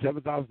 I paid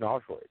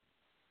 $7,000 for it.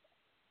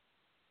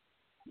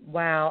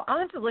 Wow, I'll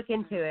have to look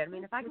into it. I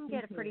mean, if I can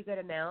get a pretty good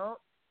amount,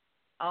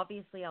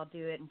 obviously I'll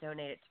do it and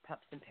donate it to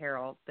Pups and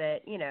Peril.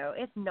 But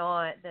if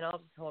not, then I'll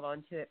just hold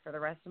on to it for the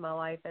rest of my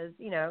life as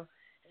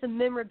some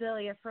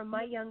memorabilia from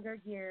my younger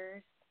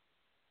years.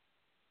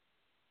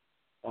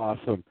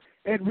 Awesome.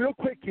 And real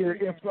quick here,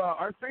 if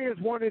our fans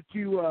wanted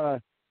to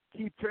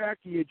keep track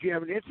of you, do you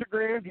have an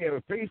Instagram? Do you have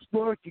a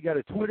Facebook? Do you got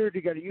a Twitter? Do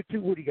you got a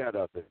YouTube? What do you got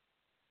up there?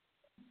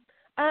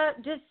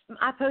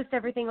 I post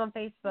everything on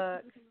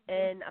Facebook,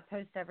 and I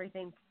post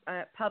everything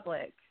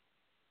public.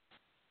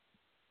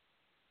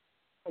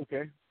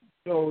 Okay.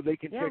 So they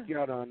can check you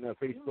out on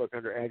Facebook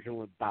under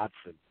Angela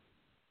Dodson.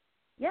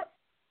 Yep.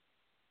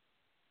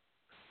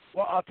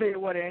 Well, I'll tell you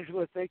what,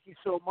 Angela, thank you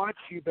so much.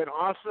 You've been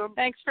awesome.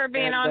 Thanks for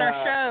being on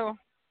our show.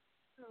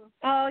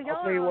 Oh, y'all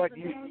I'll tell you are what,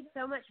 awesome. Thank you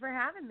so much for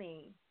having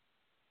me.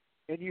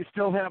 And you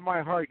still have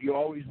my heart. You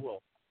always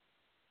will.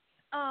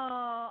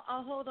 Oh,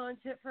 I'll hold on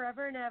to it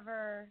forever and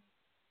ever.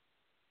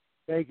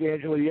 Thank you,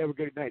 Angela. You have a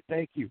good night.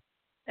 Thank you.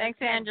 Thanks,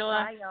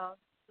 Angela. Bye, y'all.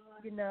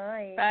 Good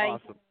night. Bye.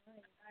 Awesome.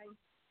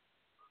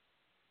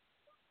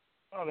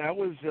 Oh, that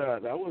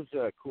was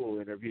a cool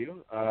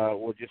interview.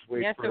 We'll just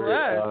wait Yes, for it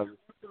was.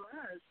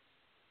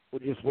 We'll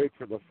just wait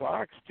for the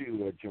Fox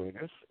to join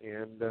us,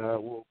 and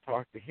we'll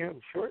talk to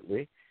him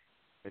shortly.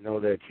 I know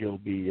that he'll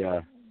be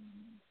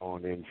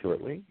on in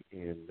shortly,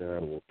 and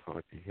we'll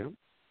talk to him.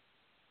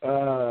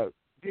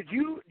 Do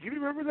you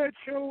remember that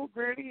show,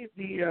 Granny?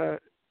 The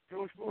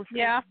Joe Schmo show?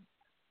 Yeah,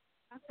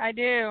 I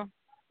do.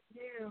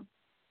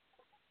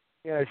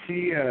 Yeah,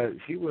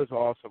 she was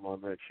awesome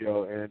on that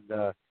show,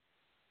 and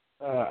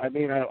I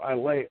mean, I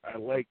liked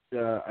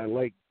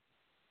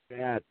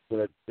that,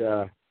 but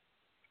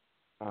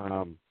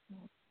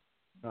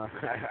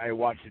I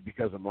watched it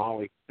because of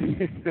Molly.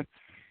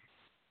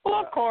 Well,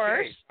 of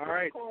course. Okay. All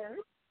right.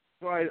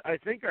 So I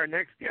think our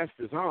next guest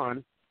is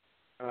on.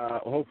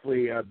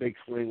 Hopefully, Big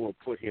Swing will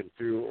put him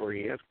through, or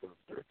he has put him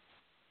through.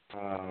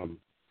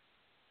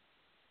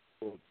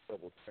 We'll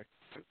double check.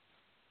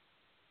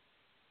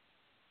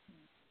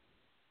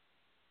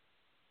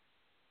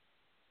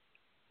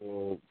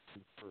 We'll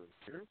confirm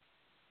here.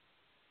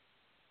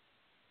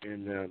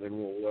 And then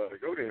we'll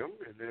go to him,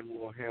 and then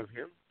we'll have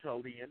him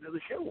till the end of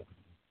the show.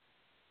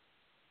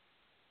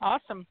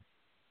 Awesome.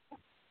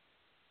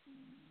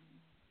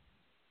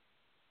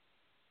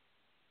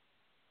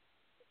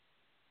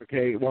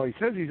 Okay, well, he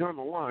says he's on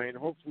the line.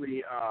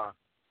 Hopefully,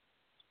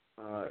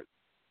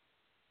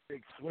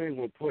 Big Swing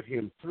will put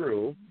him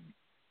through.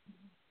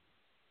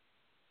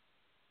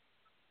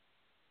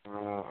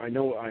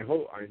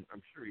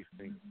 I'm sure he's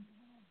thinking.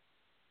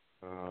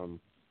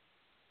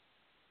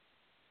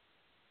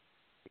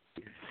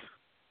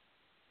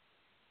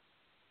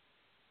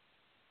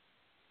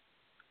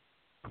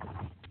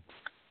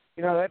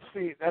 That's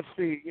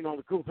the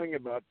the cool thing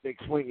about Big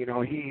Swing.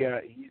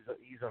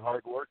 He's a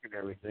hard work and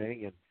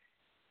everything, and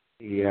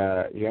he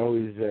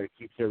always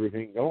keeps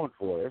everything going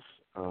for us.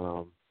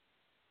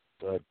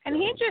 And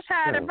he just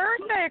had a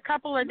birthday a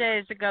couple of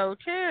days ago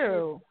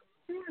too.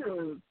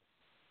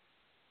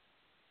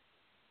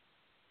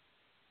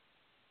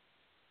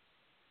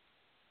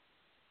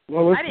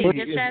 Well, I didn't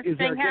get a chance to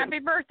sing happy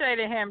birthday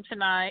to him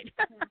tonight.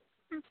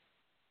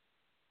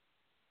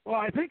 Well,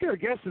 I think our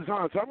guest is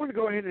on, so I'm going to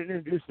go ahead and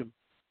introduce him,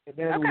 and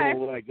then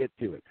we'll get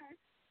to it.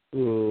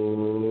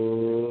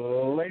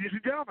 Ladies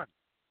and gentlemen,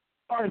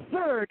 our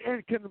third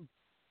and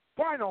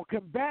final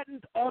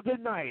combatant of the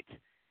night.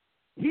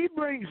 He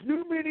brings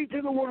new meaning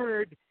to the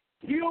word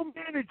heel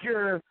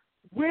manager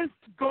with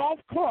golf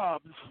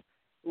clubs.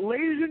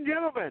 Ladies and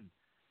gentlemen,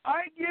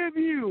 I give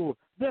you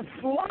the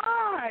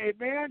Sly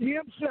Man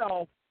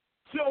himself,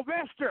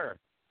 Sylvester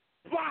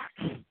Fox.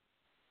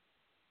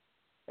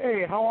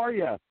 Hey, how are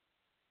you?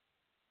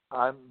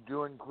 I'm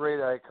doing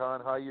great,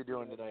 Icon. How you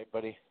doing tonight,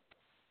 buddy?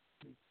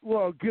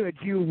 Well, good.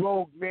 You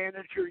rogue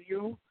manager,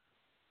 you.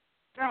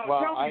 Now,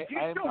 tell me, do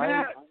you still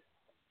have...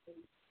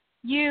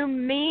 You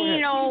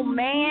mean old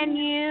man,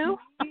 you.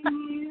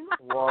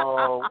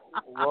 Whoa,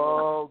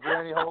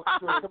 Granny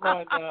Hulkster, come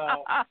on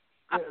now.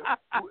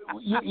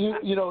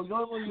 You know,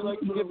 normally you like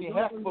to give me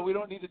heck, but we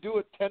don't need to do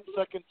it 10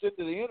 seconds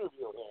into the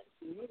interview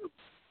here.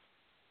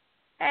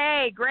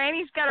 Hey,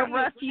 Granny's got to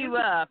rough you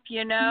up,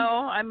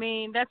 I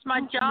mean, that's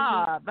my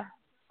job.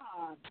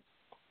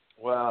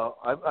 Well,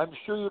 I'm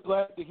sure you're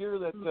glad to hear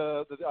that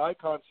the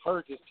Icon's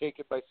heart is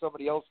taken by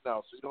somebody else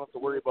now, so you don't have to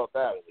worry about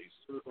that at least.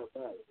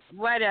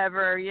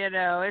 Whatever,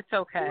 it's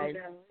okay.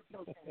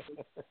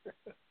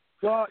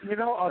 Well,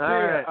 I'll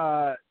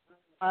tell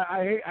you,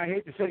 I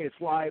hate to say it,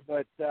 Sly,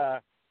 but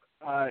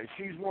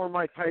she's more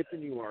my type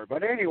than you are.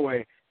 But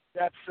anyway,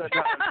 that's a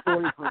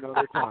story for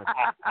another time.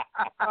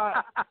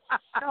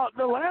 Now,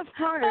 the last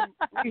time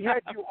we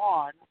had you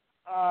on,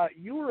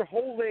 you were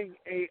holding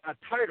a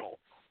title.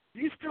 Do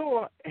you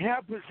still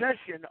have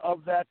possession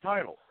of that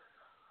title?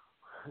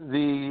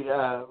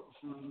 The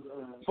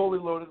Fully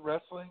Loaded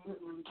Wrestling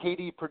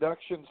KD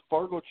Productions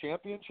Fargo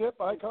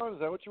Championship, Icon? Is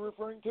that what you're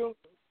referring to?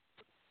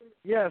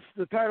 Yes,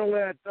 the title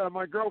that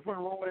my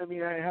girlfriend won't let me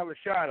have a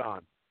shot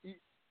on.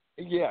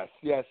 Yes,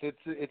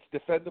 it's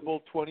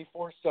defendable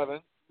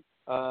 24/7.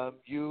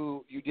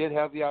 You did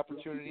have the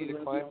opportunity to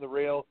climb the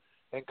rail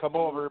and come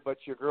over,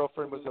 but your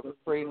girlfriend was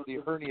afraid the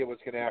hernia was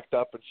going to act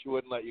up, and she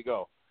wouldn't let you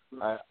go.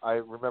 I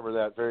remember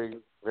that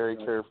very, very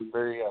carefully,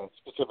 very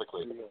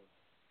specifically.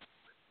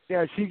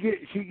 Yeah, she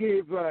gave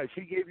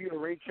you a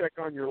rain check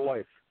on your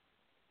life.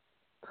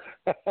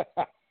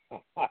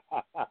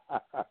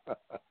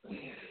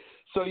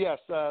 So yes,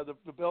 the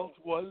belt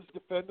was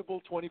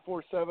defendable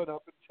 24/7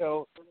 up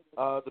until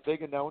the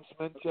big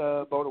announcement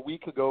about a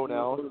week ago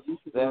now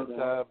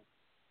that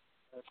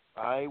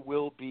I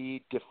will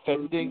be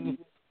defending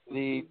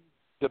the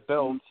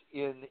belt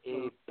in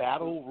a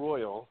battle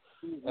royal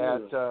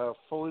at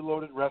Fully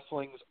Loaded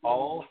Wrestling's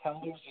All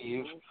Hallows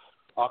Eve,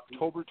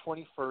 October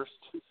 21st,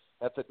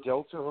 at the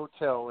Delta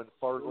Hotel in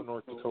Fargo,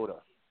 North Dakota.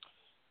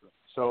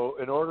 So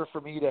in order for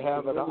me to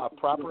have a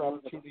proper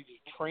opportunity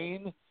to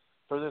train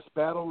for this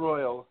Battle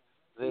Royal,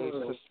 they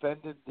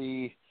suspended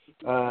the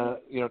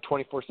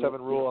 24/7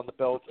 rule on the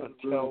belt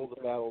until the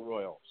Battle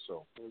Royal.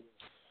 So.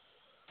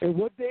 And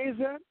what day is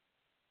that?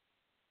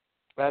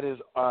 That is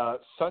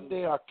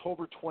Sunday,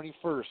 October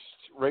 21st,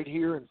 right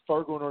here in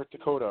Fargo, North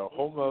Dakota,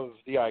 home of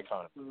the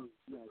Icon.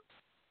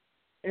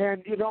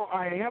 And,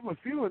 I have a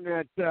feeling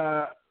that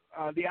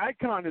the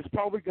Icon is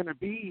probably going to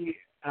be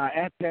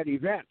at that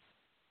event.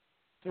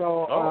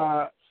 So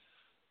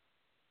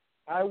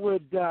I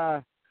would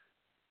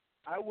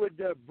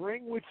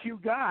bring what you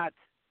got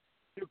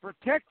to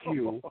protect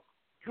you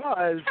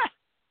because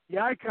the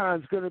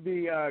Icon's going to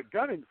be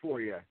gunning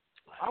for you.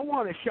 I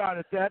want a shot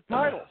at that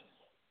title.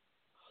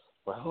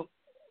 Well,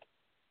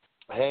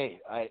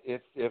 hey,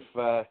 if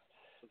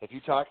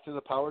you talk to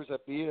the powers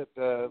that be at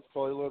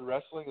Fully Loaded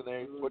Wrestling and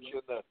they put you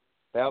in the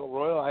Battle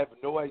Royal, I have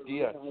no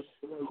idea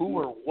who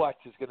or what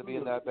is going to be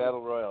in that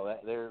Battle Royal.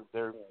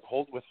 They're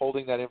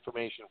withholding that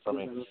information from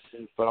me.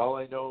 But all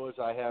I know is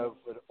I have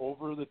an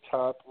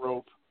over-the-top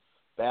rope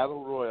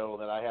Battle Royal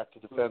that I have to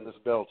defend this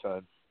belt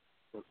on.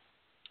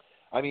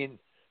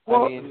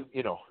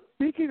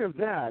 Speaking of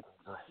that,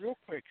 real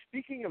quick,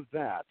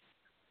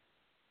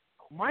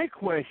 my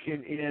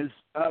question is,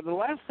 the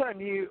last time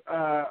we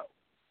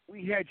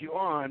had you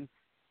on,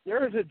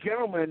 there was a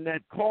gentleman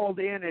that called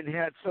in and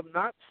had some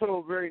not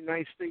so very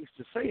nice things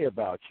to say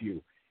about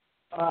you.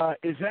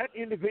 Is that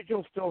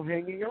individual still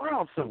hanging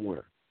around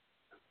somewhere?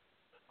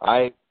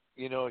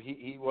 He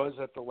was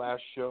at the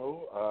last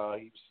show.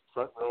 He was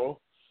front row.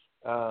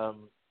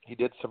 He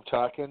did some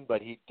talking,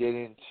 but he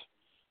didn't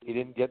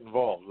get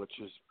involved, which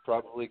is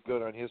probably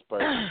good on his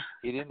part.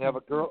 He didn't have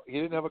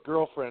a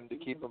girlfriend to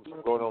keep him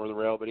from going over the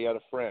rail, but he had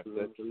a friend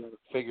that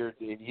figured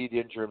he'd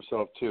injure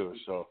himself too.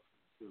 So.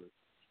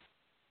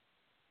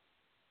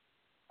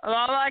 Well,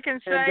 all I can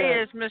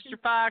say is, Mr.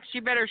 Fox,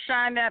 you better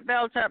shine that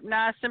belt up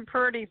nice and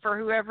pretty for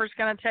whoever's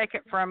going to take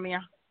it from you.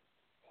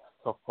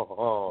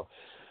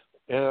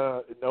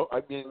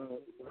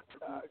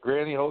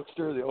 Granny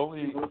Hulkster, the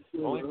only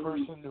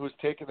person who's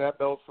taken that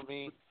belt from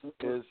me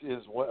is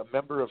a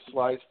member of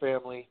Sly's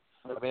family.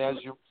 As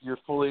you're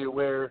fully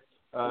aware,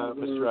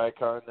 Mr.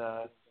 Icon,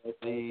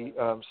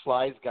 the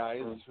Sly's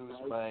guys, who's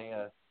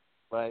my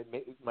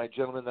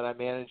gentleman that I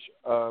manage,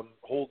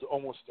 hold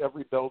almost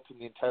every belt in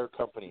the entire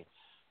company.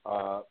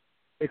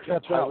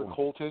 Except Tyler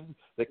Colton,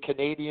 the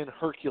Canadian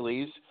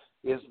Hercules,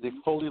 is the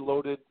Fully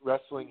Loaded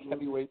Wrestling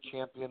Heavyweight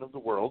Champion of the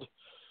world.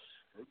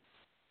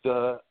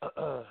 The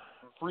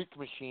Freak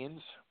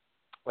Machines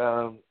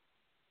are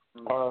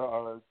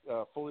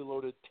Fully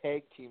Loaded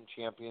Tag Team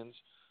Champions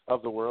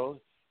of the world,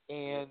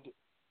 and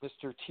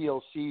Mr.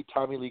 TLC,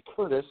 Tommy Lee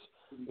Curtis,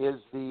 is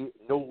the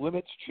No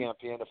Limits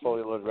Champion of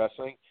Fully Loaded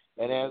Wrestling,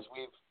 and as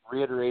we've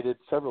reiterated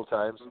several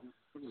times,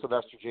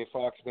 Sylvester J.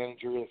 Fox,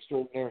 manager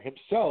extraordinaire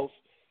himself,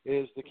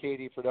 is the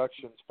KD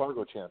Productions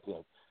Fargo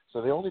Champion.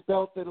 So the only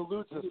belt that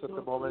eludes us at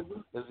the moment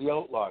is the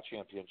Outlaw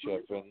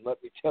Championship, and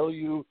let me tell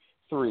you,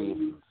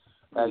 3,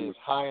 that is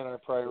high on our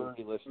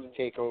priority list to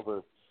take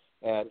over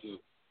at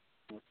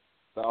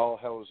the All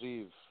Hallows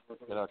Eve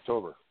in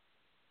October.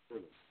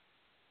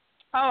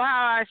 Oh,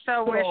 how I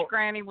so wish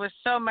Granny was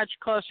so much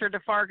closer to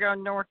Fargo,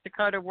 North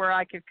Dakota, where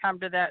I could come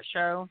to that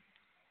show.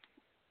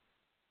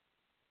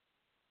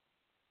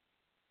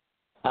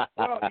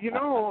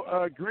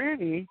 Well,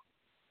 Granny,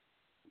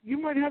 you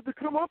might have to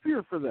come up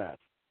here for that.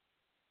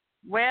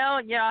 Well,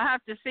 I'll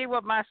have to see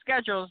what my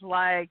schedule's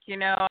like.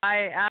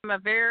 I'm a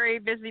very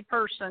busy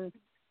person,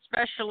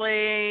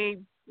 especially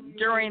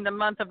during the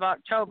month of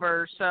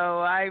October,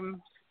 so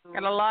I'm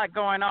got a lot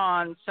going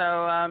on.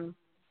 So,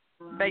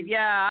 but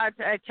yeah,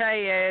 I tell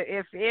you,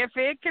 if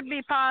it could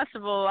be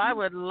possible, I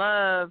would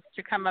love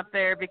to come up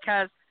there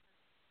because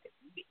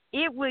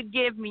it would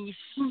give me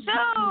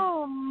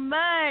so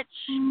much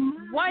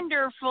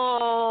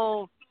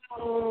wonderful,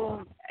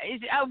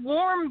 a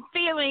warm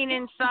feeling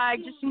inside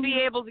just to be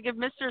able to give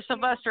Mr.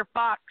 Sylvester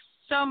Fox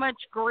so much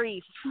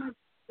grief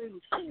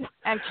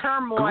and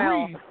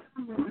turmoil.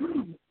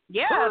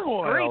 Yes,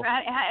 grief.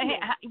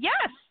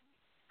 Yes.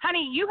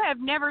 Honey, you have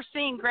never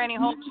seen Granny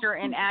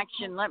Hulkster in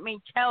action, let me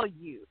tell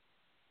you.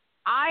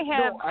 I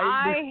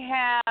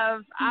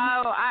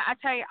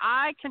tell you,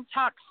 I can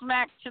talk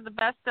smack to the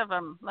best of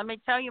them. Let me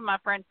tell you, my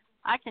friend,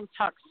 I can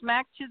talk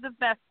smack to the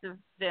best of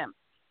them.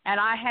 And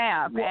I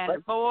have.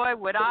 And boy,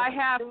 would I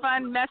have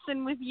fun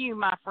messing with you,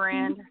 my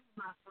friend.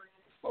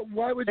 Well,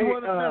 why would you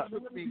want to mess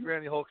with me,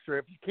 Granny Hulkster?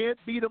 If you can't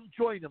beat them,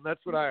 join them.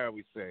 That's what I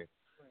always say.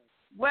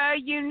 Well, I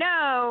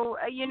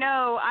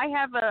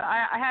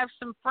have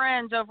some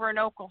friends over in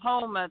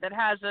Oklahoma that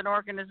has an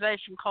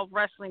organization called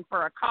Wrestling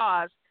for a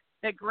Cause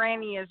that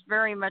Granny is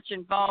very much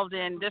involved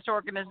in. This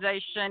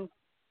organization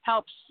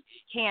helps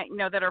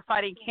that are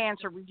fighting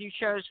cancer. We do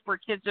shows for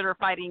kids that are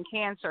fighting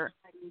cancer.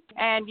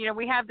 And,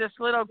 we have this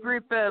little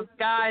group of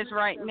guys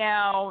right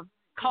now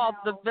called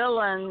The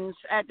Villains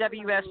at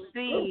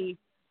WFC.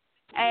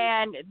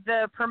 And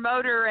the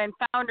promoter and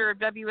founder of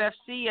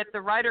WFC at the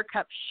Ryder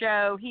Cup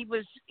show, he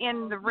was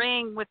in the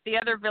ring with the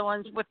other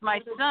villains with my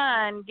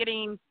son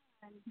getting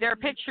their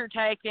picture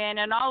taken.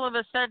 And all of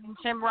a sudden,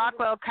 Tim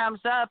Rockwell comes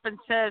up and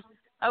says,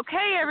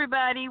 "Okay,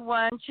 everybody,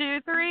 1, 2,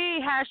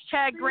 3,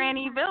 hashtag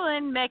Granny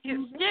Villain, make it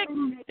stick.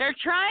 They're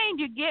trying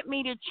to get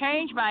me to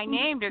change my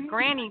name to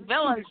Granny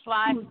Villain,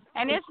 Sly,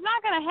 and it's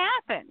not going to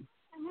happen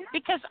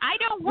because I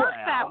don't work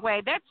that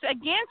way. That's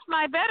against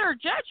my better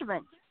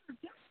judgment."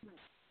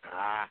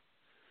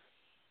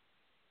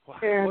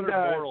 And what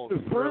are morals,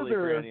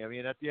 further, really, Granny? I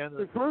mean, at the end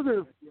of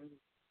the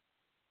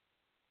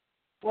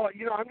well,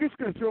 I'm just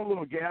going to throw a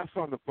little gas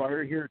on the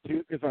fire here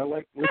too, because I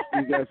like listening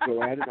to you guys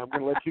go at it. I'm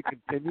going to let you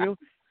continue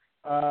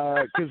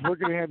because we're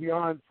going to have you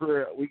on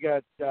for we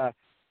got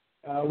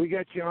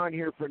you on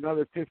here for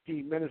another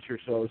 15 minutes or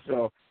so.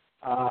 So,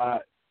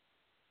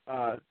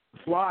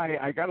 Sly,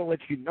 I got to let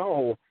you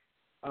know.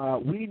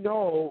 We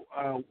know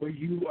where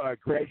you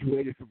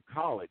graduated from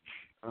college,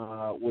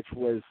 which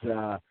was,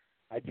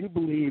 I do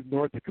believe,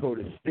 North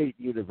Dakota State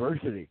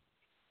University.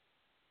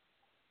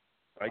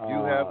 I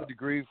do have a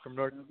degree from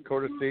North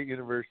Dakota State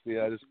University.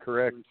 That is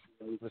correct,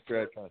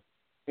 Mr. Icon.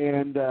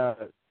 And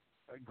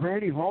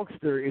Granny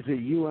Hulkster is a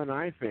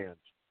UNI fan.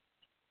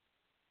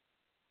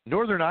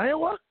 Northern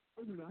Iowa?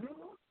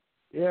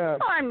 Yeah.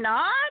 No, I'm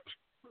not.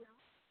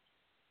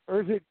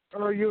 Or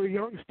are you a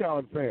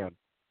Youngstown fan?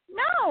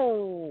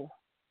 No.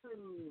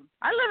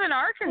 I live in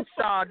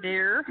Arkansas,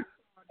 dear.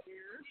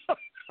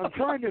 I'm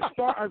trying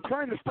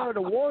to start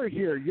a war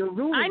here. You're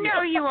ruining I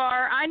know it. you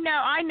are. I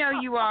know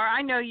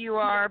you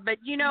are. But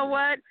you know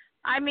what?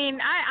 I mean,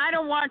 I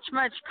don't watch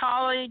much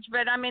college,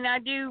 but I mean, I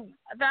do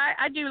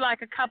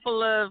like a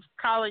couple of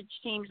college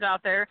teams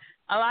out there.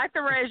 I like the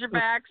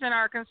Razorbacks in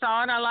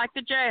Arkansas, and I like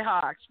the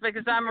Jayhawks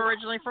because I'm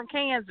originally from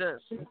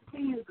Kansas.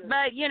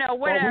 But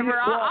whatever.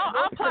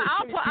 I'll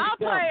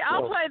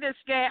play this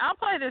game. I'll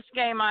play this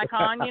game,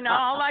 Icon.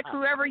 I'll like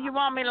whoever you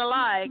want me to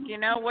like.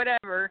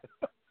 Whatever.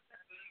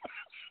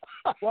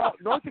 Well,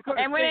 North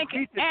Dakota State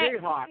beat the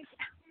Jayhawks.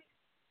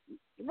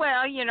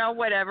 Well,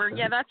 whatever.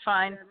 Yeah, that's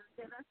fine.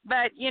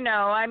 But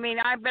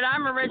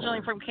I'm originally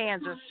from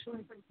Kansas,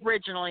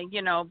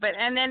 But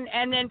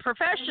and then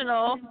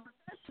professional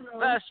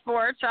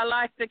sports, I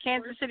like the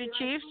Kansas City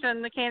Chiefs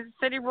and the Kansas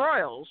City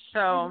Royals.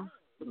 So,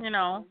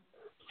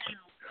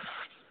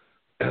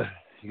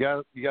 You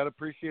got to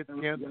appreciate the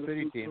Kansas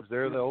City teams.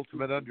 They're the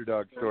ultimate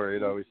underdog story.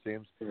 It always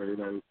seems.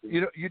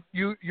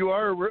 You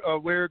are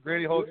aware,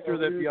 Granny Hulkster,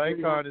 that the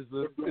Icon is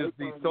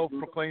the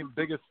self-proclaimed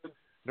biggest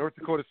North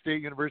Dakota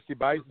State University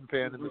Bison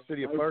fan in the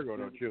city of Fargo,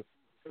 don't you?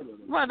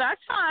 Well,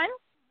 that's fine.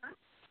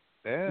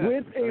 Yeah.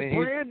 With a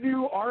brand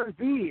new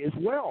RV as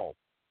well.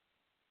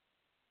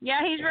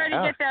 Yeah, he's ready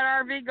to get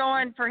that RV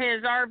going for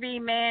his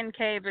RV man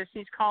cave, as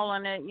he's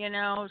calling it.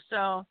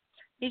 So.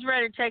 He's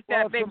ready to take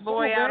that big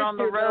boy out on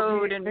the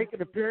road and make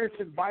an appearance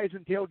in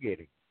Bison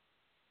tailgating.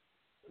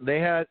 They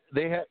had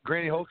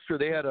Granny Hulkster.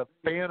 They had a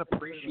fan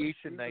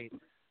appreciation night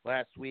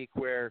last week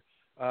where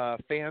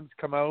fans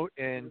come out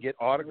and get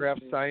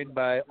autographs signed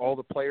by all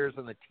the players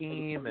on the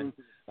team and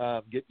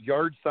get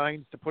yard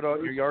signs to put out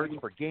in your yards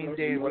for game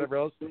day and whatever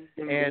else.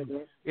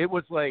 And it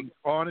was like,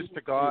 honest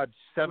to God,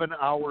 7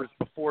 hours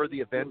before the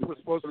event was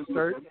supposed to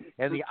start,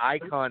 and the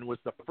Icon was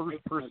the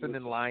first person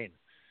in line.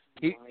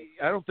 I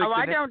don't think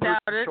the next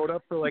person showed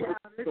up for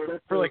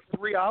like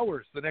 3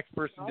 hours. The next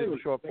person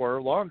didn't show up for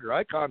or longer.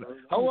 Icon,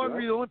 how long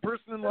were you the only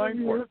person in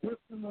line for?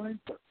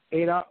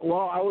 8 hours.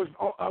 Well,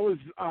 I was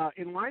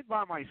in line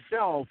by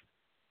myself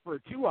for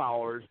 2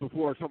 hours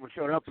before someone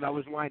showed up, and I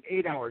was in line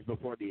 8 hours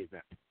before the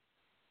event.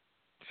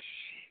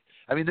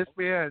 I mean, this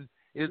man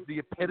is the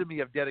epitome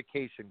of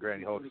dedication,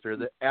 Granny Hulkster,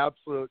 the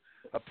absolute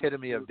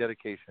epitome of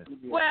dedication.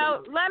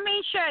 Well, let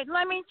me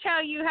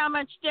tell you how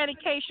much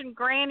dedication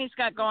Granny's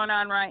got going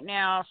on right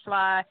now,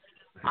 Sly.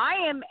 I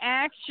am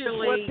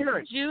actually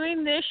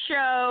doing this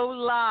show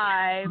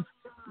live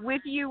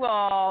with you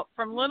all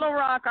from Little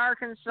Rock,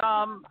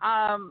 Arkansas.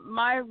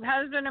 My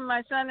husband and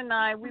my son and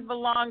I, we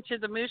belong to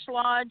the Moose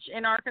Lodge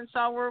in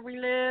Arkansas where we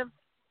live,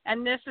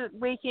 and this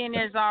weekend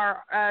is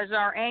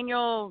our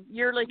annual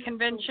yearly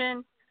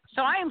convention.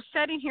 So I am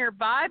sitting here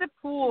by the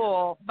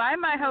pool, by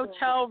my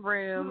hotel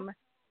room,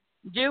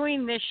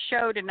 doing this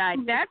show tonight.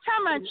 That's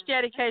how much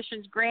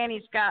dedication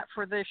Granny's got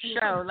for this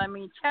show, let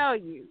me tell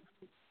you.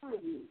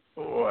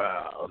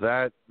 Wow,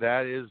 that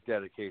is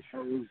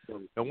dedication.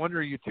 No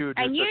wonder you two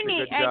do such a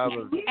good job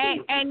of.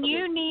 And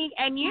you need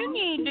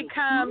to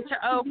come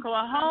to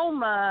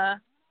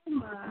Oklahoma.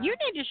 You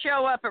need to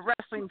show up at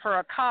Wrestling for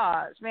a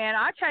Cause, man.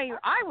 I tell you,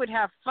 I would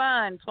have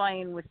fun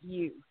playing with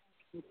you.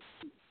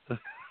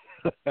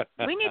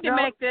 We need to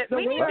make this.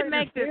 We need to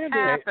make this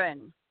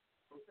happen.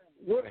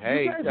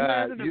 Hey, you guys were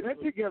at an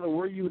event together,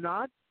 were you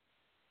not?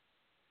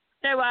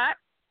 Say what?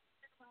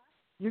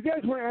 You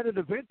guys were at an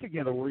event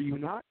together, were you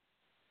not?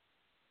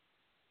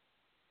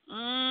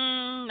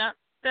 Not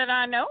that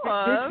I know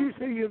of.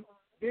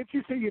 Didn't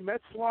you say you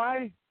met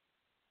Sly?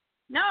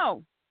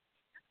 No.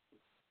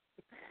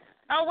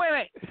 Oh,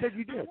 wait. I said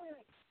you did.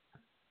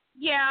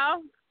 Yeah.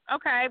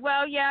 Okay.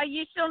 Well, yeah.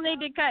 You still need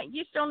to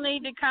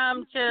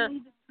come to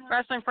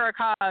Wrestling for a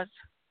Cause.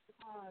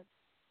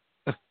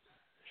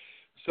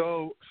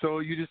 So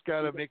you just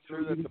got to make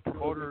sure that the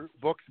promoter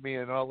books me,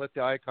 and I'll let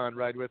the icon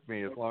ride with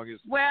me as long as.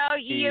 Well,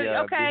 you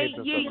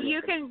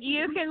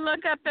can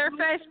look up their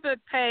Facebook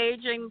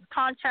page and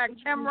contact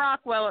Tim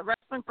Rockwell at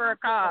Wrestling for a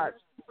Cause.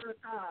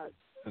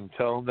 And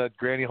tell him that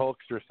Granny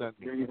Hulkster sent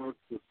me.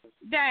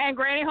 Yeah, and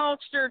Granny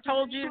Hulkster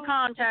told you to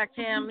contact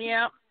him.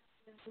 Yep.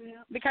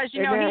 Because he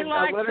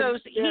likes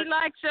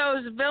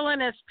those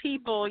villainous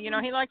people.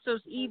 He likes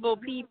those evil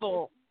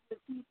people.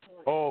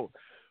 Well,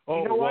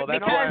 that's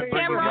because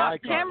why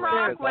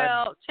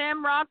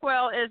Tim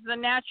Rockwell is the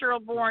natural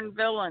born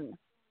villain.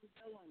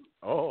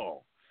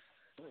 Oh.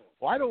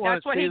 Well, I don't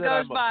want to say that.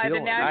 That's what he goes by, the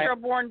natural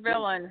born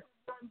villain.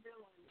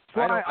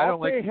 So I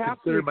don't like to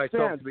consider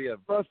myself to be a.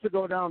 For us to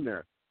go down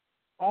there.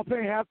 I'll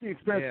pay half the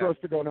expense for us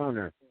to go down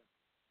there.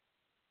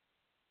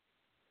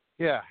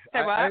 Yeah,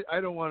 I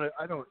don't want to.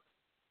 I don't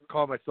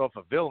call myself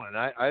a villain.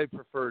 I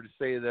prefer to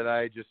say that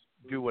I just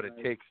do what it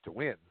takes to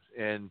win.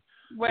 And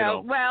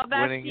well,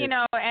 that's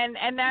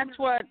and that's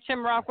what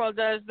Tim Rockwell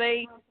does.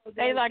 They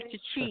like to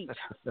cheat,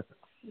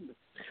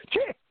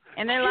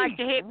 and they like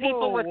to hit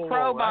people with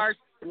crowbars.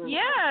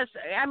 Yes,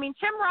 I mean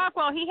Tim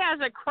Rockwell. He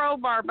has a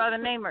crowbar by the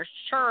name of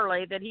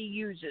Shirley that he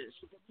uses.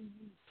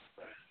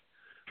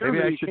 Maybe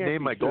I should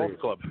name my golf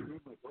club.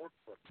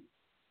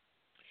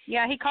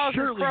 Yeah, he calls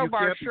his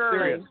crowbar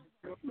Shirley.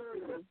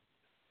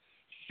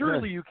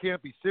 Surely you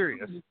can't be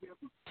serious.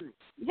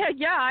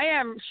 Yeah, I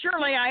am.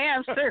 Surely I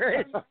am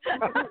serious.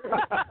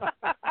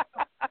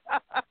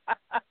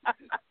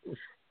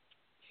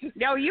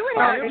 No, you would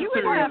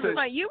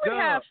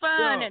have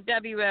fun at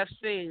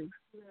WFC.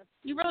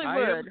 You really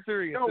would. I am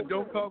serious, so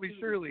don't call me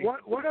Shirley.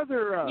 One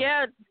other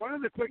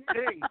quick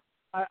thing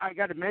I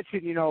got to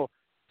mention.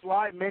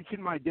 Sly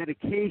mentioned my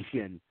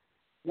dedication.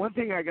 One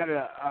thing I got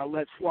to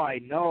let Sly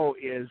know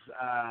is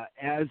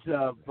as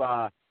of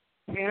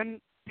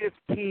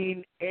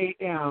 10:15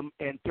 a.m.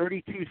 and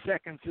 32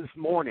 seconds this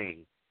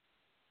morning,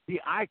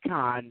 the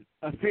Icon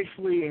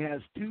officially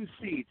has 2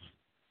 seats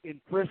in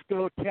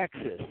Frisco,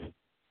 Texas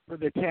for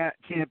the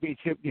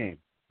championship game.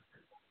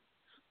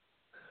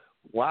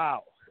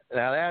 Wow.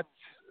 Now that's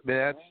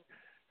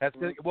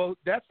good. Well,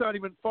 that's not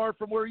even far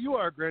from where you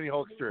are, Granny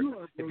Hulkster.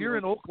 If you're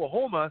in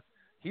Oklahoma,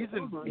 he's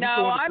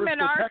no, I'm in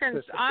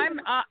Arkansas.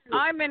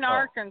 I'm in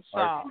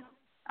Arkansas.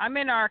 I'm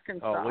in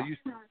Arkansas. Oh, well,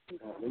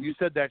 you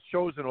said that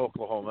show's in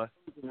Oklahoma.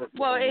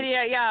 Well,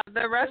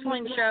 the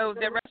wrestling show,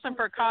 the Wrestling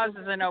for a Cause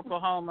is in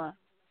Oklahoma.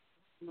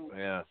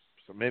 Yeah,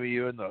 so maybe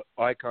you and the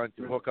Icon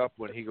can hook up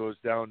when he goes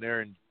down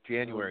there in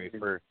January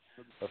for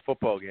a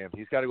football game.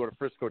 He's got to go to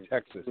Frisco,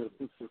 Texas.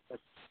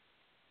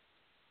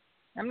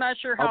 I'm not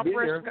sure how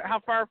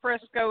far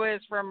Frisco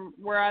is from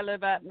where I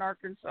live at in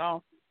Arkansas.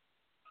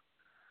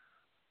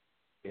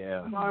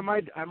 Yeah. Well, I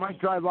might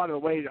drive out of the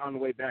way on the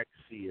way back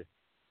to see you.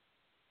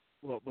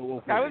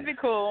 Well, that would be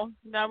cool.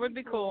 That would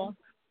be cool.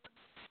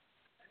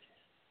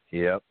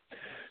 Yep.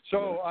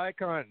 So,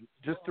 Icon,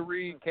 just to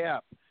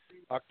recap,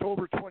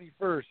 October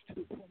 21st,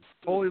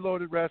 Fully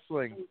Loaded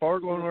Wrestling,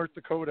 Fargo, North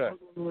Dakota.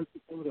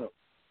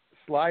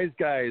 Sly's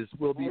guys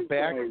will be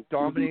back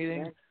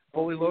dominating.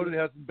 Fully Loaded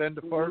hasn't been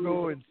to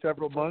Fargo in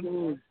several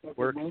months.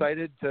 We're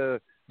excited to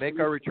make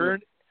our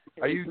return.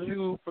 Are you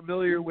two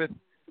familiar with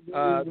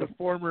the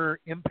former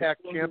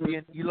Impact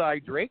champion Eli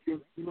Drake?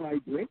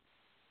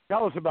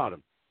 Tell us about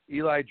him.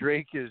 Eli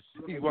Drake you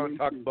want to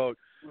talk about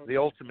the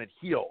ultimate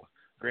heel,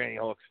 Granny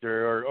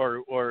Hulkster,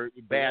 or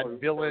bad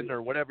villain,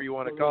 or whatever you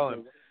want to call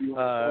him.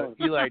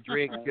 Eli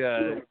Drake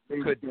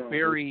could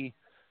bury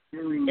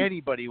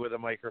anybody with a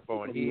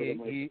microphone.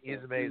 He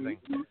is amazing.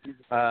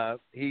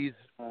 He's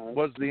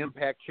was the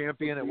Impact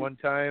champion at one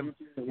time.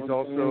 He's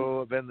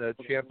also been the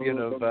champion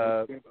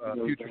of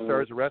Future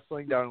Stars of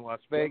Wrestling down in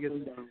Las Vegas.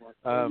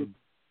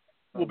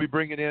 We'll be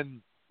bringing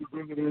in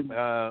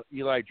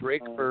Eli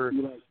Drake for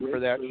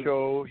that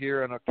show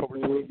here on October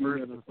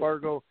 21st in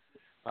Fargo.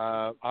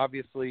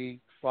 Obviously,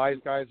 Sly's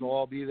guys will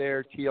all be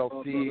there.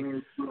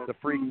 TLC, the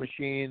Freak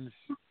Machines,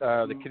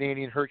 the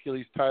Canadian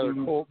Hercules, Tyler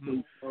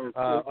Colton,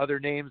 other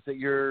names that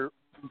you're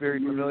very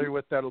familiar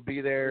with that'll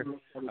be there.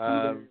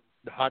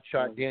 The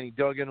hotshot Danny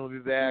Duggan will be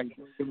back.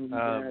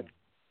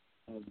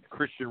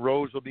 Christian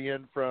Rose will be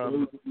in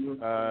from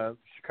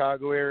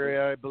Chicago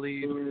area, I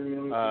believe.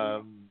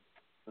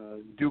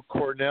 Duke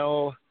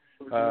Cornell,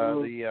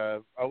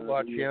 the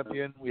Outlaw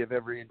champion. We have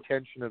every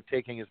intention of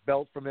taking his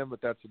belt from him,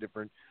 but that's a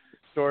different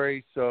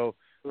story. So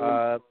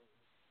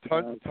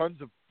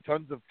tons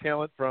of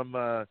talent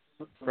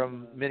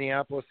from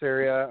Minneapolis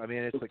area. I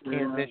mean, it's a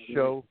can't miss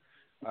show.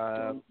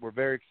 We're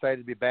very excited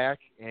to be back,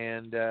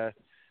 and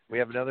we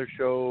have another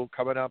show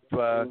coming up,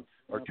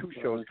 or 2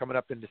 shows coming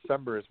up in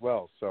December as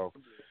well. So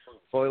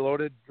Fully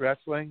Loaded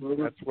Wrestling,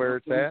 that's where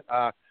it's at.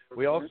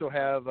 We also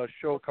have a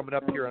show coming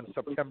up here on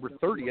September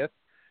 30th,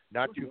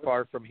 not too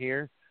far from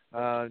here,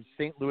 in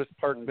St. Louis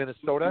Park,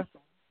 Minnesota,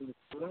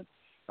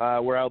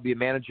 where I'll be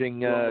managing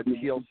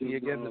TLC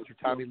again, Mr.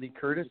 Tommy Lee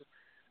Curtis.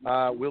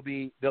 they'll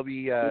be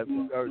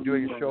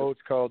doing a show.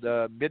 It's called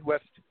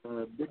Midwest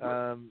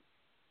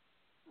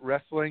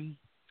Wrestling,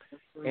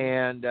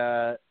 and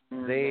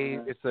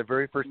it's the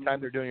very first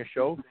time they're doing a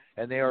show,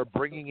 and they are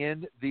bringing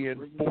in the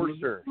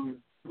Enforcer,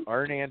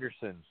 Arn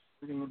Anderson,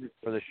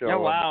 for the show.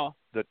 Oh, wow.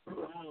 The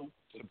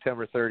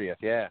September 30th.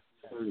 Yeah.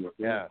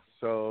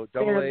 So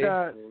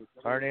AA,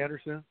 Arn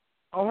Anderson.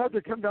 I'll have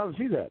to come down and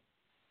see that.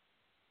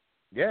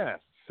 Yeah.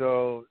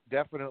 So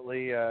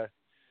definitely got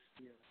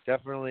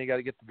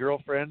to get the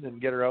girlfriend and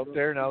get her out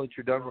there. Now that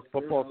you're done with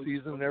football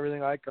season and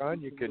everything,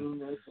 Icon, you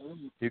can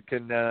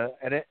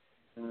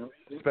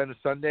spend a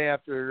Sunday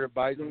after a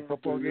Bison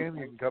football game.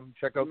 You can come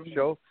check out the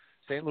show,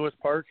 St. Louis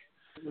Park,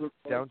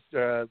 down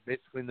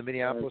basically in the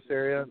Minneapolis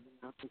area.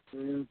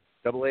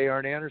 AA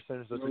Arn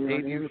Anderson. So it's a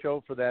debut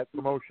show for that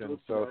promotion.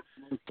 So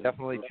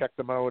definitely check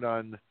them out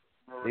on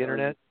the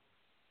internet.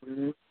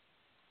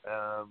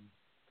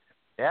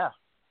 Yeah.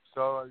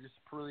 So I just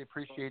really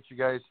appreciate you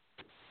guys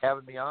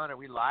having me on. Are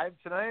we live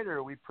tonight, or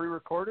are we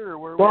pre-recorded, or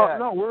where are we at?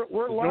 No, we're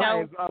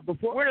live.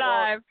 We're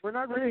live. We're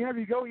not ready to have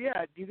you go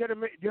yet. You got to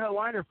do a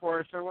liner for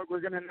us, and we're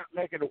going to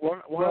make it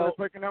one other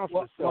quick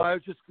announcement. Well, I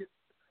was just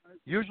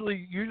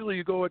usually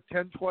you go at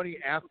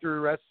 10:20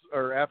 after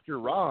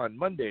Raw on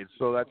Mondays,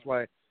 so that's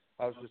why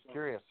I was just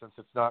curious since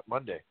it's not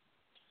Monday.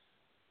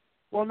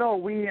 Well, no,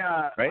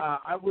 right?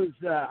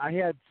 I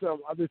had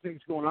some other things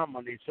going on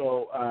Monday,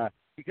 so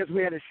because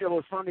we had a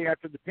show Sunday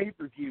after the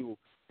pay-per-view,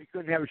 we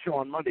couldn't have a show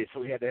on Monday, so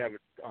we had to have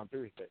it on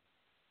Thursday.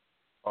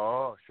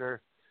 Oh,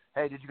 sure.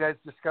 Hey, did you guys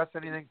discuss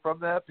anything from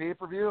that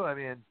pay-per-view? I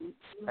mean,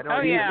 I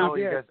know you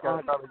guys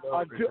got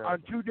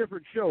on two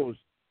different shows.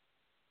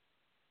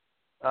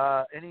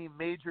 Any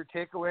major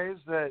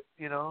takeaways that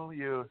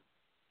you?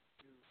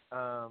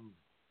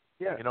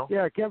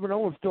 Yeah, Kevin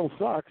Owens still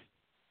sucks.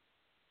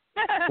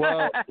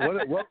 Well,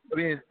 what I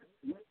mean,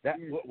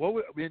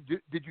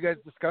 did you guys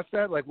discuss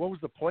that? Like, what was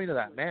the point of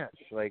that match?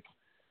 Like,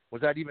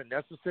 was that even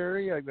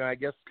necessary? I mean, I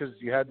guess because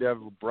you had to have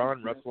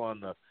Braun wrestle on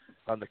the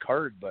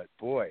card, but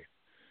boy,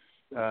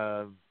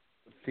 it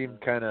seemed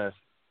kind of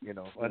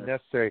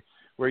unnecessary.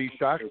 Were you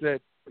shocked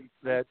that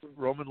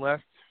Roman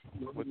left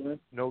with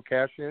no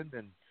cash in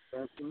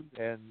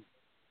and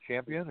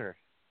champion, or?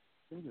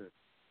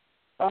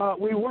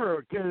 We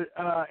were,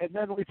 and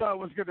then we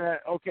thought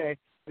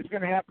it's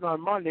going to happen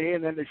on Monday,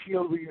 and then the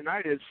Shield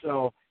reunited.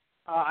 So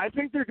I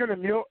think they're going to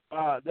milk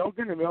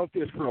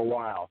this for a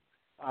while,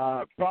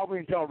 probably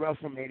until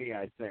WrestleMania.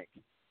 I think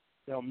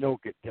they'll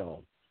milk it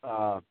till,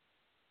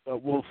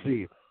 but we'll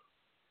see.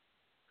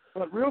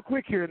 But real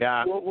quick here,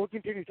 we'll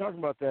continue talking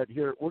about that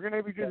here. We're going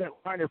to be doing that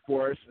liner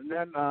for us, and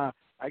then I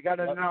got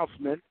an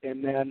announcement,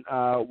 and then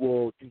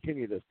we'll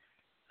continue this.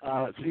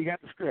 So you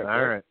got the script.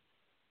 All right.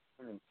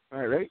 All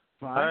right, ready?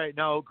 All right.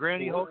 Now,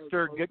 Granny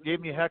Hulkster gave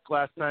me heck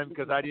last time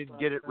because I didn't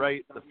get it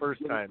right the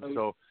first time.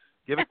 So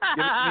give it to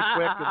me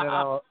quick,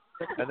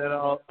 and then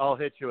I'll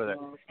hit you with it.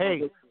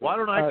 Hey, why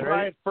don't I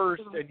try it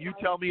first, and you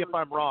tell me if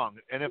I'm wrong,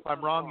 and if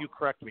I'm wrong, you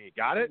correct me.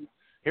 Got it?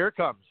 Here it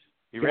comes.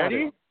 You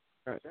ready?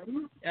 Okay.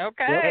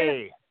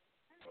 Hey.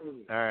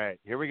 All right.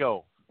 Here we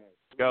go.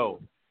 Go.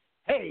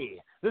 Hey,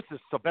 this is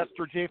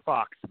Sylvester J.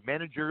 Fox,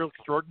 manager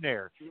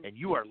extraordinaire, and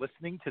you are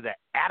listening to the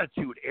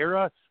Attitude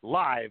Era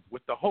live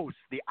with the hosts,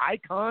 the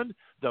Icon,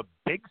 the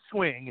Big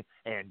Swing,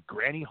 and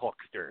Granny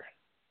Hulkster.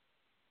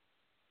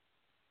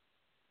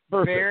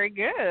 Perfect. Very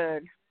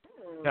good.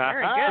 Very good.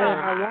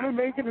 I want to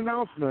make an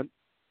announcement.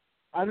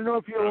 I don't know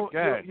if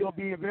you'll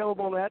be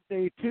available that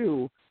day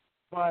too,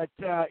 but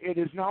it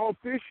is now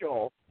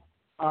official.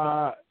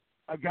 A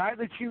guy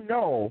that you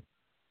know,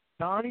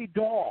 Donnie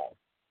Dahl,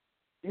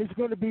 is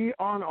going to be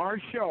on our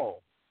show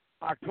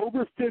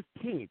October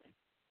 15th,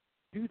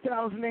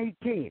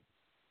 2018.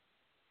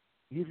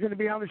 He's going to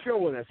be on the show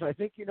with us. I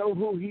think you know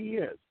who he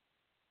is.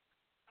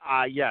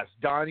 Yes,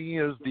 Donnie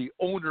is the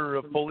owner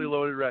of Fully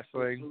Loaded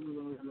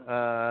Wrestling.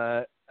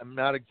 I'm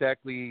not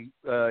exactly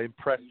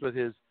impressed with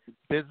his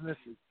business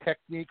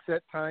techniques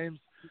at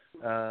times,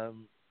 but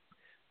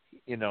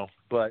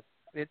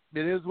it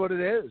is what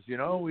it is.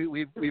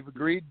 We've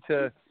agreed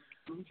to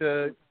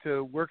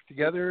work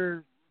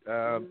together.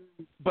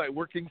 By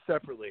working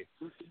separately,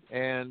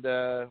 and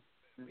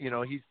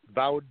he's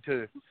vowed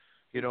to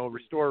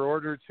restore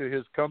order to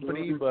his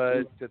company,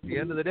 but at the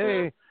end of the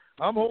day,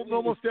 I'm holding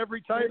almost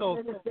every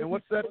title, and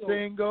what's that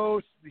saying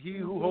goes, he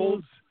who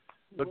holds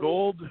the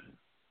gold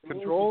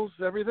controls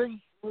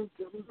everything.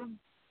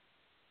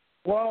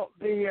 Well,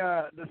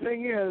 the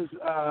thing is,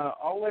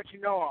 I'll let you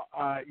know,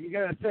 you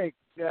got to think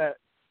that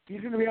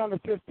he's going to be on the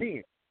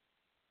 15th.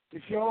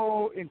 The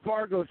show in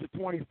Fargo is the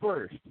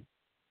 21st.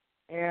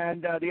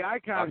 And the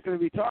Icon's going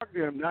to be talking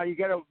to him. Now you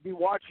got to be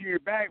watching your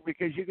back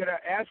because you got to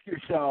ask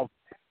yourself: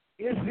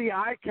 is the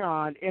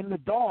Icon and the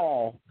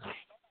Doll,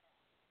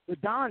 the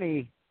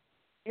Donnie,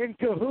 in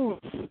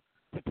cahoots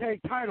to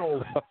take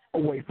titles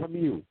away from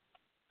you?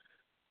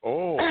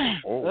 Oh.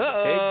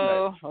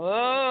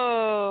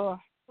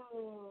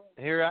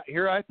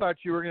 Here I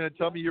thought you were going to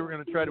tell me you were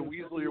going to try to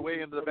weasel your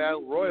way into the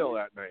Battle Royal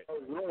that night.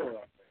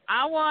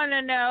 I want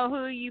to know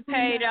who you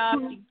paid off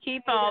to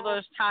keep all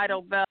those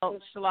title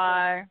belts,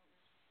 Sly.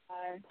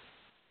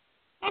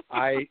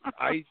 I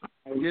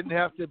didn't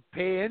have to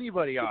pay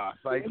anybody off.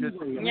 I just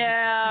we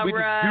right. just do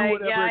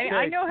whatever it takes.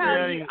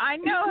 I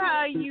know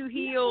how you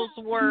heels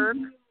work.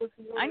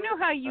 I know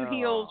how you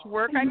heels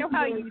work. I know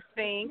how you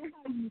think.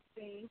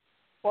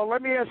 Well,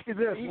 let me ask you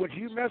this: would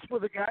you mess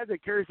with a guy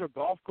that carries a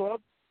golf club?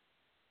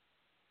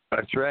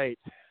 That's right.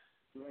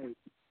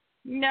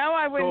 No,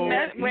 I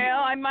wouldn't.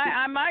 Well,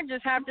 I might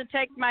just have to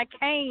take my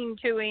cane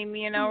to him,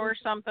 or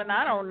something.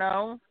 I don't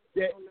know.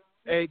 Yeah.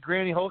 Hey,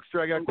 Granny Hulkster,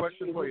 I got a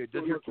question for you.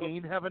 Does your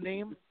cane have a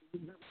name?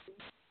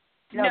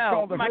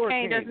 No, my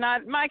cane does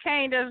not. My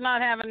cane does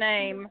not have a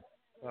name.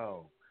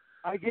 Oh.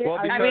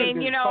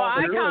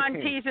 Icon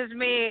teases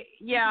me.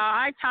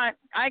 Yeah,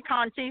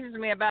 Icon teases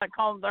me about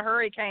calling it the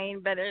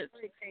Hurricane, but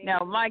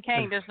my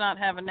cane does not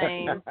have a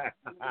name.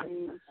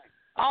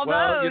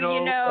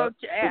 Although,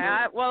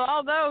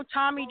 although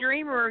Tommy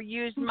Dreamer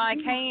used my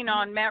cane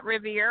on Matt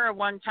Riviera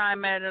one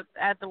time at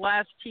the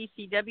last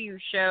TCW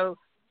show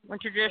when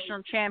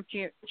traditional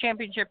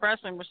championship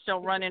wrestling was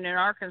still running in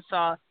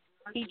Arkansas,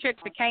 he took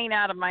the cane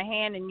out of my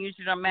hand and used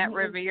it on Matt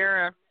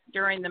Riviera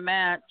during the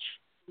match.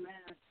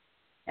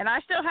 And I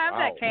still have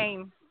that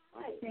cane.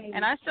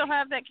 And I still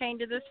have that cane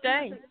to this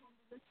day.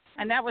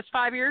 And that was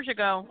 5 years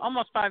ago,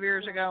 almost 5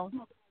 years ago.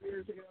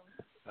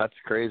 That's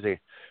crazy.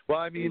 Well,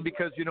 I mean,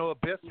 because,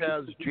 Abyss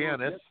has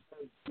Janice,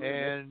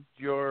 and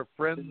your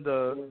friend,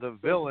 the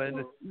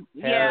villain,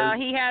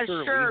 he has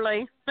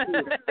Shirley.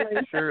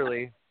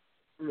 Shirley.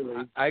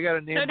 I got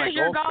to name my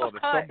golf club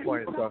at some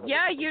point.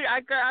 Yeah, I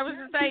was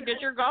going to say,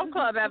 does your golf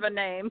club have a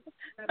name?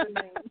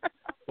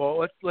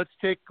 Well, let's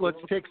take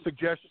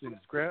suggestions.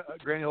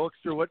 Granny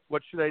Hulkster,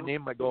 what should I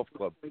name my golf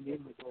club?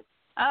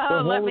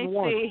 Oh, let me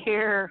see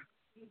here.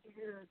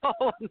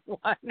 Hole in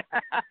one.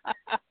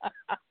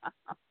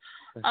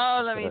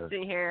 Oh, let me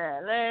see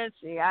here. Let's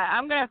see.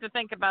 I'm going to have to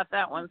think about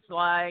that one,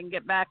 Sly, and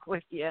get back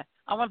with you.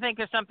 I want to think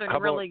of something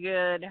really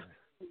good.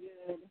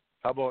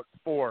 How about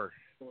 4?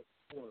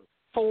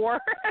 4?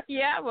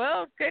 Yeah,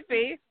 well, could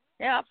be.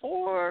 Yeah,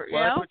 4.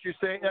 Well, that's what you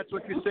say. That's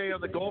what you say on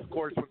the golf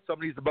course when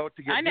somebody's about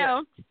to get. I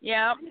know.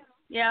 Yep.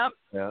 Yeah.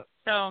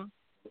 So.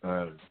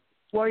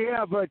 Well,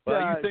 yeah, but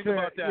you think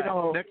about that.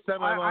 Next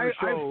time I'm on the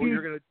show,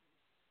 you're gonna.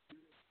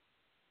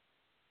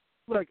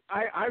 Look,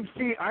 I've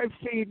seen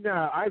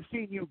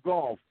you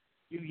golf.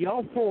 You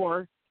yell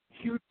 4,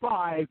 shoot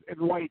 5,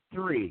 and write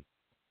 3.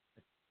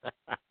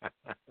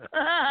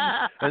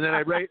 and then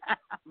I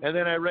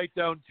write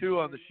down 2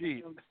 on the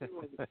sheet.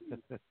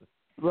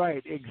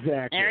 Right,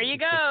 exactly. There you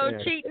go,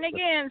 cheating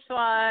again,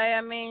 Sly.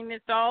 I mean,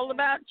 it's all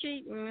about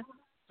cheating.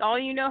 It's all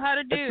you know how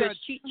to do is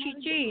cheat.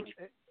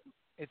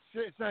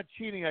 It's not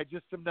cheating. I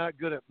just am not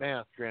good at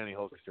math, Granny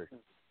Hulkster.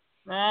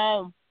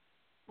 Oh,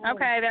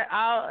 okay.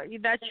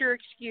 That's your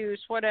excuse.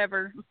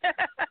 Whatever.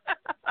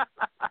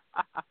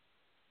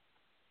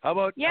 How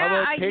about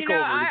Takeover?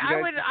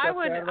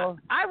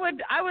 I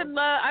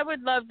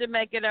would love to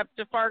make it up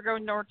to Fargo,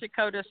 North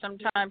Dakota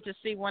sometime to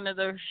see one of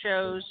those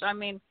shows. I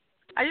mean,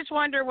 I just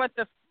wonder what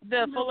the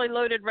fully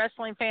loaded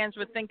wrestling fans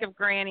would think of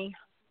Granny.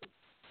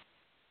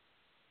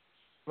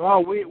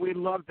 Well, we'd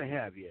love to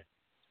have you.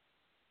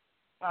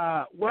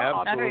 I'll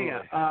tell you.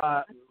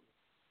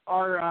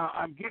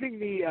 I'm getting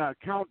the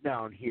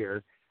countdown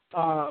here.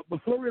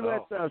 Before we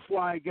let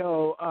Sly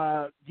go,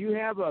 do you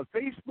have a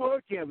Facebook?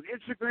 Do you have an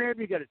Instagram?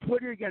 You got a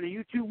Twitter? You got a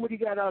YouTube? What do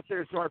you got out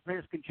there so our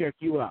fans can check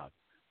you out?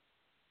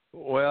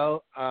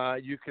 Well,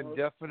 you can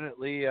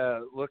definitely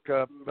look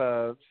up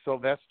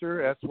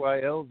Sylvester,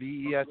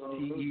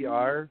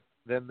 Sylvester,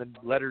 then the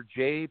letter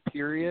J,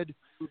 period,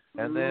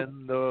 and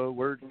then the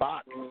word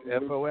Fox,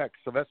 Fox.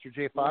 Sylvester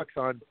J. Fox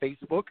on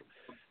Facebook.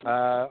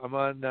 I'm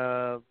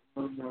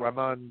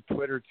on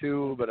Twitter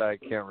too, but I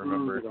can't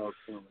remember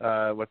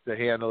what the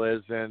handle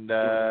is. And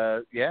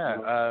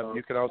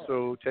you can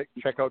also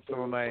check out some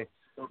of my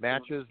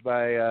matches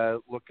by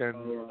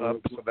looking up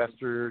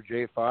Sylvester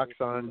J. Fox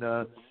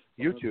on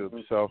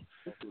YouTube. So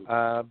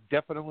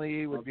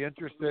definitely would be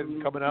interested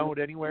in coming out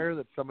anywhere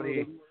that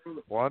somebody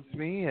wants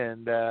me,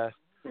 and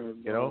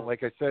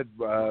like I said,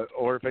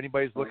 or if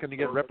anybody's looking to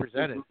get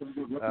represented.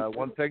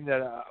 One thing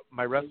that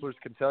my wrestlers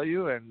can tell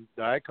you, and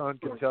the Icon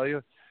can tell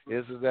you,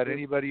 is that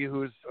anybody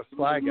who's a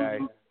Sly guy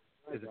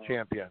is a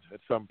champion at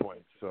some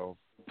point. So,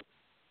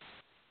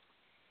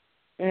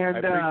 and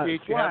I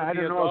appreciate you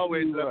having me as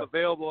always. I'm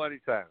available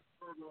anytime.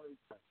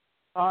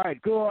 All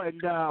right, cool, and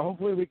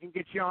hopefully we can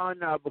get you on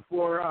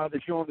before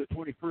the show on the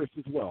 21st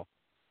as well.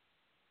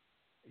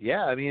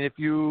 Yeah, I mean, if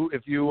you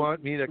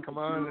want me to come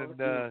on and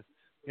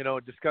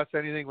discuss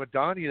anything with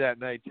Donnie that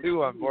night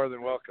too, I'm more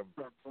than welcome.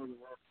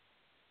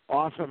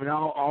 Awesome, and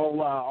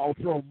I'll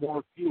throw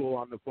more fuel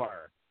on the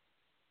fire.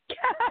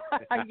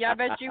 Yeah, I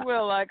bet you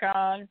will,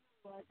 Icon.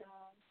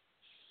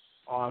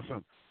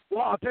 Awesome.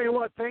 Well, I'll tell you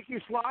what. Thank you,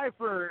 Sly,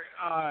 for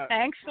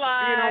thanks,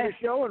 Sly, being on the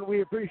show, and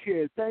we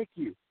appreciate it. Thank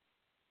you.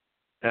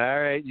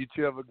 All right, you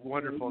two have a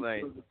wonderful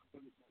night.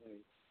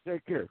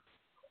 Take care.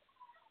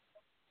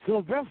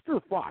 Sylvester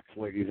Fox,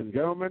 ladies and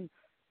gentlemen.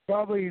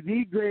 probably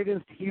the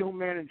greatest heel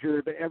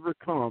manager to ever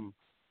come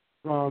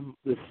from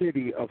the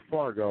city of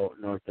Fargo,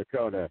 North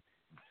Dakota.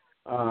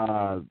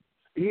 Sly,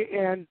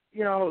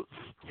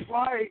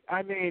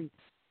 I mean,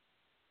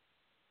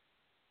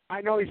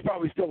 I know he's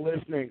probably still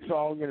listening, so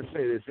I'm going to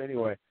say this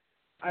anyway.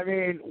 I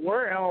mean,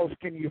 where else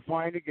can you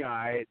find a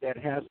guy that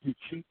has to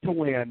cheat to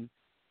win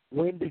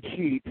to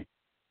cheat,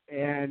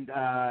 and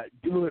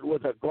do it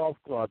with a golf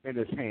club in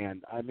his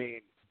hand? I mean,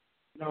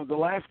 the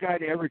last guy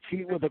to ever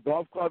cheat with a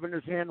golf club in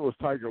his hand was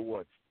Tiger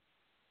Woods.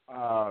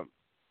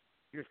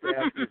 Just to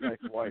ask his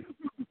ex-wife.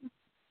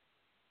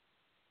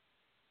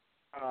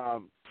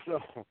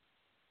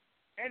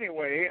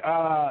 Anyway,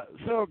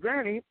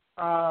 Granny,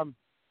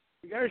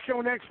 we got a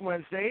show next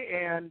Wednesday,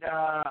 and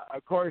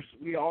of course,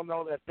 we all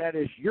know that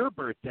is your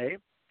birthday,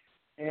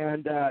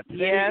 and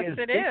today is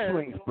Big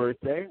Swing's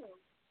birthday.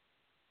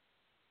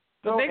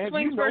 So, Big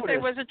Swing's birthday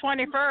was the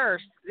 21st.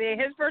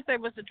 His birthday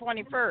was the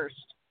 21st.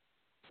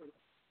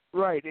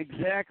 Right,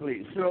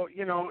 exactly. So,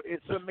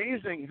 it's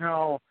amazing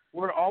how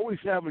we're always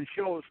having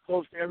shows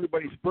close to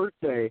everybody's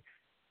birthday,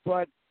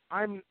 but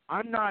I'm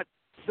not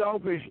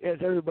selfish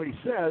as everybody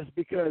says,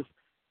 because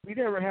we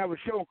never have a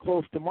show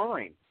close to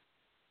mine.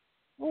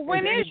 Well,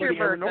 when is your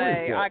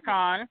birthday,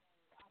 Icon?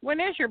 When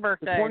is your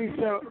birthday?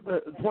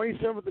 The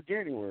 27th of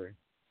January.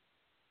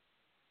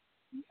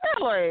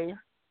 Really?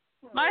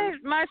 My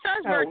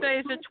son's birthday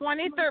is the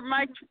 23rd.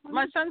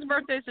 My son's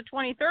birthday is the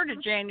 23rd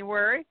of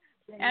January,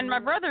 and my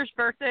brother's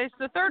birthday is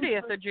the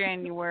 30th of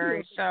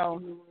January. So,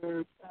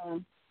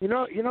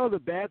 the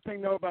bad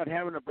thing though about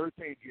having a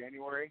birthday in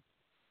January.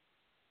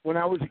 When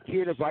I was a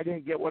kid, if I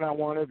didn't get what I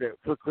wanted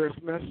for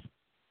Christmas,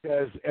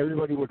 because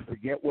everybody would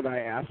forget what I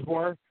asked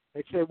for,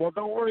 they'd say, "Well,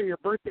 don't worry, your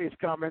birthday's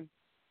coming."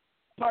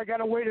 So I got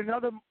to wait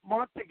another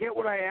month to get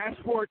what I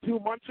asked for 2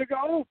 months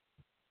ago?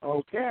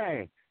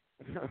 Okay.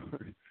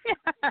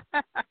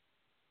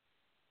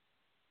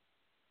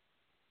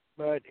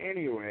 But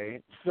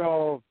anyway,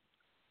 so,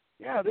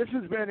 yeah, this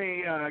has been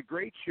a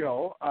great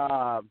show.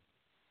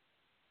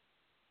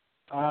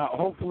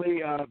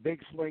 Hopefully, Big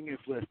Swing is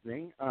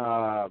listening.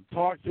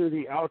 Talk through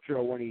the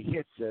outro when he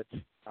hits it.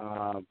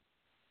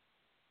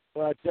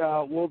 But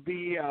we'll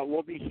be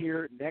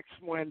here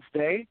next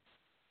Wednesday,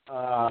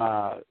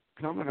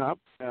 coming up,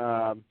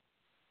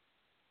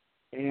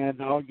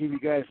 and I'll give you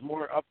guys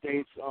more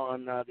updates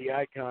on the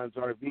Icons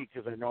RV,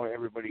 because I know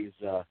everybody's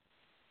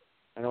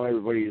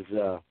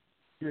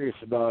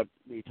curious about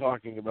me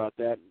talking about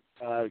that,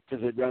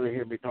 because they'd rather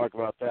hear me talk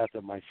about that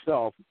than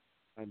myself,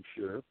 I'm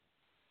sure.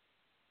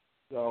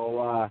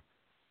 So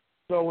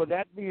with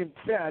that being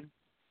said,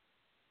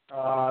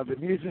 the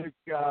music,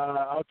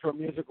 outro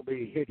music will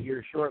be hit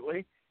here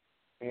shortly,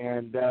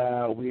 and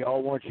we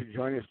all want you to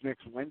join us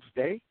next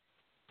Wednesday.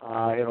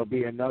 It'll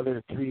be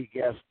another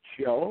 3-guest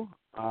show.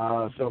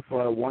 So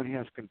far, one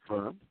has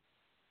confirmed,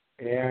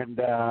 and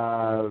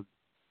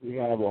we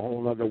have a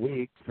whole other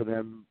week for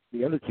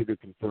the other two to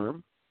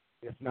confirm.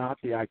 If not,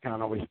 the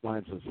Icon always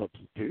finds a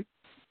substitute.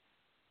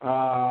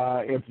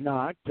 If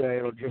not,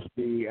 it'll just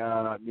be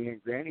me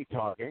and Granny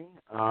talking,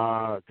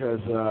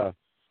 because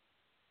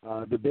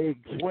the Big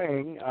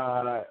Swing,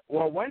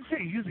 Wednesday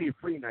is usually a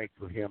free night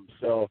for him,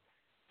 so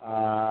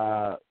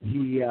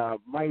he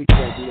might be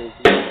able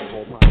to do the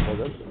whole time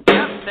with us.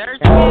 Yep, there's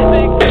the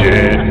music.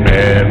 Dead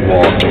Man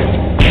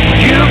Walking.